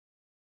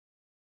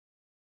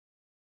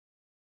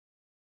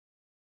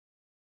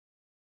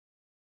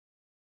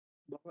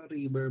 Baka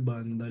River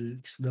Bundle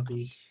is the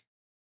key.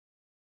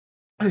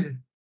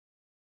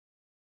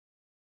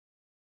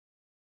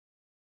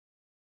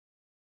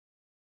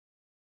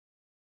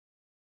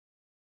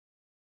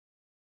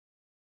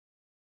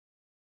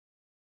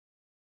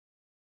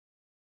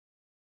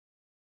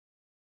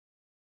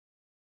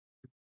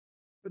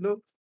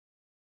 Hello?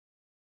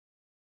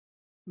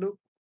 Hello?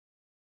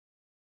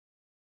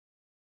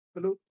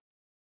 Hello?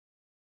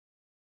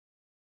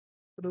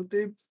 Hello,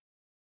 Dave?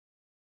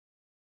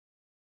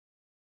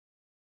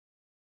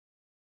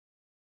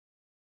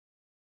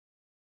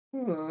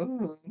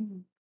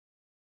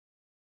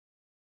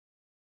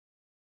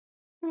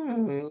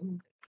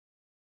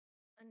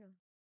 Ano?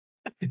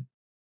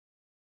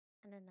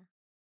 Ano na?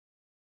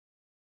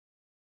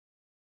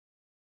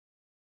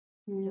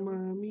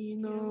 Mami,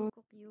 Sino no.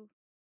 magkukyu?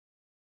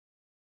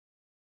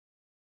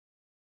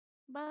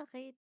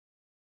 Bakit?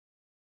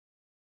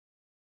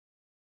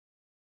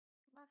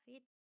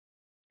 Bakit?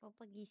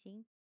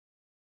 Papagising?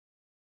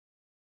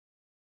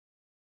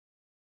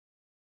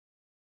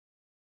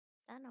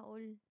 Sana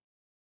all.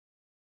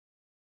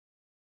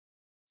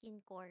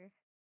 Kincore.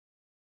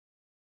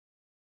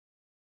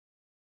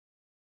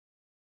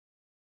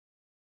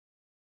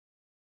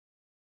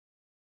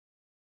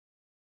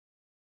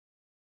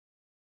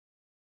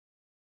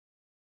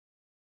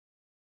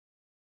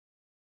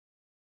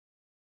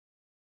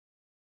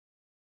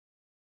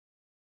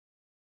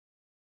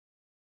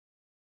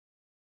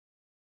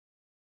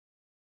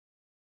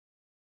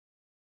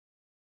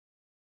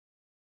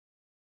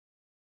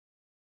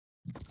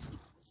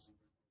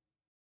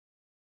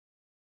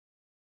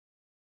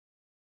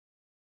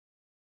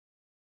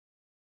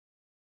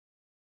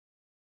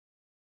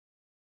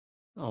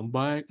 I'm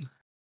back.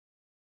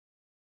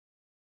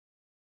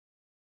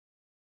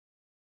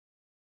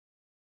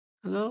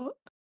 Hello?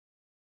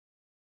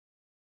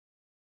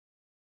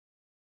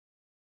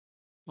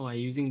 Oh, I'm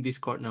using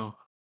Discord now.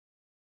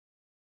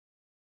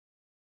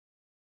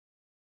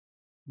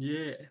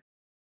 Yeah.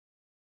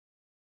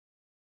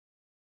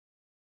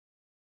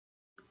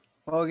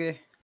 Okay,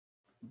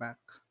 back.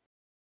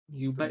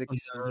 You back on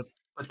Prediction. the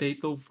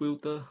potato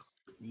filter?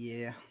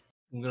 Yeah.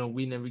 I'm gonna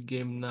win every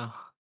game now.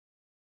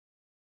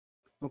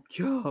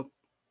 Okay.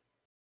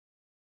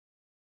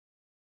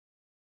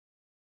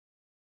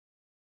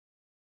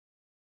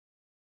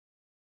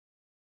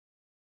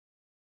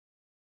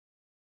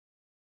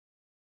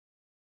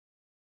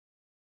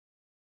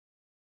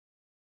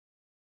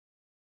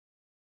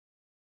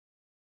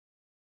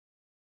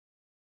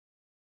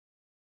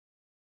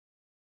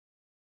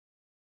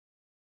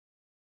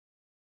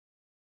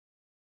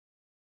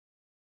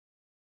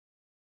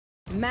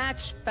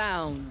 Match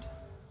found.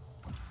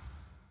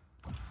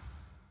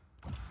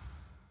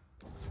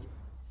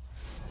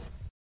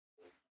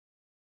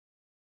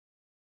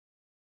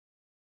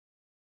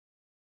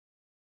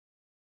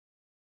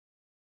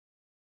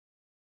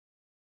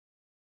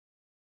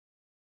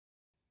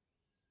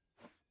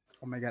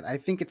 Oh my god, I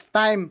think it's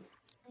time.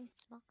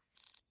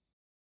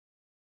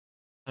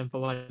 Time for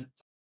what?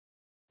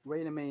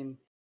 Wait a minute.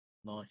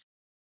 Nice.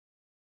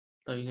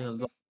 So you're gonna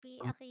Just be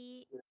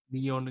aki.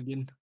 neon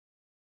again.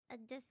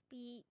 Just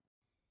be.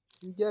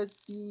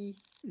 Just be.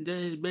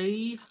 Just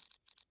be.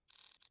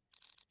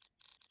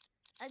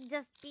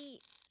 Just be.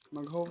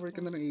 Mag-hover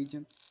ka na ng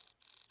agent.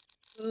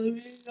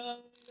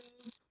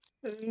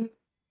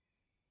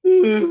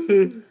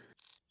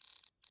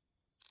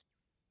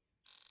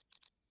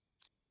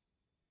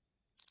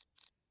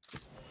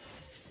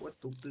 What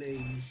to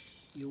play?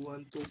 You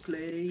want to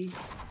play?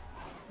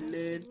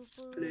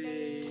 Let's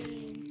play.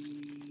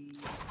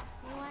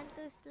 You want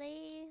to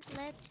slay?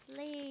 Let's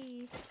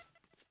slay.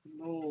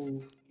 No,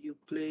 you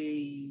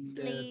play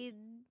that. Slade.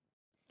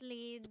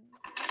 Slade.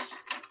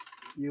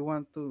 You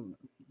want to...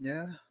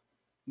 Yeah.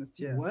 That's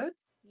yeah. What?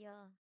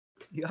 Yeah.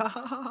 Yeah.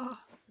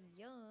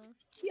 Yeah.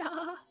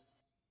 Yeah.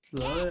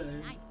 Yes,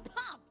 I'm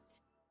pumped.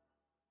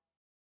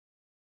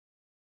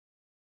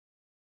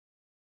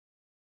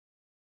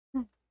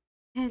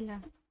 Hello.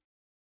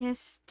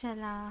 Yes,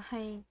 Chela.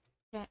 Hi.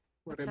 Yeah.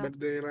 What's Whatever up?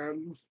 they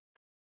run.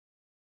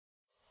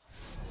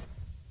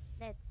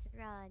 Let's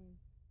run.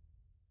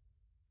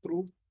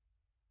 True.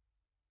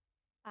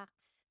 Fax.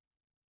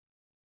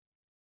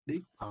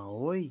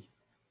 Aoy.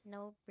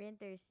 No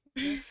printers.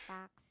 Just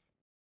fax.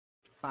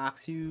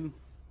 Fax you.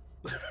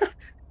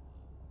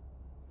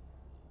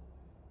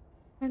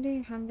 Are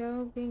they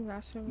handle being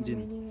Russell Jin.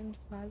 remaining and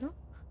follow?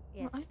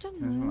 Yes. Well, I don't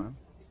Yes, know. ma'am.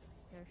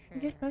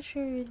 Get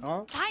pressured.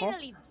 Oh,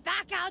 Finally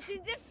back out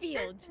in the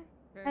field.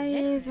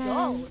 Let's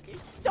go.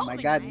 There's so Oh my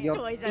many god, new you're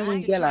toys I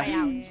want to Jella. try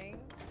out.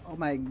 Oh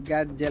my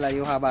god, Jella,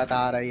 you have a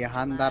taray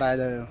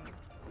handarado.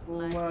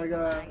 Oh my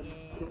god.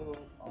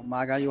 Oh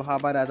my god, you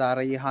have a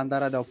taray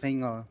handarado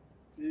pingo.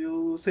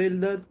 You sell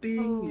that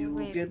thing, Oh, you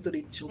wait. get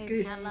rich,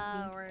 okay?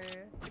 Hello,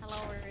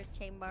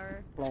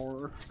 chamber.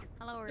 Floor.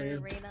 Hello,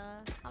 Yeah.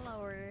 Reina.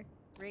 Hello,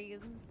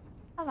 Rails.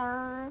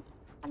 Hello.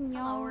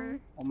 Hello.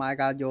 Oh my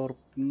god, you're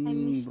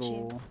ping, missed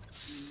bro.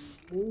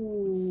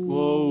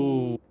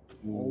 Whoa.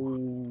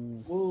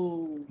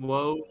 Oh.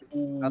 Whoa.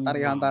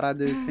 Taray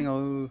handarado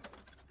pingo.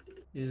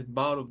 It's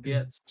about to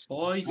get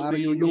spicy. Are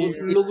you here.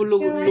 using? Look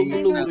Yo, at I it.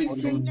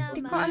 this Look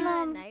Di ko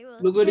alam.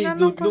 Look at it, Tinanong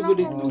dude. ko Look lang at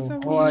it, kung dude.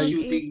 sabi Oh, ng I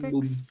Shooting Apex.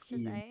 boom.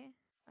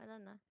 I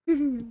don't know.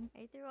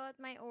 I threw out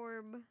my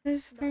orb.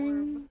 Tapos The parang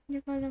orb. hindi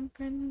ko alam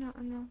friend na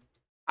ano.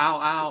 Ow,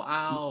 ow,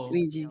 He's ow.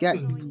 cringe. He got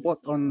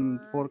bought on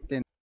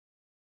 410.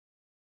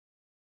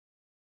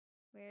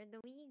 Where do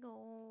we go?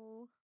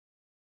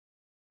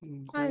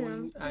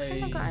 Alam. Kasi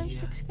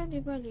nag-R6 ka, di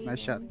ba, Lee?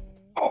 Nice shot.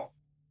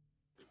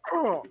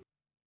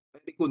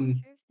 Recon.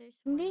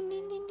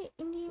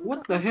 Hindi.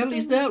 What the hell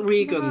is that,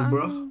 Recon,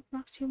 bro?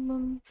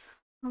 Maximum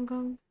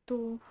hanggang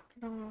 2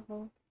 lang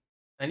ako.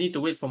 I need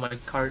to wait for my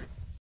card.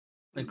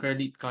 My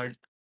credit card.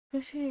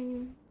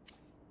 Kasi...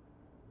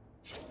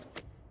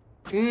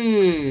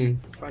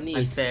 Funny.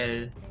 I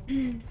sell.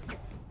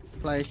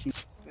 Flashing.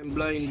 I'm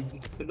blind.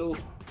 Hello.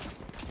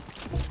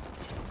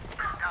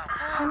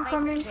 I'm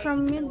coming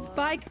from mid.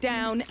 Spike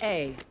down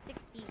A.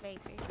 60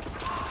 Viper.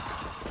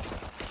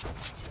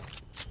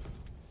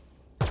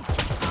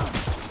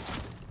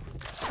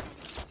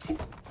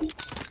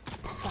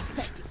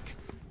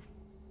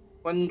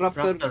 One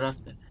raptor.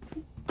 Raptor.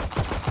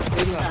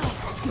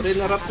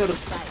 Rena raptor.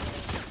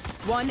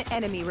 One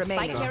enemy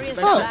remaining. carrier is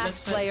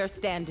Last player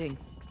standing.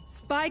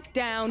 Spike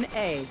down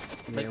A.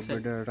 Yeah, over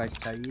the right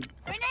side.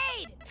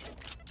 Grenade!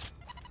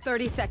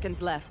 30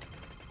 seconds left.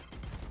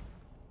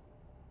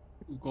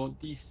 You got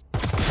this.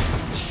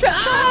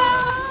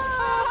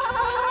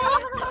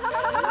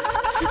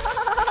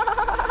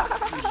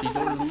 She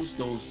don't lose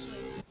those.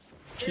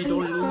 She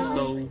don't lose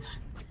those.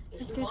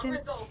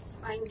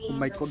 Oh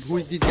my god, who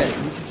is this guy?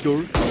 Who is this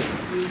door?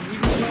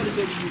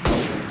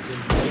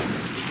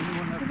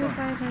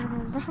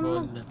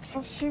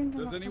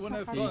 Does anyone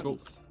have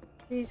funds?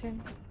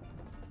 Reason.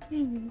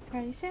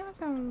 Sorry, say ako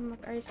sa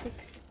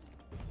mag-R6.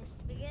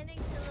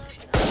 beginning to look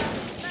a lot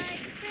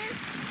like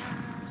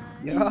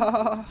Christmas.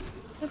 Yeah.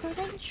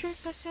 Nagagawin sure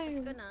kasi.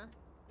 Ko na.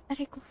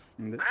 Aray ko.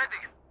 Hindi.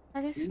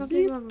 Alis ko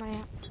din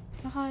mamaya.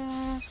 Baka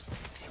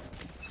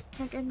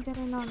mag-end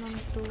rin ako ng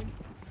 2.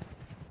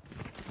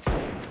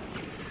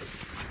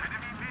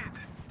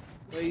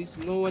 Why is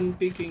no one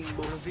picking,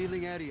 bro?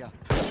 Revealing area.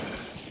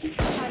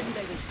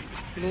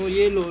 No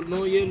yellow,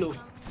 no yellow.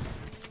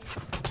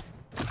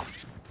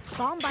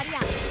 Bomb buddy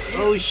out.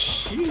 Oh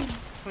shit!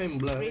 I'm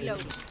blind.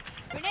 Reload.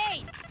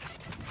 Grenade.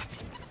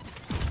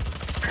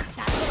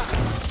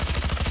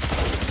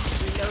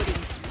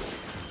 Reloading.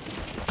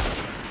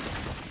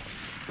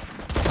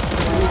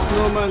 One is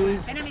no man.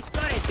 Enemy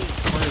spotted B.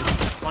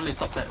 One is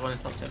top side, one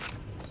is top side.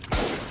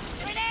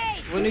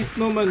 Grenade. One is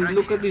no man.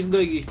 Look at this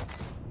doggy.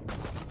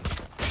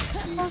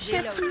 Oh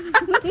shit.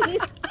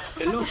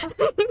 Hello.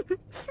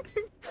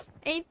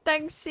 8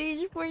 tag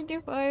Sage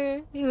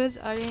 44. He was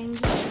orange.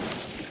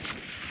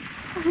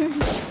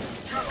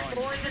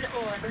 Toxins and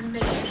ore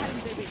remaining.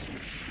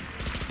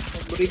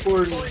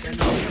 Record.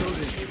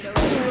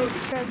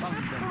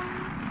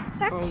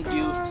 Found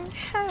you.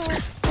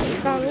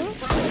 Follow.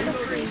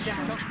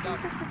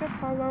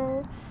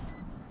 Follow.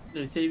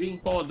 They're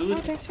saving 4, dude.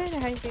 Oh, thanks for the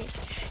hydrate.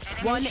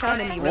 One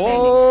enemy remaining.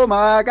 Oh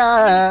my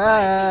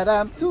god,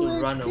 I'm too To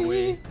run HP.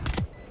 away.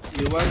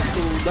 You want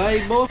to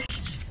die, boss?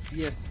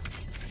 Yes.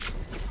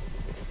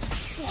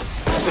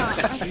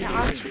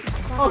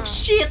 Oh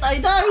shit, I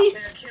die!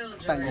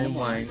 Oh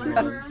my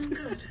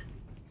god.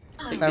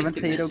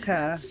 Tarantado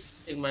ka.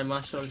 Take my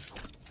muscle.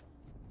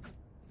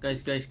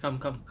 Guys, come.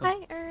 Hi,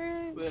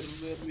 Earth. Where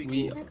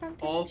We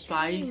all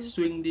 5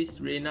 swing this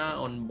Reyna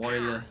on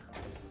boiler.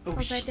 Oh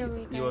by shit. the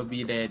way, You will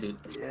be there, dude.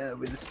 Yeah,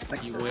 with the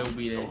spectre. You will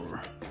be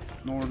there.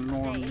 Nor.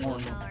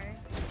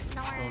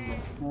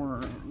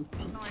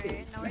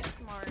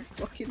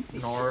 Fucking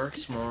Nor,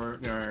 smor,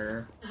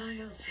 ner.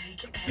 I'll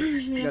take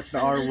everything. got the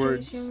R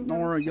words.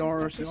 Nor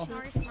yours.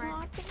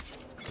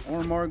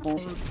 Or more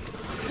gold.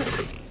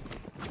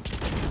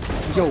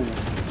 Yo.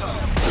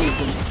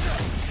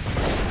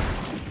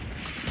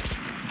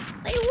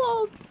 They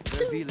won't.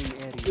 Revealing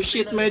area. Oh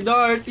shit, my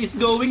dart is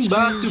going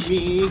back to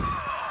me.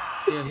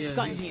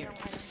 Here.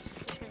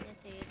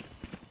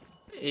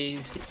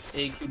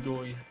 A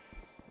joy.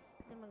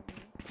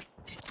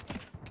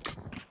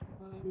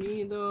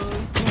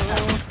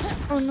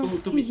 Oh no.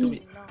 To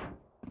me.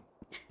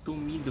 To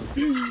me though.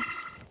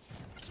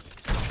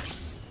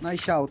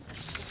 Nice shout.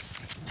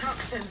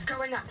 Toxins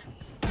going up.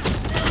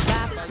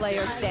 Last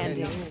player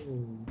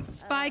standing.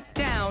 Spike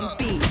down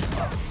B.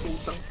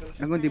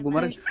 Ako hindi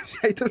bumarag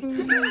sa ito.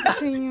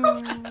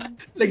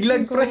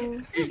 Laglag, pre.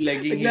 He's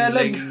lagging.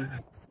 Naglalag.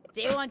 Do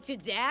you want to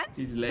dance?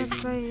 He's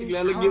lagging.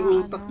 Naglalag yung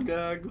utak,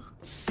 gago.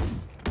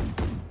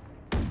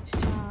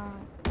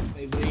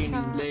 My brain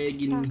is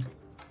lagging.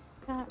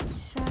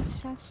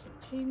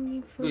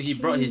 Dude, he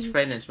brought his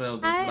friend as well,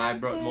 dude, but I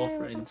brought more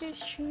friends.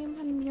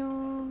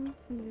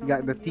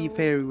 Got the T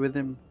fairy with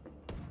him.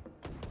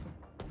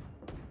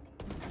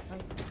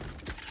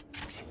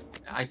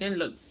 I can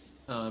look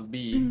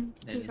B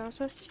He's and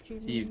also see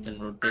if streaming. you can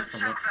rotate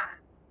from up.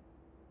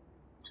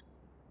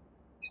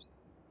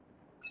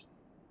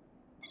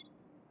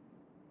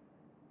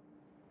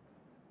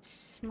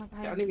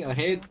 Running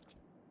ahead.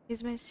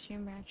 He's my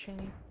streamer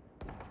actually.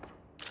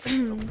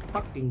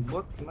 Fucking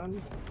bot, man.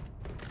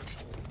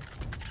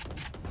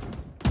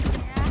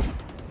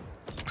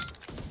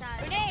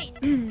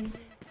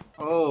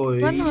 Oh,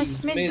 One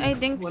was he's mid, I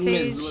think one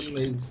Sage. One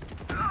mids.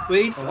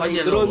 Wait, Oh, I one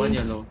drone.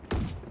 yellow.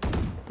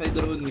 I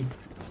drone.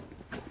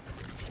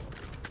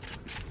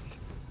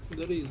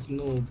 There is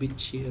no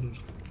bitch here.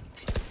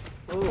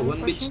 Oh,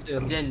 one bitch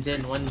there. Gen,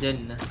 one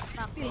gen.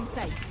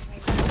 Inside.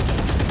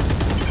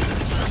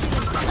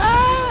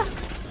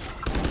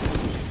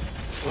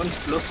 One's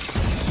close.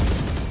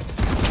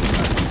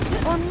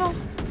 Oh no.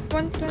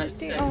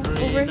 120. Oh,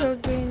 overheal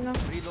green now.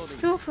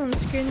 2 from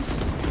skins.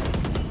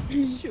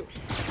 Do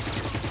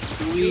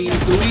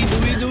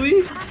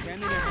we?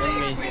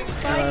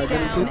 Spike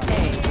down A.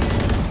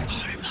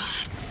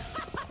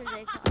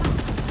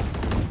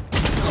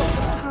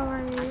 How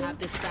are you? Have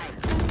this back.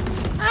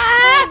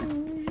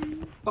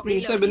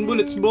 Fucking 7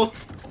 bullets, bro.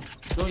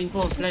 Go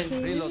info, flank.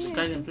 Okay.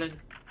 Sky and flank.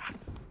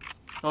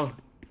 Oh,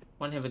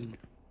 one heaven.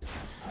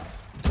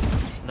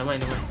 Never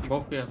mind.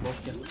 Both here.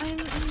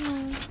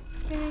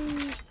 I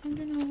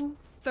don't know.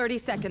 30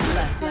 seconds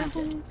left. I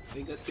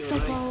got your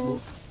right,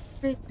 bro.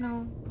 Right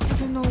now. I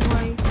don't know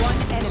why. One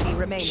enemy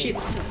remaining. Shit.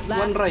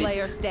 Last One right.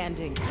 player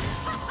standing.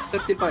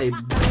 35.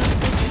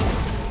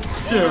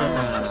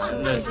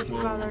 Let's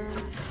go.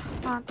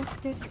 That's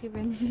good,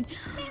 Steven.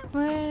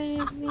 Where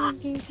is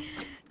he?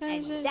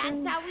 And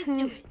that's how we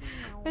do it.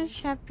 What's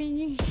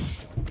happening?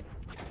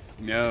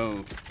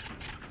 No.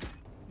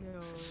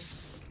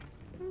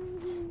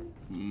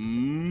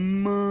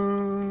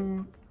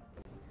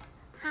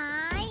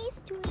 Hi,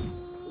 Street.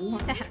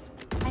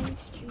 Hi,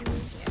 Street.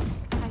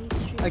 Yes. Hi,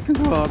 Street. I can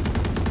go up.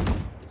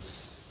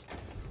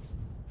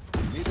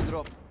 Need a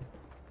drop.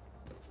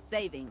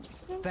 Saving.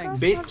 Thanks.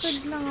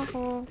 Bitch. Lang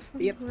ako.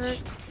 Bitch. Work.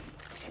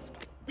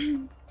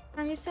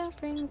 Are you still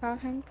playing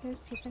Valheim,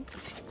 Stephen?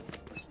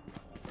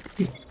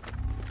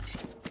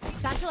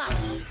 Satchel out.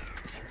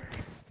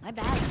 My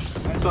bad.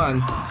 Next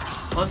one.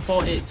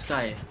 148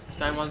 Sky.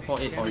 Sky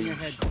 148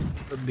 orange.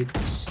 A bit.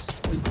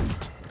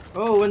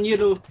 Oh, 1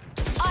 yellow.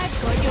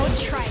 I've got your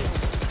trail.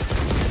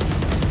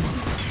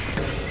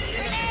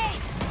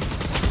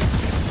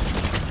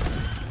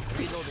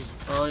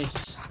 Nice.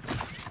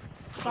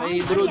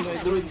 I drone.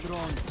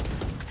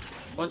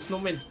 One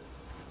snowman.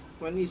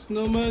 One is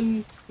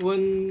snowman.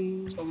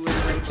 One. Snowman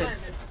right there.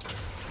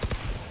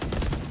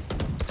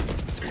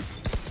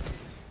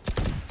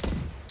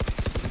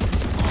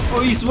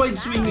 Oh, he's wide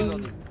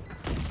swinging.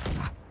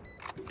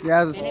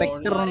 Yeah, the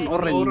Spectre on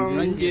orange.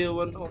 Orange,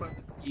 one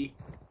orange.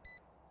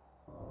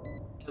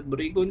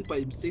 Break on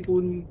 5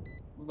 seconds.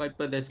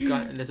 Viper, there's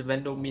a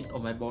Vandal meat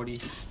on my body.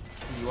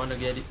 If you wanna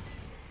get it.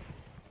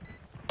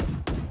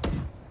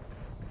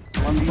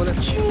 One bullet.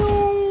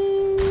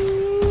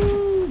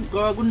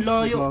 Gagong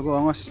layo. Gago,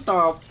 angos.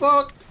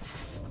 Tapak.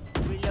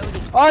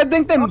 Oh,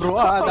 ding them, bro.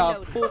 Ah,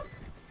 the fuck.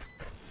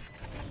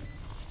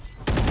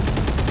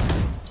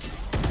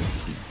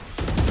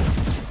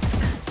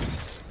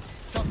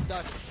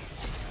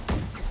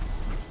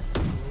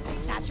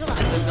 Satchel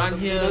There's a gun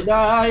here.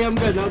 I'm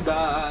gonna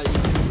die.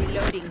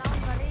 Reloading.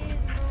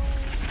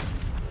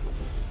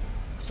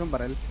 Gusto mong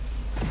baril?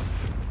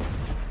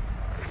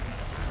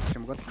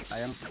 Simugot,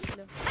 sayang.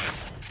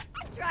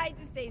 I'm trying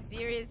to stay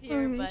serious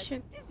here, but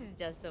this is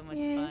just so much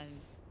fun.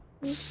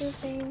 We should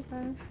play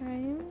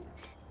Valheim.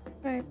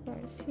 Viper,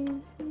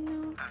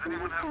 no, I'm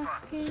just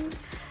asking.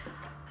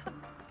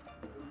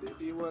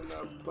 Baby,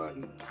 wanna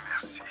buns.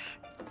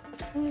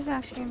 I'm just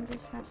asking.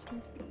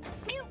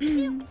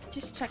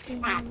 Just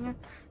checking.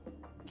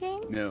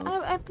 Games? No.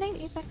 I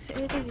played Apex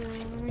earlier.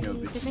 We No,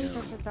 didn't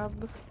no. have a dub.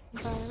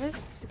 But it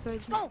was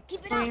good.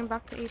 Keep it Going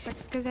back to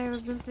Apex because I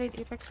haven't played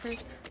Apex for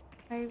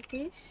 5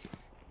 days.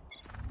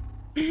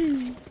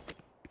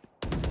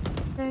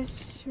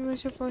 Because we were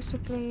supposed to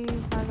play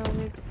Halo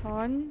with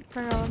Fawn,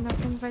 pero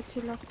nag-invite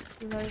sila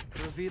like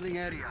Revealing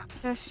area.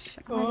 Tapos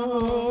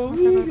Oh,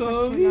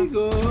 matagal we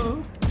go.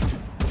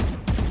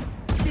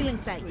 Stealing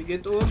sight. We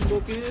get on,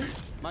 okay?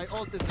 My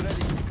ult is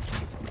ready.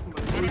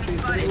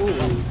 Oh,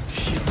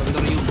 shit.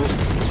 Under you, bro.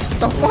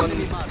 The fuck?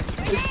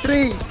 It's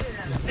 3!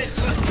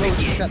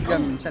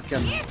 Shotgun.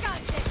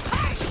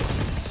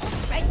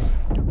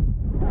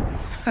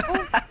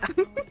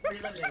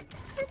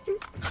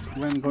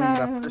 When going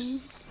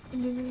Raptors.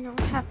 Hindi know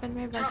what happened.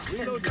 My bad.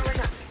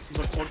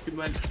 But Orchid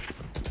man.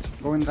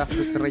 Going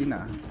Raptors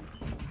Reyna.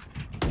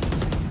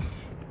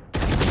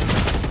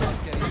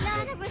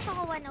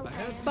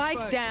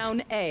 Spike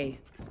down A.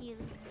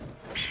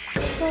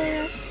 So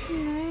last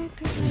night,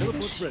 I had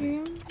a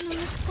stream.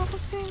 Namiss ko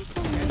kasi yung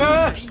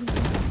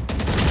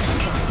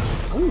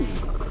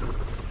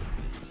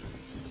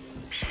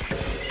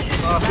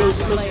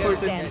Close Player for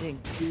standing.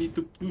 We need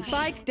to push.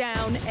 Spike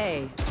down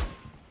A.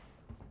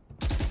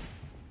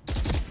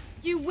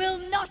 You will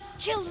not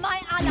kill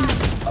my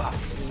allies.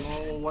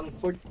 No,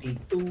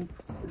 142.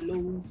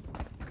 Low.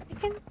 I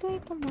can play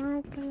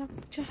tomorrow pala.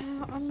 Tsaka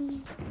on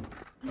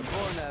A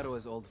bow and arrow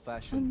is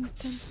old-fashioned.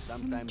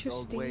 Sometimes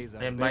old Tuesday. ways are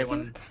And buy best.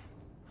 one.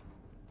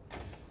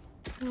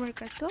 Oh my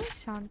god, do I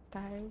sound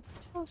tired?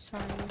 So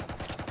sorry.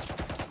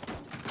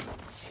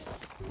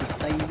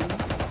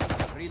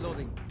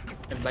 Reloading.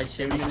 And buy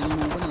sheriffs.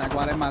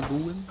 Nagwari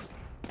maduin.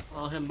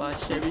 And buy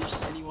sheriffs.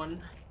 Anyone?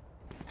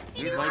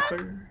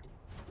 Viper?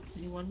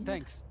 Anyone?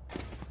 Thanks.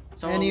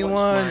 Someone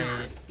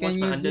Anyone? Watch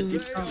my under do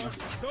six.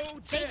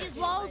 Sage's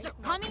walls are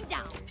coming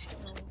down.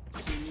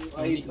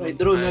 I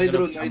drone.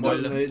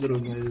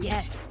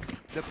 Yes.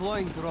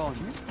 Deploying drone.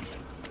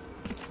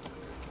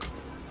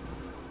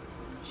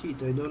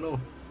 Shit, I don't know.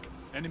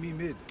 Enemy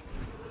mid.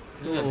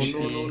 No.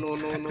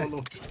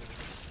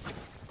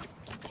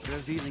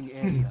 Revealing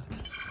area.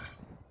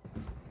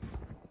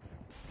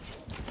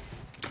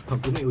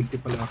 Ako na ulti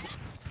pala ako.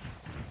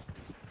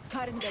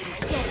 Shut!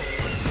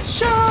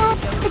 Shot!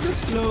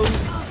 That's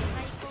close.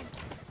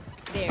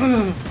 There.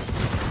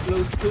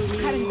 Close to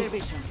Cutting me. their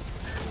vision.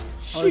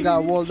 Oh, we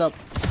got walled up.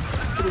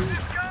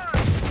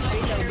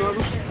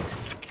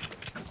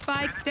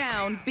 Spike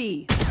down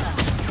B.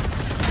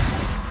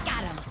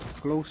 Got him.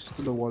 Close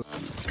to the wall.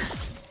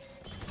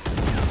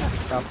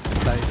 Top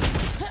side.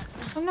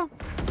 Oh no.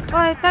 Oh,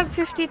 I tag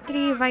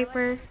 53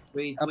 Viper.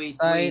 Wait.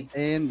 Upside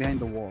and behind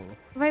the wall.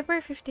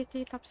 Viper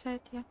 53 top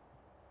side, yeah.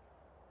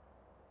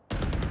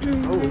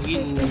 Oh,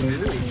 in the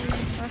middle.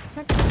 Last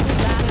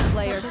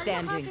player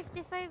standing.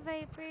 55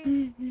 Viper.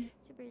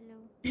 Super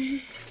low.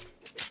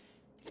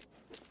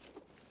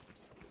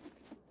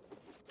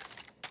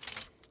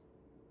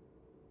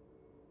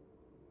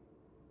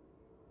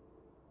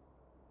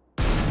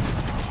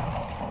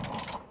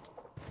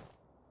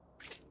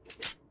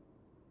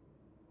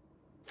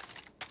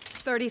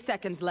 Thirty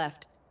seconds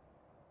left.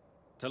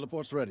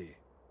 Teleport's ready.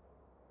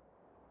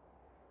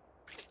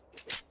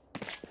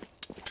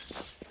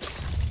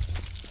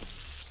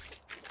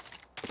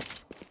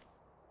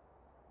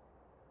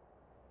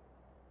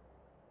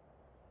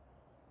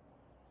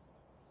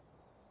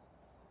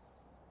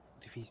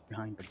 if he's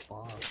behind the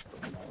boss.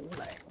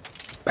 Like,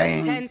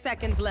 bang. 10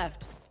 seconds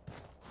left.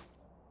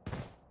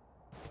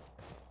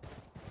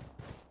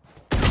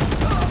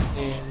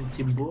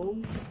 And bro.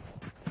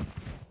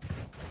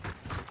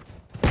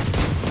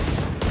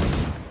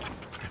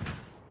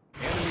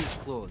 Enemies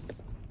close.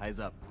 Eyes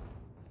up.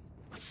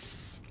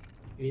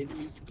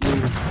 Enemies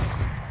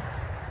close.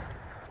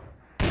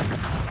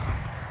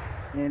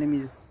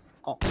 Enemies.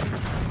 Oh.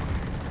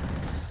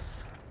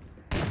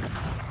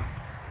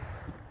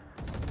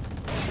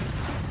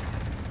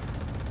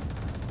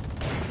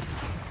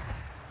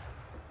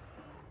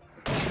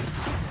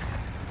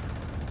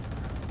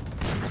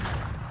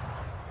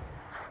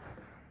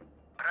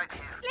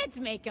 Let's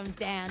make him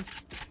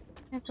dance.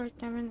 Import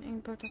naman,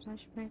 import of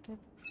unexpected.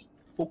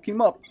 Fuck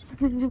him up.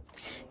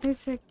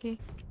 It's okay.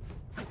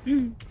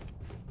 There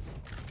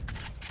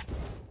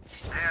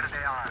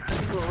they are.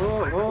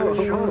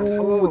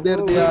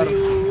 There they are.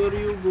 Where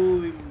you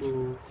going,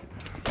 bro?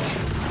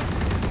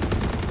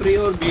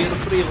 Pre-orb here,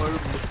 pre-orb.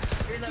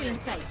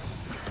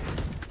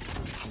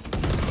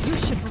 You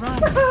should run.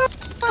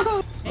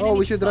 Oh,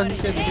 we should run. He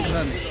said we should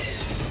run.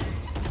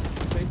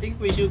 I think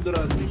we should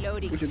run.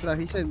 We should run.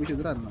 He said we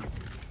should run.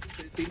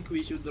 I think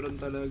we should run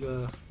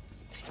talaga.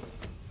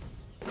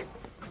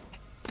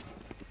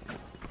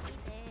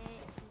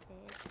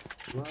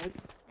 What?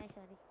 Ay,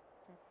 sorry.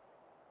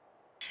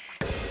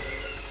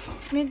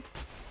 Mid.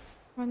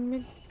 One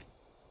mid.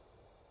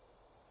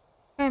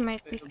 I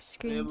might pick I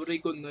screens. have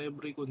recon, I have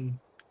recon.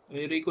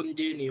 I recon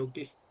Jenny,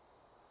 okay.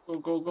 Go,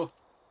 go, go.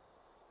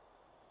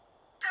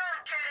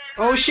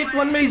 Oh shit,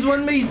 one maze,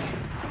 one maze!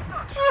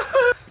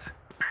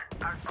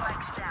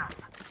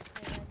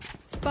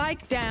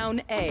 Spike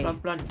down A.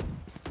 Plan.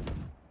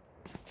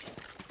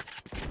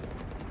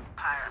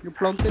 You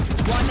planted.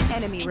 One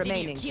enemy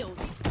remaining.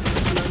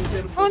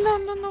 Oh no,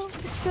 no, no.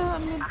 It's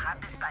mid.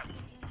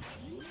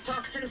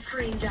 Toxin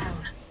screen down.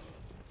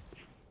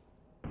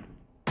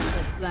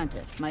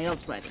 Planted. My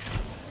ult's ready.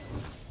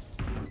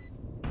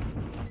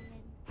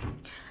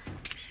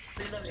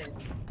 Reloading.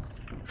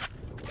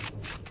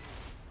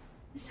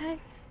 Is that?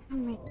 Oh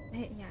my.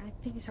 Yeah, I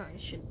think so. I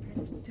should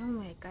press it. Oh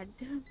my god.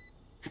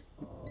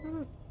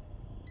 Oh.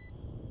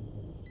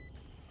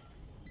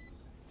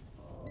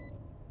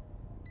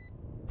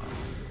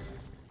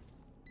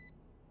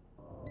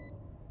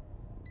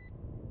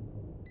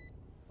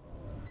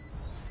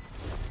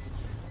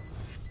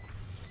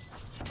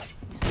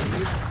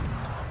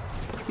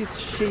 He's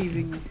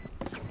shaving.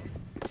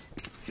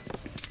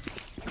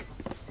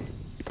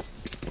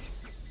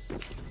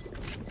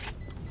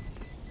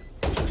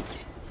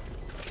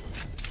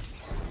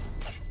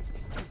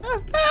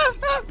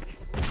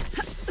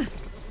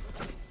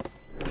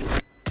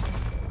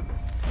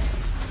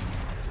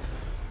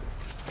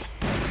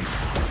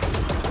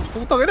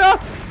 Putang ina!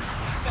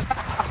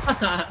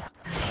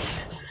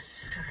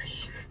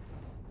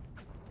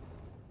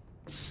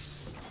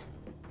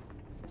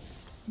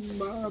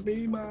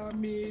 Mommy,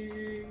 mommy.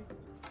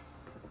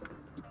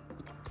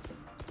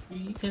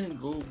 We can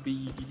go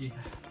B.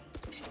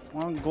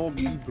 Wanna go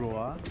B, bro,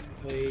 ah?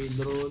 Hey,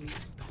 drone.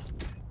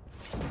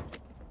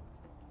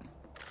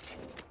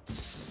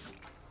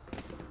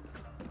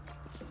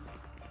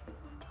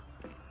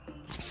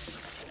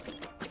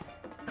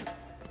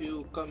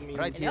 You come in.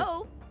 Right here.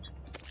 Hello?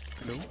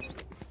 Hello?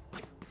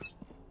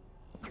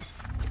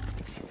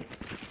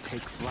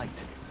 Take flight.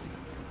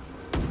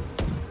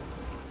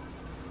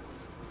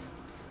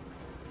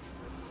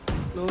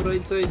 No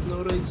right side,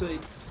 no right side.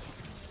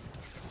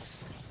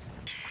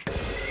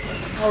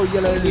 Oh,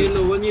 yellow. One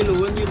yellow, one yellow,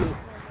 one yellow.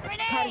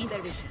 Cutting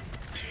their vision.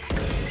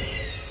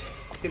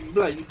 Fucking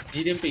blind.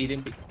 He didn't pick, he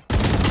didn't pick.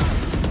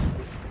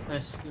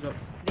 Nice, good up.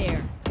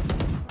 There.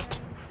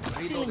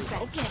 Reloading.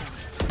 Okay.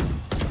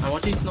 I'm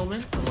watching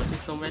Snowman. I'm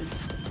watching Snowman.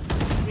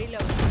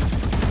 Reload.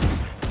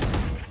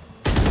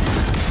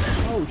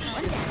 Oh,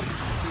 shit.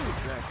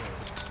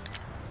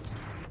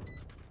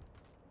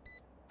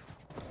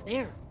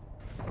 There.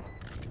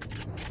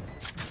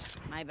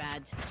 My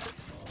bad.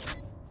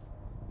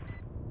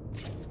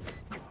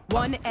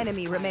 One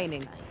enemy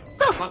remaining.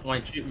 Fuck my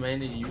trip,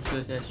 man. It's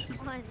useless ass trip.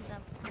 What the?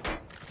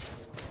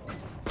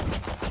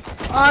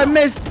 I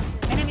missed!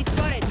 Enemy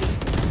spotted me.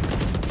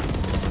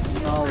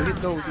 No, hit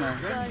those, man.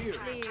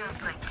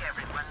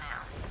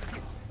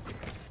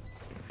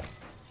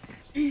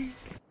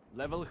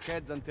 Level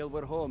heads until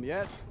we're home,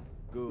 yes?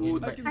 Good.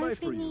 Good. I can buy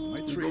for you. My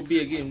Go treats. B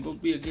again, go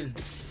B again.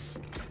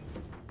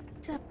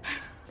 What's up?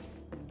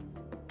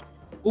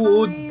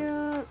 Good.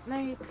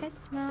 Merry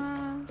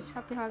Christmas.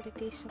 Happy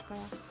holidays pa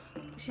pala.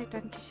 Kasi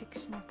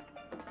 26 na.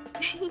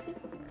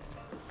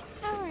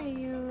 How are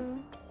you?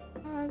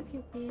 How have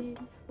you been?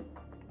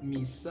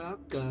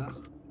 Misaka.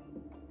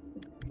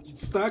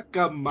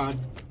 Misaka,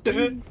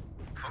 mother.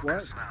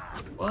 What?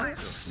 What?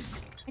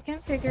 I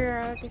can't figure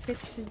out if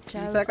it's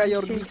gel Misaka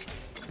or Yordi.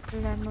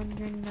 lemon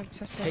yung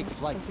nagsasarap. Take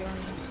flight. To be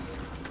honest.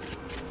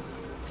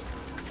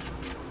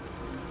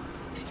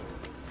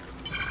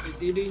 I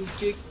didn't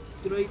check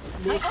right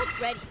My box.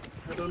 ult's ready.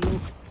 I don't know.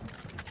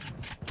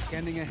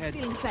 Scanning ahead.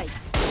 Feeling sight.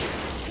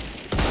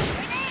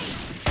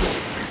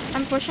 I'm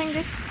I'm pushing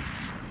this.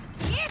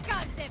 Here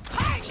comes the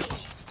party.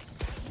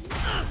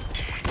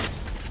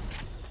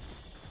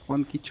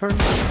 One kitchen.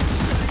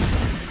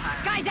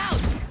 Sky's out.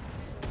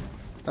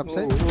 Top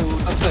side.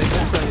 Upside.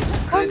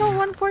 Oh no,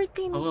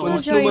 114. Oh,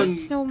 Killjoy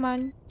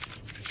snowman.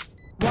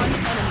 One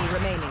enemy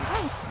remaining.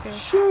 Nice.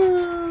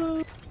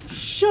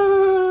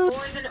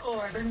 Poison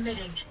orb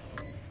emitting.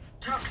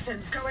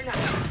 Toxins going up.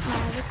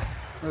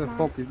 Where the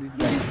fuck is this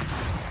guy?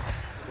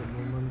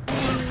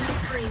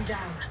 Screen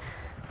down.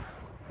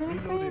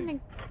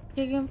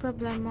 Nagiging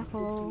problema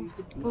ko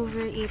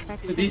over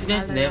Apex. So these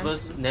guys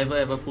never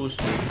ever push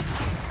me.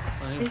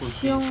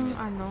 Is yung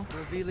ano?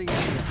 Revealing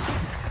area.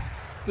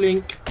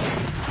 Blink.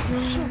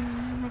 Yung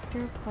what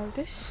do you call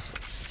this?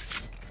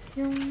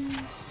 Yung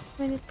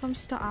when it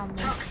comes to ammo.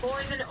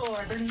 Poison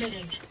orb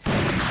emitting.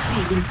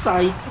 Stealing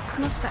sight. It's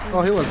not the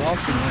Oh, he was off.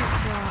 the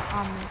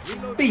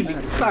ammo.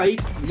 Stealing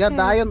sight. You got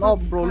Dion off,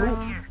 bro. Look.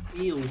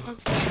 Ew.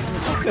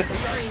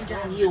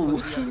 Ew.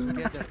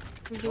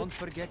 Don't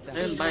forget that.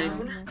 I'll buy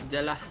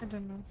Jala. I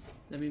don't know.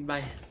 Let me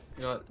buy.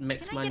 I got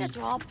max Can I money. get a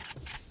drop?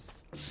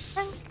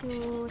 Thank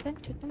you.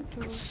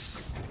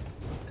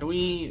 Can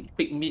we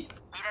pick mid?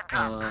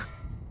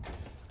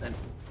 Then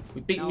we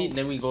pick mid,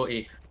 then we go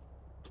A.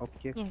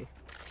 Okay. Yeah.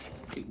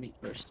 Pick mid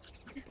first.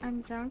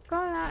 I'm down.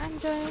 Cola.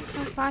 Enjoy.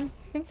 Have fun.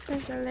 Thanks for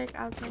the like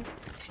out there.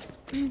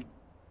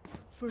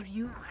 For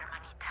you.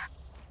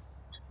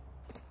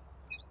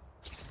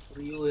 For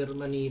you,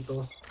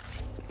 hermanito.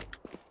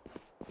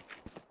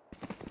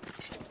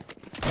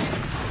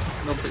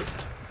 No pick.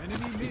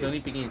 He's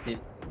only picking his hit.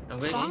 I'm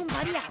going Bomb A.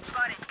 buddy out.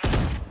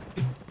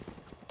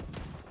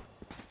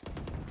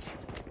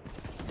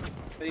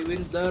 I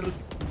will dar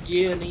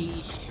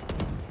Jenny.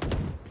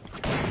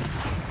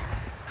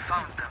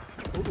 Found them.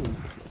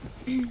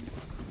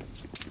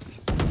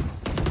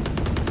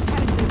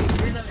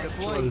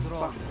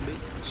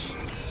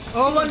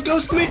 Oh, one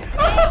goes to me!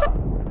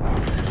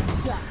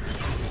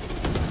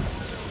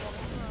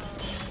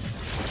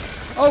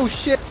 Oh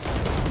shit!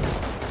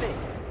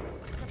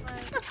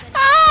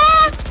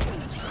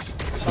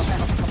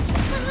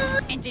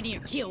 Engineer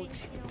killed.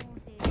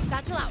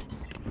 Satchel out.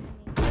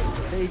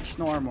 Sage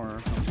no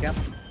armor. Cap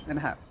and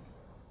a half.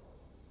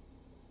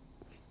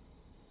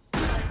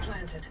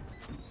 Planted.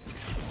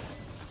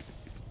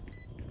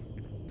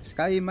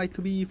 Sky might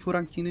be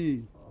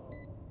Furankinu.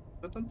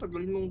 Ba't ang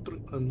tagal nung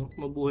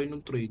mabuhay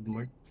ng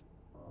trademark?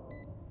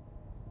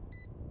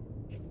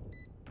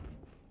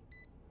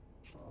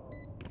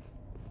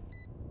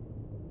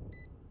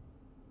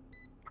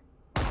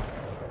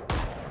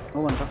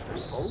 Oh, one tap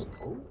first.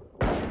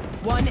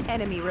 One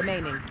enemy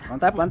remaining. One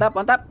tap.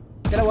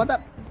 Get a one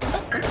tap.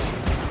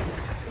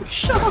 Oh,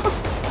 shut up!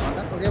 One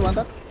tap, okay, one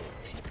tap.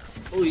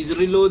 Oh, he's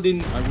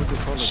reloading.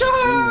 Shut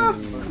up!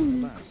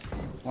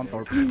 One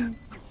torp.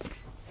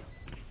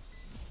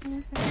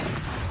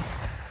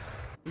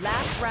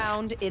 Last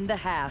round in the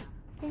half.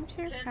 Games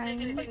are Can't take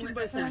fine. anything with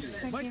this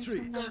First, after the this.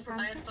 games Go are for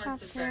my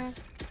funds this faster.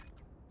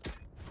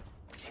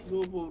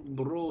 Go,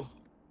 bro.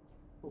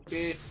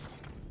 Okay.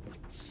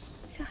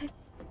 Sakit.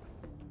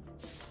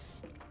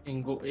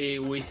 And go A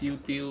with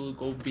you till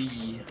go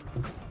B.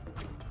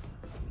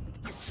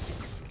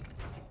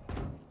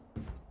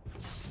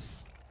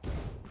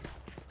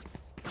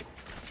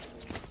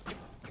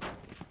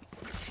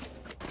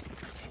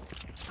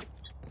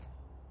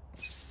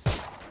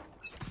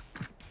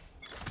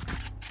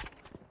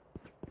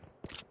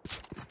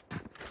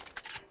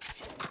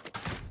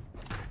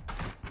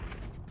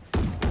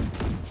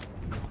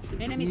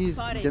 He's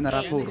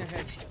generator.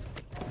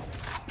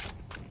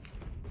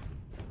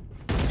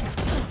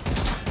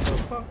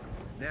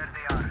 There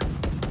they are.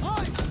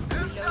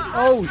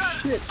 Oh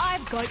shit!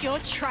 I've got your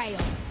trail.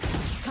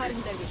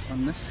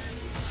 On this.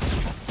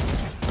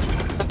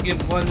 Game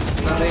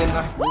once na rin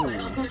ah.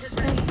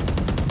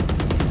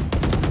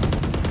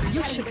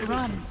 You should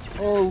run.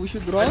 Oh, we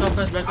should run.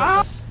 Back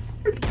up.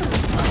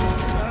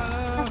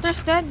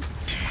 Doctor's dead.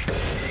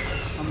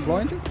 I'm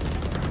blinded.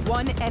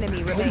 One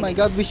enemy Oh remaining. my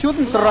god, we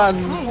shouldn't run.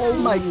 Oh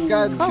my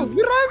god, should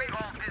we run?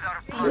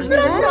 Should we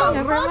run?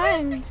 Never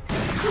mind.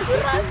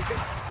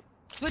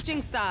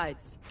 Switching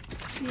sides.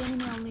 The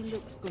enemy only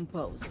looks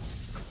composed.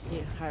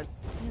 Their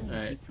hearts still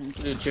Alright. different.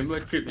 The chamber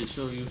trip is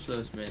so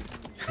useless, man.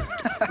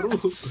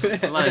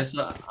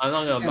 I'm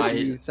not gonna buy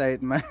it.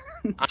 Side, man.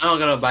 I'm not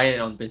gonna buy it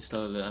on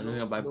pistol. I'm not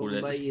gonna buy Don't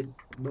bullets. buy it.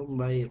 Don't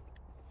buy it.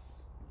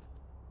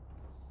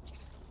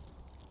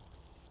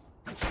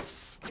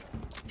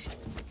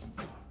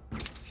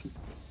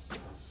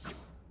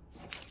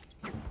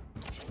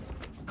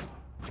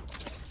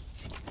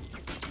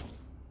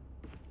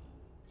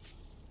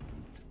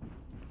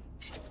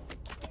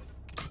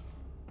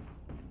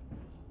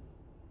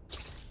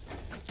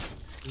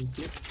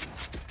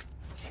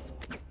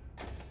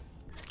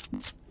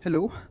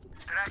 Hello.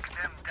 Track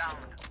them down.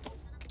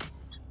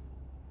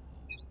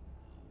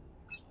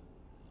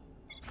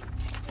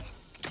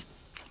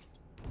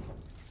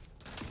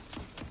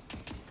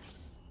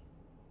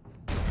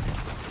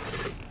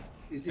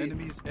 Is it?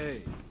 Enemies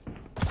A.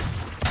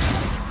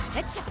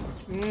 Headshot.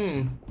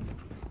 Hmm.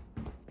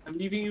 I'm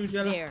leaving you,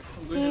 Jella. There.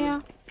 I'm going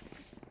Yeah. heaven.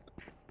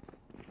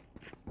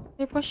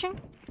 They're pushing.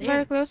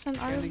 Very close on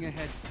R.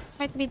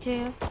 Might be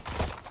jail.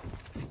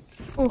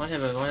 Oh. One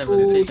heaven, one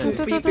Oh, heaven.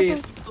 two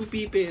peepers. Two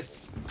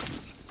peepers.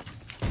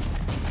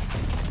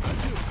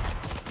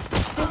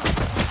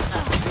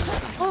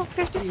 Oh,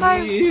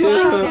 55.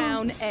 Yeah.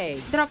 Down A.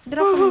 Drop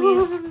on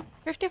maze.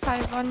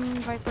 55 on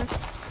Viper.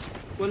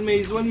 One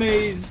maze, one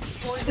maze.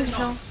 This is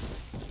no.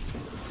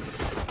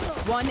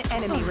 One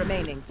enemy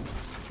remaining.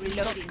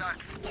 Reloading.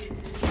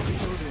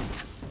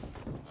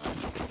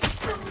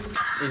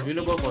 It's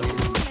winnable for you.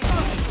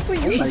 Oh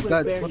my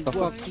god, what the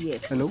fuck?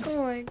 Hello?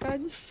 Oh my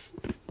god.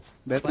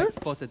 Better? Spike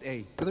spotted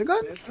A. Better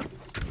gun?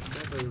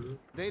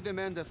 They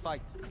demand a fight.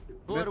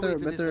 Who are we Better,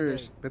 to better,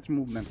 disobey? better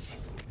movement.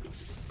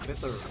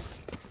 Better.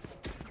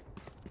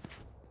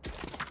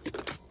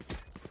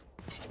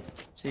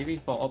 Saving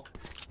for op.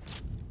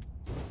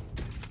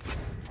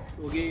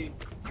 Okay.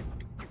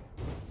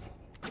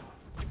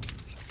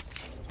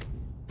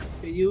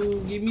 Can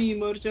you give me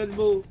martial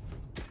bow?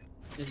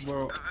 Yes,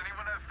 bro.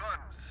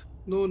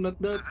 No, not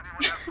that.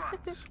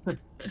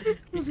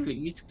 Misclick,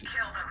 misclick.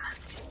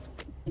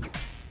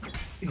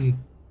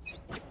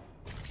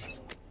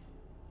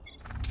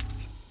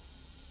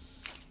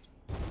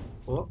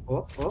 Oh,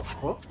 oh, oh,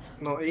 oh.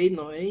 No A,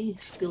 no A.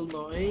 Still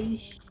no A.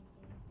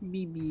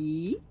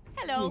 BB.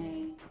 Hello.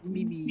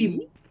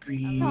 BB.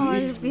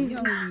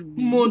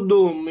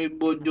 Madami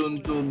ba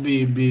dyan sa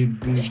baby?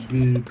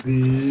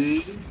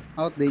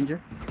 Out danger.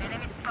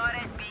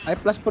 I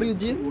plus for you,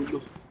 Jin.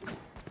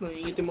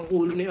 Nangingitim ang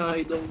ulo ni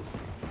Idol.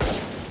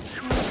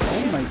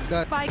 Oh my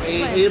god.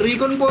 I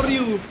recon for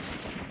you.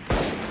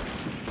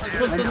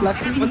 I'm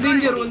plusing. One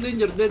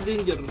danger, dead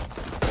danger.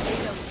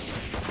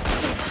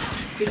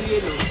 Kill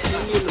yellow,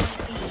 one yellow.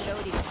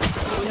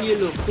 One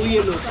yellow, two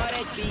yellow. What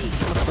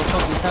the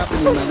fuck is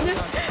happening, man?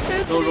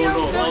 No.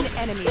 One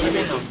enemy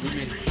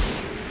remaining.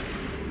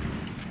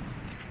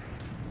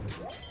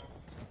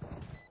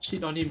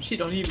 Shit on him,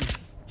 shit on him.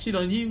 Shit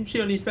on him,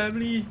 shit on his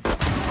family.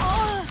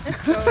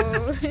 Let's go.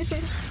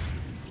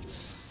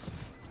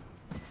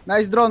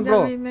 Nice drone,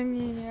 bro. Dami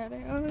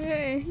nangyayari.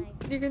 Okay.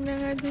 Hindi ko na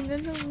nga din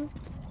alam.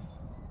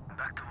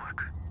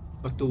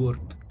 Back to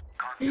work.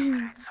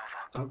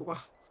 Tago ka.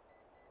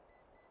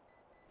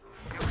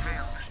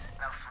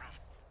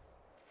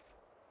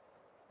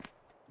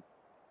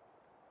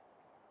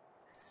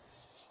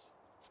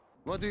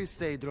 What do you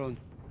say, drone?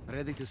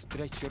 Ready to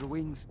stretch your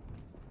wings?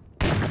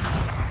 Okay.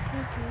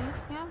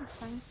 Yeah, I'm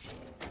fine.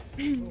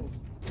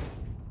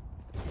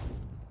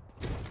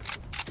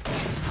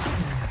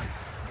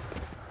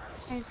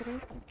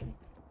 Hydrate. Okay.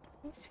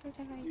 Thanks for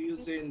the hydrate.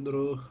 Use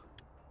Zendro.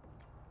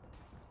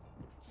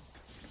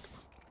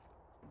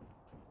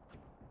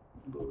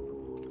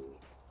 Go.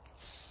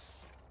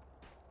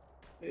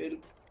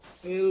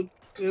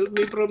 Help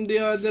me from the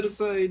other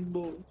side,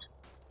 bro.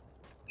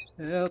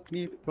 Help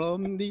me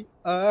from the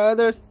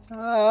other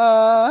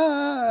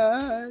side.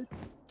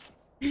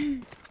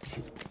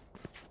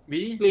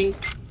 B? Blink.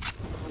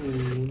 Oh,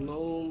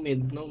 no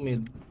mid, no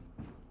mid.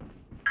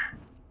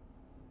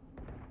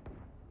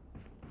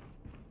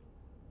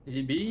 Is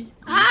it B?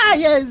 Ah,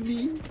 yes,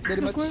 B.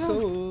 Very much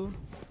so.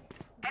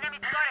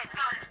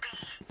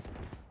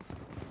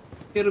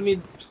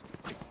 Pyramid.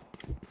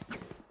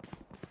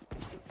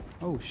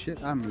 Oh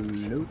shit, I'm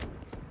low.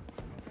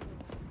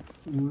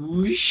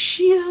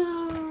 Whoosh.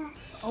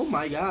 Oh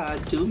my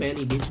god, too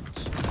many bitches.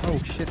 Oh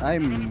shit,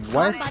 I'm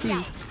westy.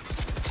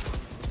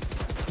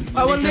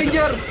 I want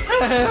danger!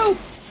 Help!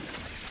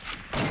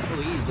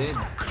 Oh, he's dead.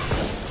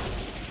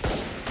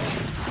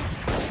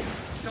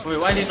 Wait,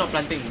 why are they not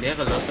planting? They have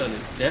a lurker.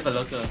 They have a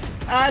lurker.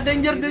 Ah,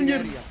 danger,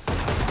 danger!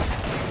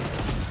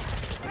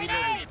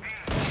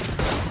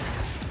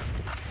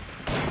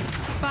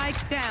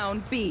 Spike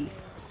down B.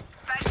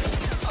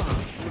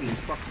 Holy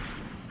fuck.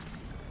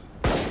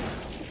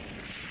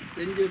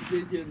 Danger,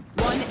 danger.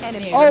 One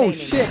enemy Oh remaining.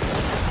 shit!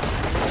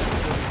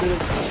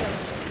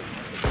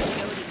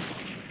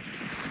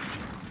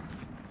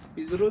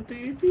 He's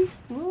rotating?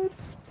 What?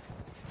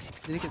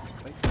 Did he get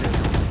spiked?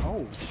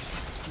 Oh.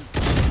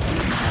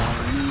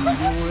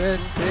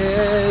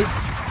 USA.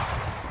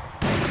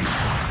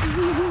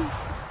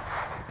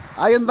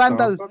 Iron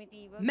Vandal.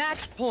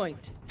 Match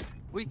point.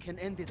 We can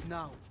end it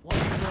now.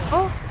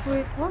 Oh,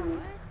 wait, what?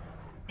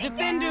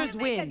 Defenders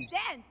win.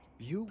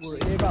 You were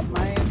about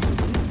my ass.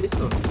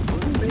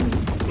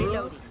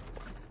 Reloading.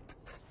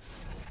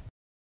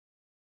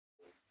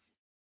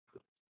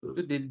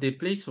 Dude, they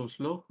play so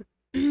slow.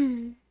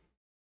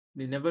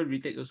 They never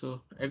retake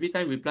also. Every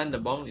time we plant the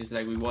bomb, it's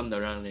like we won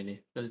the round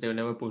already. Because they'll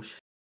never push.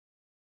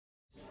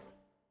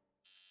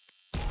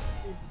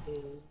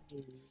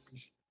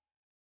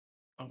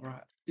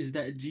 Alright. Is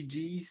that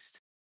GG's?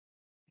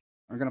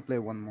 We're gonna play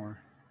one more.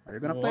 Are you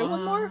gonna play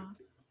one more?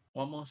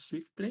 One more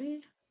swift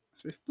play?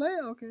 Swift play?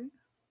 Okay.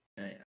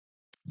 Yeah.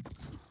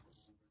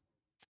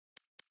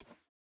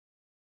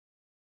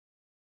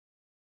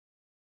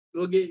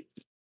 Okay.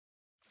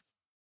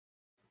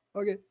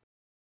 Okay.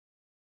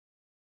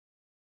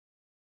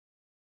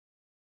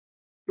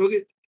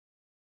 Okay.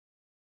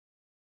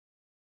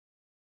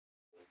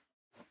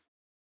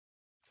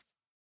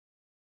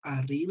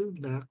 A real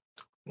duck.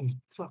 Oh,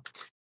 fuck.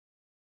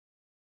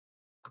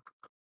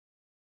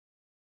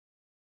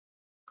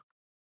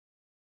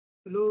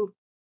 Hello?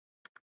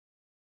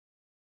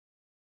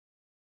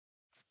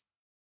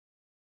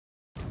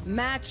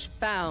 Match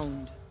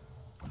found.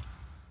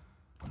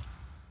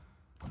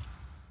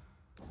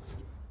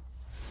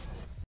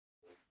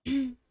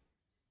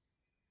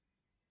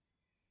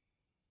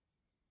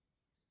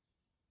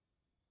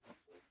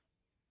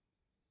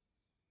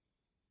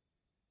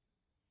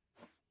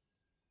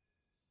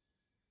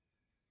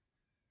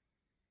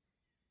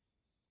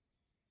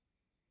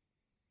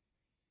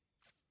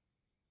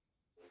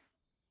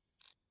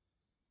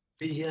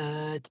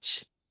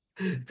 Biatch.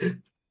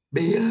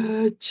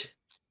 Biatch.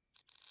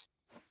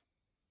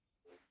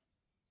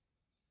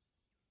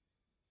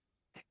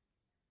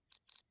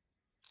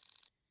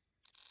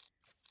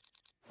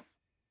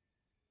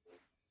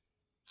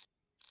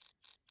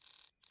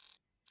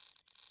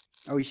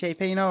 Oh, Shay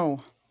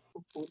no.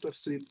 Puta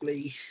sweet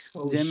play.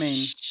 Oh,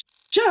 Jemaine.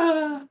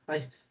 Cha!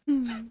 Ay.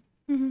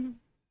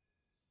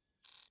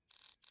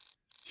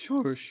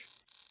 Sure.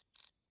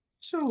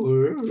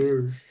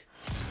 Sure.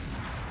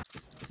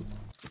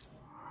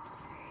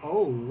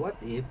 Oh, what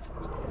if?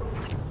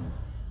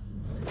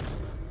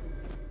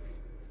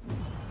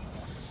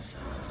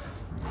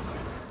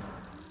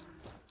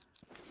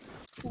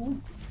 Oh,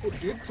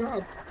 it's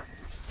up.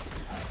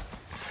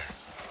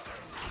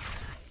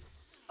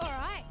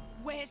 Alright,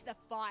 where's the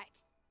fight?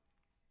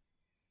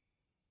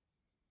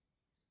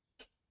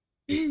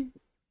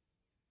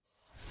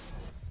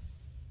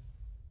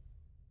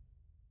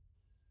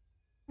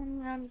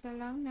 One round ka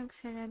lang,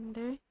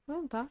 nag-surrender.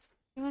 Ano ba?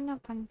 Hindi ko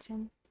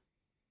napansin.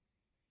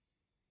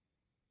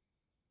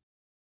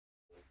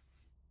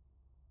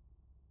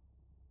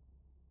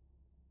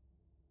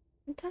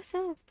 Ang taas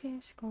ang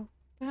FPS ko.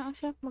 Parang ang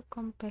sarap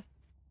mag-compare.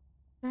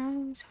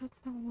 Parang ang sakit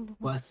ng ulo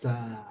ko. What's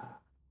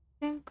up?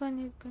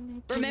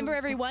 Remember,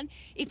 everyone,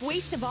 if we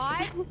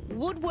survive,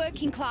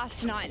 woodworking class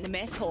tonight in the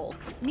mess hall.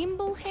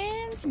 Nimble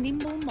hands,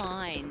 nimble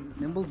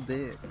minds. Nimble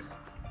dick.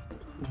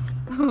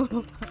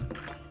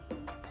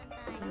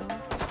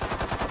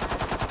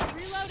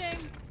 Reloading.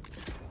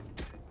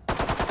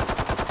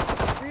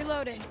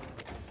 Reloading.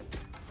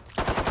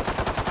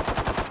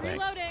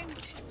 Reloading.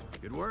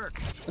 Good work.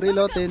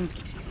 Reloading.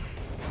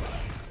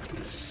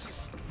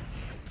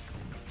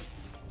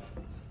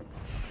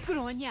 Good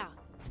on ya.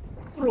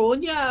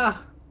 Ronya.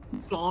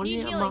 Need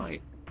Ronya, healing.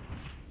 mate.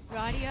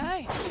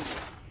 Rightio.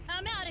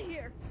 I'm out of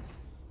here.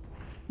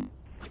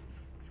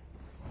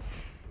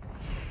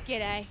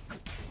 G'day.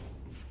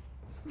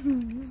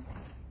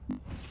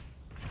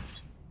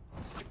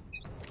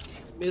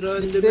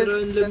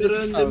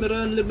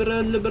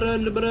 Liberan.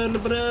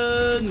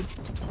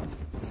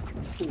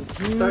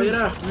 Tayo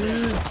na.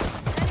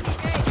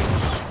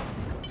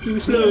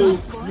 Too slow.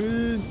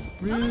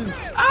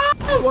 Ah!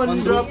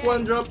 One drop. I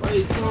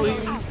saw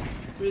him.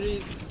 Very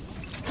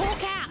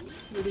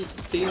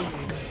still.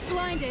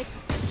 Blinded.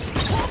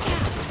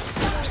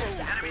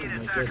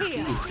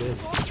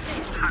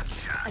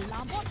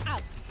 Alarm bot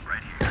out.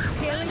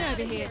 Healing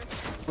over here.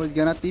 Oh, he's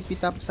gonna TP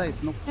top side.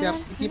 No,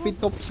 keep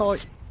it top side.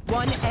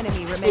 One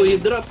enemy Oh, he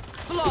remaining. dropped.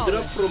 He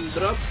dropped from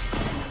drop.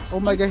 Oh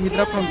my god, he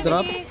dropped from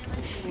drop.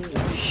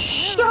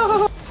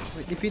 Shut.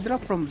 Wait, if he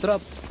dropped from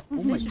drop,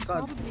 oh my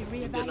god. Probably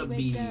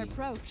reevaluate their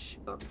approach.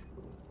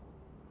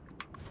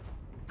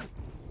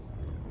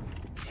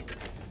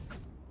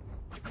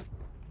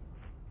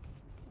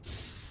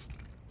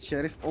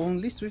 Sheriff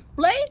only swift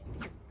play?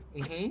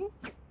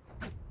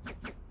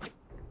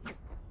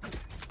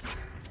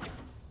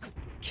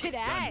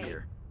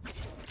 G'day.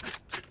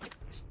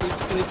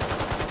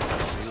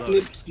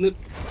 Snip.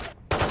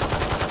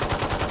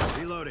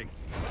 Reloading.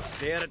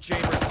 Stay out of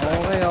chamber.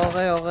 Okay.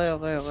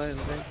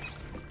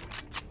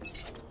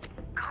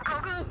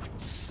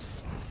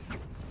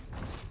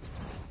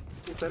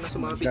 Puta na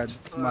sumabit. God,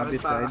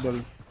 sumabit ka, idol.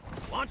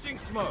 Launching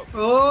smoke.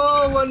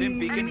 Oh, one Dim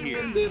beacon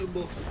here.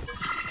 Derbo. Oh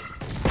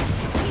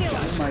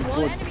my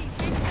god.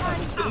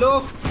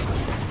 Hello.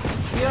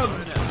 Yeah.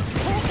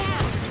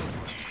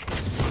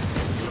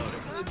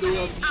 Do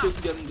have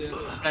shotgun there.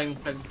 Fang.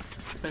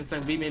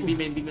 B-main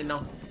now.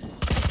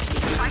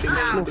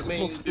 The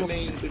main.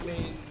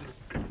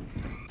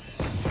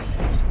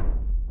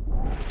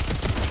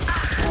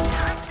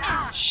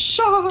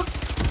 Shot!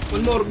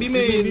 One more,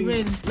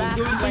 B-main. Last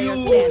Going to player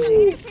you.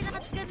 standing.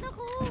 Pinakatgan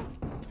ako.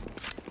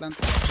 Plant.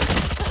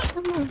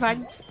 Ano ba?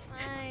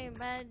 Ay,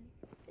 bad.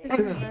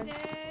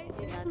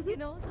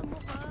 Sinatgan ako sa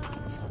mukha.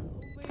 Oh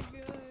my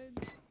god.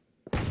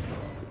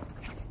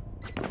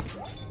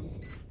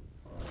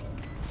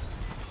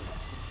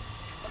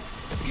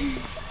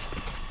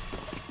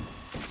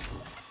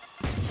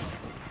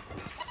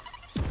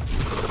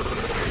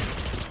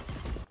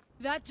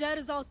 That jet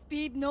is all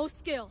speed, no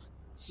skill.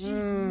 She's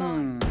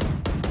mine.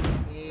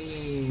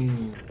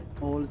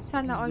 All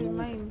Sana all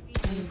mine.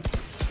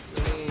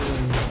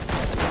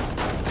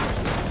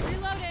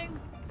 Reloading.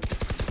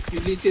 You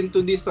listen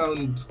to this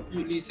sound.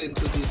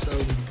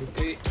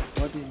 Okay?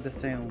 What is the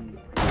sound?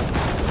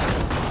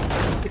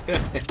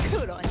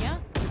 Good on ya.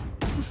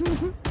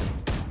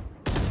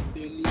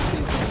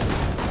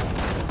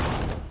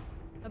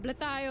 Tabla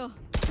tayo.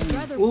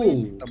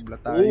 Tabla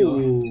tayo.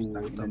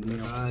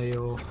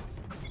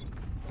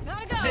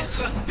 Gotta go. The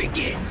hunt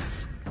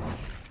begins.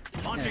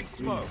 Launching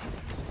smoke.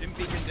 Stim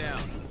beacon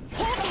down.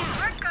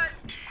 We're good.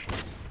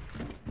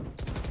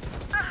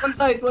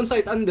 One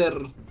side,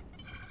 under.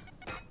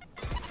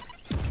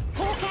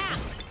 Hawk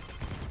out.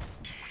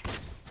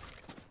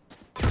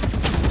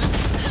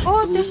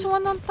 Oh, there's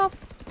one on top.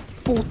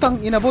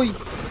 Putang ina, boy.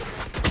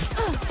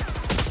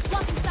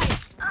 Blocking sight.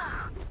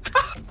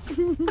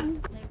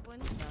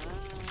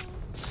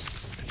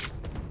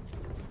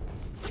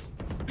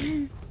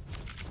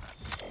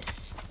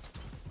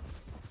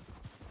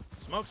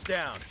 Smoke's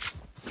down.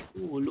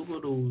 Ooh, look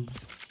at those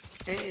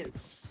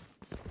heads.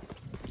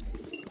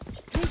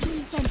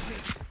 Taking sentry.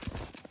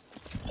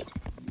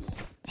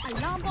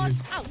 Alarm bot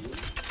out.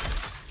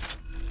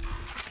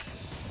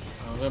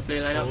 I'm gonna play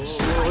lineup.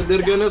 Oh,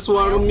 they're gonna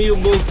swarm you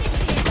both.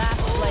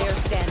 Last player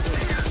standing.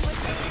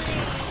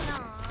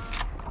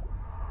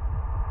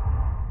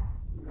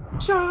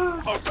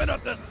 Open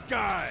up the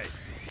sky.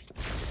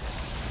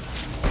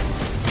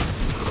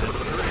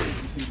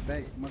 He's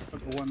back. Must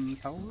have one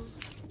tower.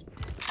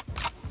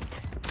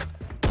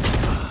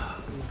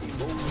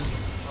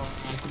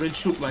 I couldn't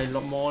shoot my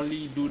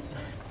molly, dude.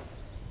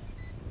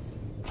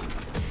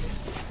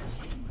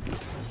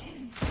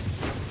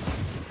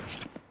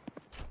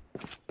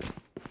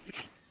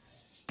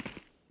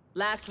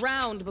 Last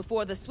round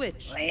before the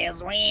switch. You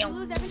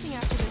lose everything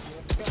after this.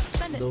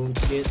 Spend it.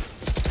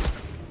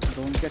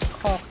 Don't get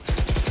caught.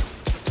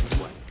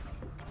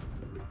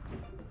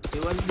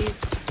 You want this?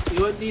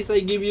 You want this? I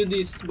give you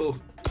this, Bo.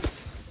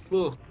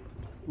 Bo.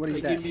 What is I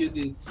that? give you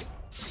this.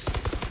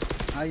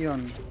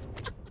 Ion.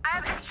 I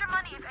have extra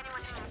money if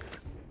anyone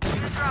needs. Need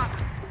a drop.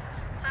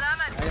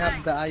 Salamat. I have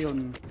the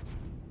ion.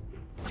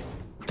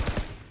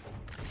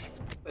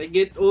 I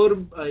get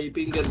orb, I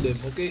finger them,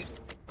 okay?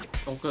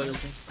 Okay.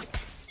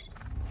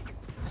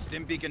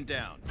 Stim beacon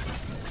down.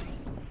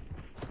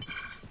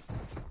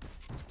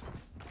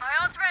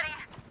 Ion's ready.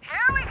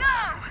 Here we go.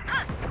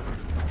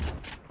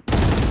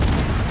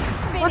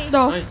 What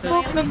the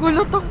fuck?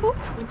 Nagulat ako.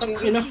 Putang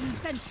ina.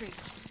 Sentry.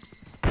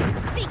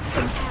 Seek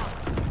them out.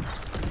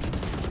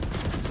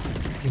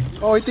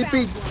 Oh,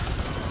 itipid.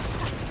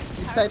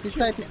 His side.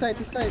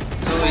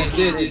 Oh,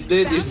 he's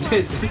dead.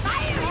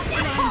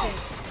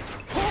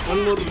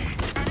 One more.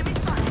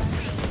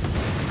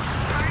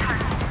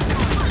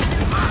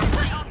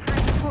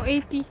 Oh,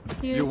 80.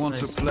 Here. You want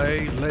to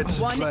play? Let's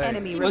One play.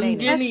 enemy One remaining.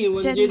 Jenny.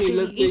 Let's play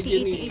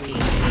Jenny. 80.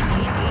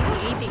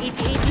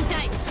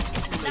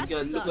 Oh my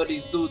god, look at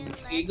this dude.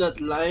 He got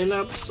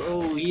lineups.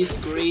 Oh, he's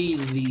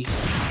crazy.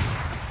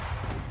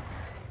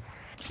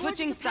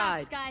 Switching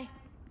sides.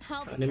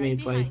 Anime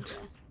fight.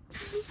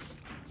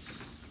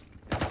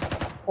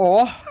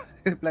 Oh!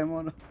 Reply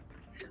mo no.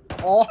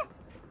 Oh!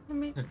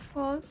 May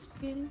false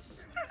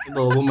spins.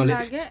 Iba, bumalik.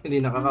 Lagi.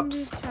 Hindi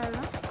nakakaps.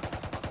 Bichara.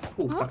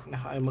 Putak na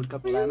kaya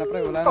magkaps. Wala na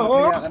pre.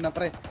 Kaya ka na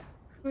pre.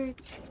 Wait.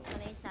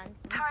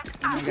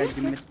 Oh my god,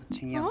 you missed the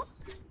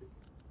chance.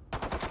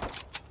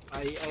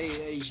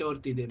 I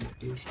shorty them.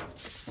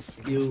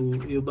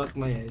 You back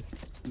my ass.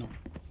 No.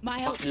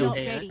 My ult's not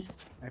ready.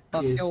 I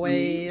popped your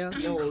way.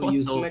 No,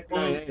 you smack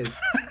my ass.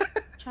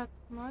 Chat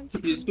mod.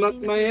 You smack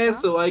my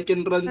ass so I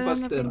can run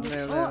faster.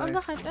 Oh,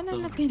 bakit?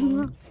 Ano na pin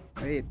mo?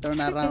 Wait,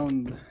 turn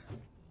around.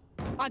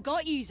 I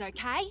got yous,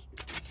 okay?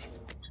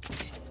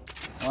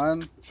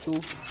 1,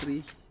 2,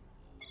 3,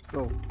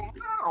 go.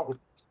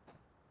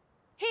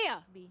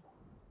 Here.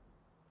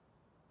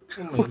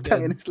 Oh my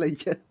Putang god. ina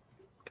slide yan.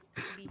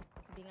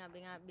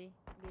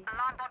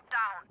 Alarm bot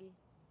down.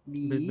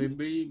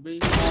 B.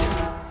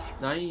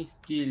 Nice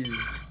kill.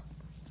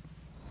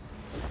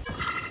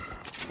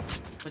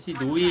 What's he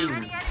doing?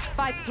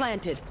 Spike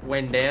planted.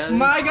 Wendell.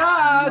 My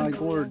god! My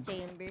god.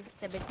 Chamber.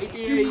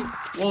 88.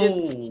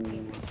 Whoa.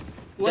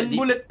 One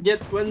bullet,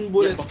 Jet. One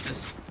bullet.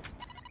 Boxes.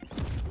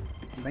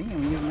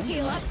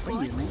 Heal up,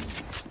 squad.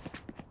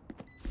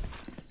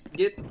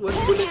 Jet, one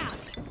bullet.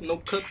 No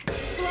cut.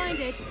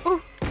 Blinded.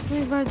 Oh, my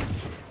bad.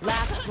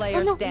 Last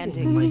player Oh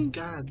standing. my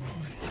god.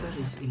 That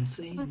is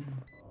insane.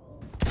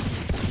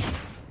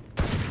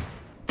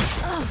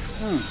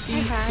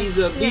 He's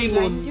a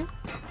demon.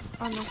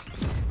 Oh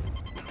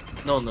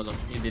No, no.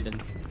 you didn't.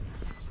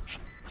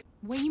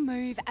 We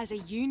move as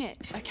a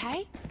unit,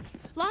 okay?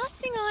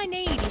 Last thing I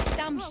need is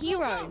some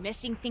hero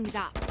messing things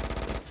up.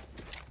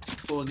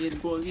 Go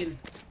again.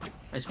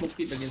 I smoked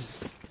it again.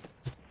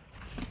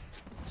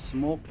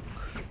 Smoke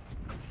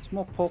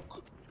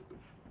poke.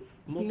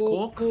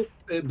 Smoke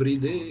every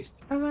day.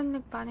 Everyone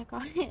nagpanic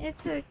ako.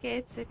 It's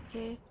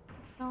okay.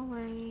 Don't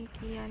worry,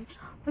 Kian.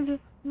 Hindi,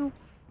 no.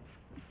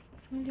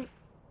 Hindi.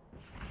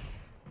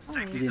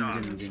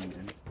 Jin.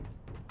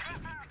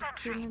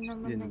 Yun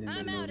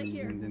naman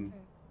Jin.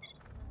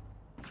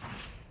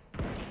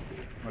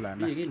 Wala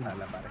na.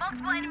 Wala pare.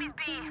 Multiple enemies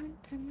B.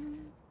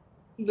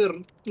 There,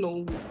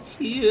 no,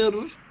 here.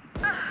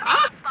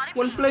 Ah!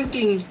 One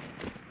flanking.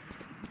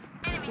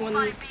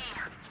 One.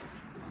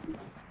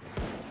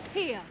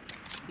 Here.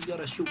 You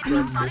gotta shoot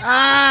Rambo.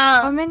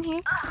 Ah! Omen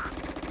here.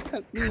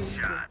 Help me.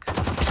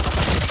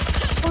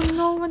 Oh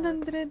no,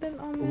 100 and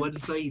Omen. One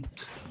side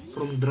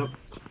from drop.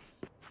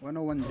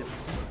 101 jet.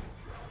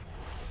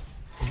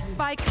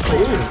 Spike.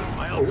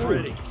 My ult's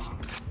ready.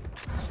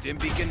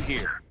 Stim beacon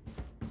here.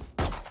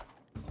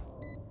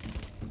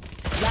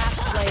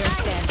 Last player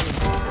standing.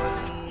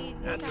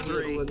 That's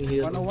 3.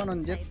 101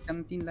 on jet.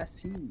 Canteen last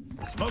scene.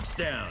 Smoke's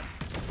down.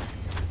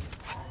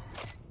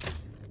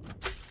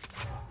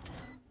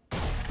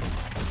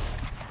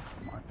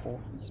 Oh,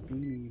 he's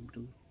beaming,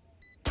 bro.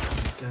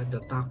 God,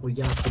 the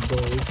takoyaki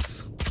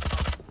balls.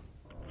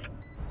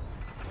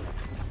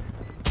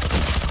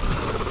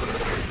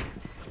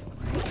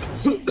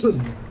 Okay.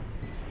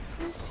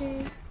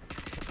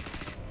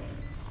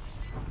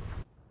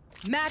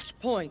 Match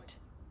point.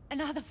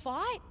 Another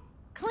fight?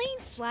 Clean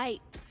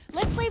slate.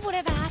 Let's leave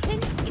whatever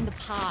happens in the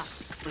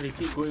past. They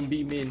keep going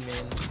B main,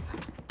 man.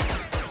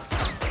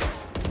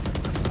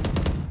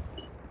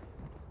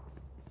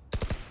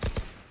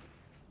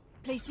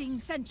 Placing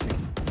sentry.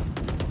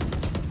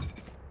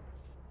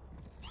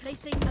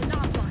 Placing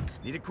alarm bot.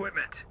 Need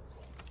equipment.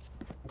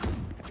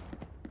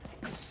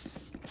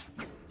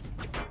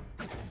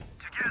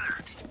 Together.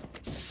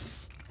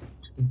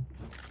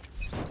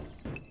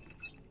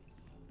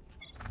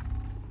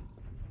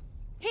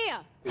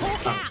 Here,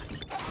 walk out.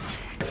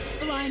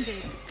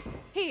 Blinded.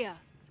 Here.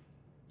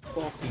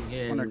 Fucking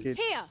hell. One arcade.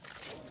 Here.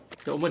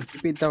 The Omen.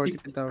 TP tower,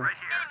 TP tower.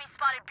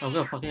 I'm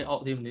gonna fucking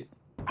out him, dude.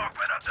 Open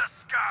up the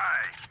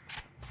sky.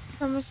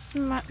 That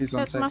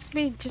must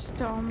be just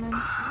the Omen.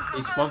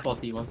 It's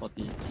 140,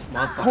 140.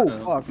 Oh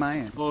fuck,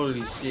 man.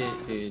 Holy shit,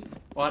 dude.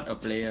 What a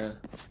player.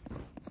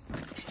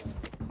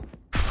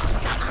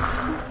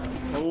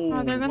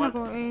 Oh, they're gonna what?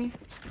 go A.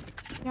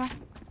 Yeah.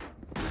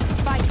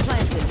 Spike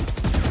planted.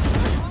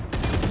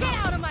 Get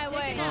out of my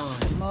way.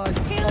 Nice.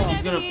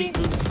 He's gonna pick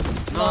two.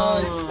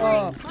 Nice.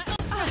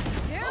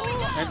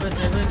 Heaven,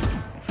 heaven.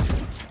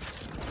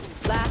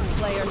 Last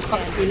player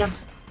standing.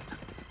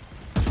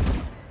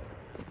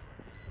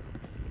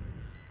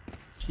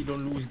 She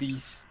don't lose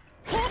these.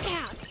 Walk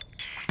out.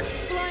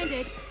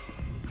 Blinded.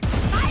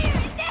 Fire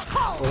in the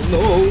hole. Oh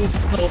no.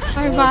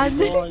 My bad.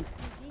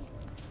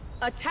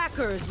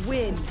 Attackers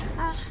win.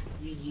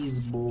 GG's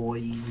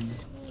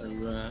boys.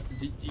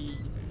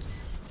 GG's.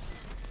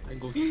 I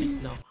go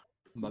sleep now.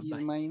 Bye He's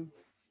bye. mine.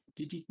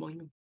 GG's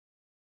mine.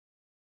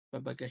 Bye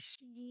bye, guys.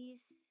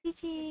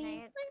 GG.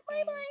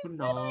 Good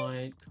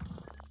night.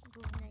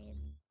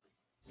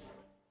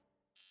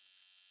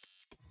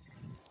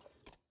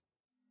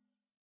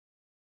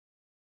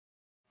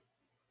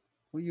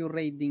 Who you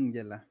raiding,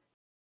 Jella?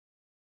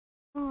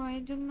 Oh, I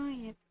don't know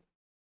yet.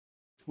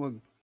 Wag.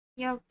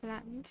 You have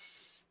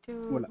plans to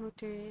Wala. go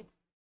to it?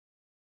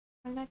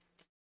 Let's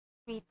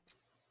wait.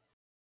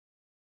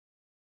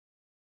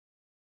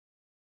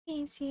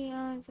 Okay, see,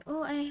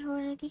 oh, I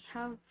already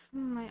have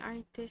my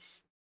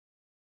artist.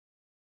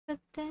 But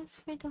thanks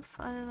for the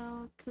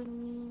follow,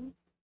 Kuni.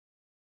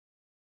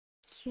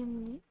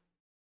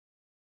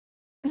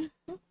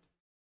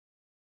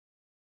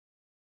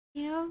 I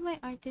have my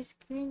artist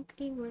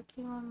currently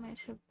working on my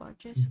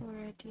sub-budgets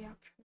already,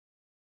 actually.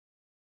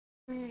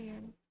 Where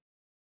yun?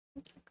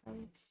 Okay,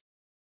 guys.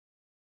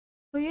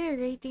 Oh, you're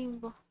rating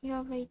ba? You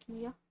have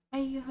idea?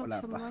 Ay, you have Wala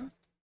pa. someone?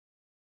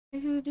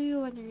 Who do you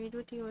want to read?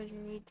 What do you want to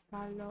read?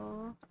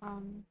 Follow,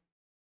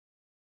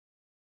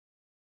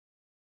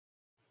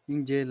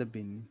 Yung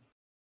Jelabin.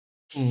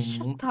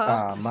 Shut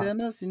up. Si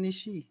ano, si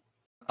Nishi.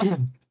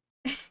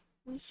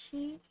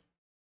 Nishi?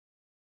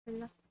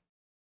 Wala.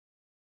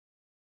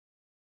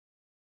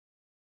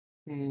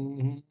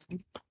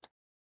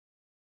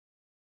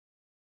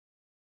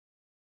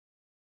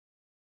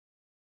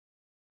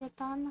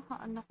 Yata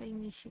naka-anak kay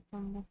Nishi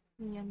pa mo.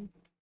 Yan.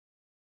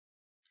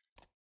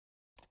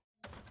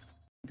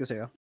 Thank you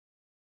sa'yo.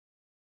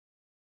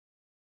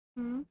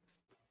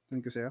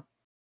 Thank you sa'yo.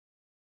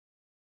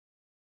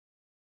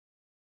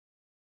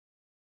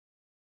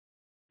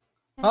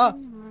 Ha?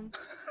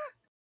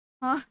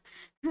 Ha?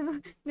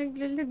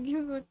 Naglalag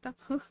yung utak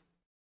ko.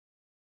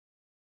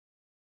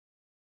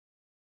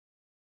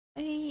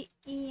 Ay,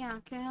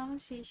 iya. Kaya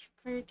kasi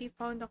 30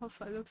 pound ako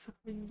follow sa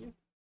kanya.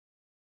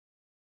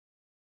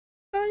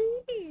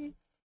 Sorry.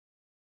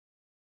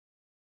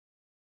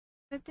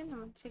 Pwede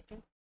naman.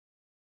 Sige.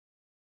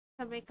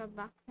 Sabay ka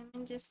back. I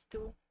mean, just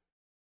do.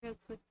 Real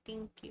quick.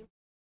 Thank you.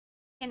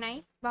 Can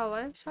I?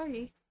 Bawal?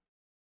 Sorry.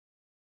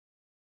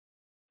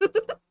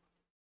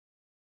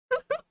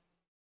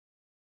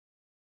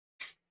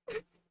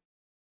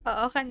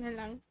 Oo ka na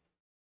lang.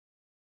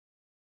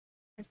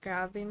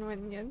 Grabe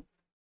naman yun.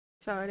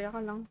 Sorry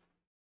ako lang.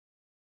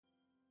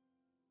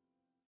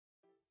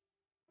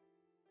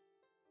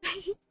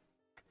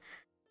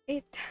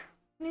 It.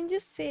 Let me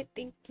just say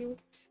thank you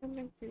sa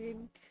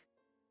nag-read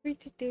for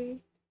today.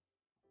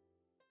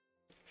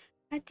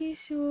 Ate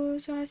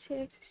Su, tsaka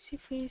si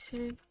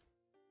Facer.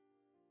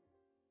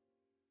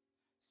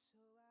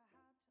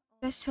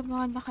 Tapos sa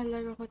mga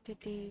nakalaro ko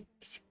today,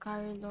 si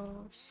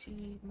Carlo,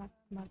 si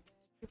Matmat,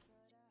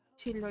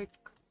 si Lord.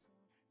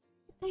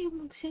 Tayo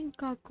mag-send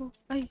kako.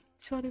 Ay,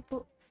 sorry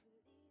po.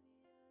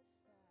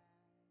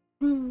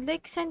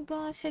 Like, send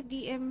mo nga sa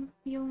DM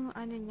yung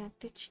ano niya,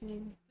 Twitch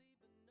name.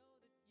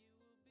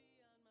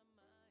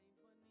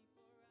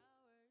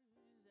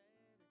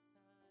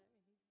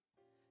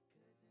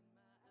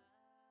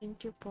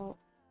 Thank you po.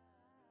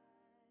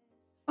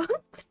 Ba't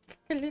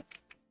kagalit?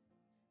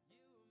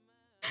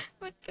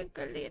 Ba't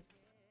kagalit?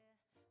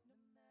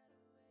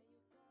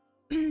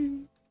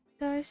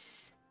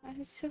 Tapos,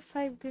 sa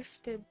 5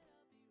 gifted.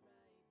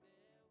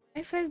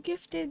 Ay, 5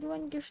 gifted,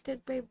 1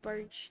 gifted by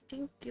Barge.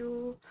 Thank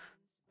you.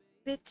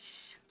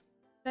 Bits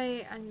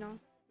by,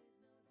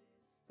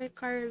 by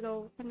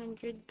Carlo,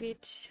 100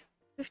 bits.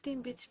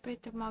 15 bits by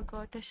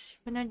Tamago, tapos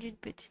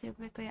 100 bits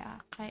by Kuya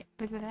Akay,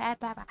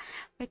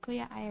 by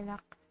Kuya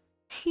Aylak.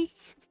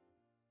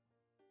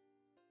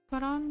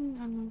 Parang,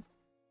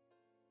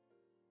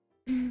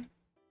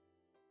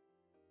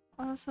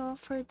 also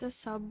for the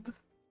sub,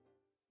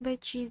 by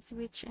Cheese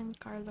Witch and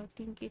Carlo.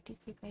 Thank you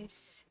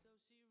guys.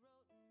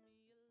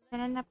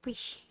 Tara na,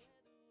 push.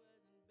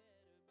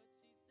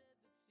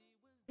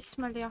 Is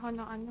mali ako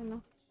ng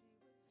no?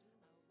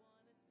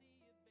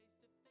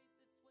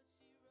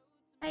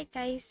 Hi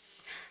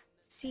guys.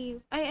 See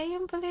you. Ay,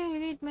 ayun pala yung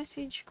read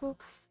message ko.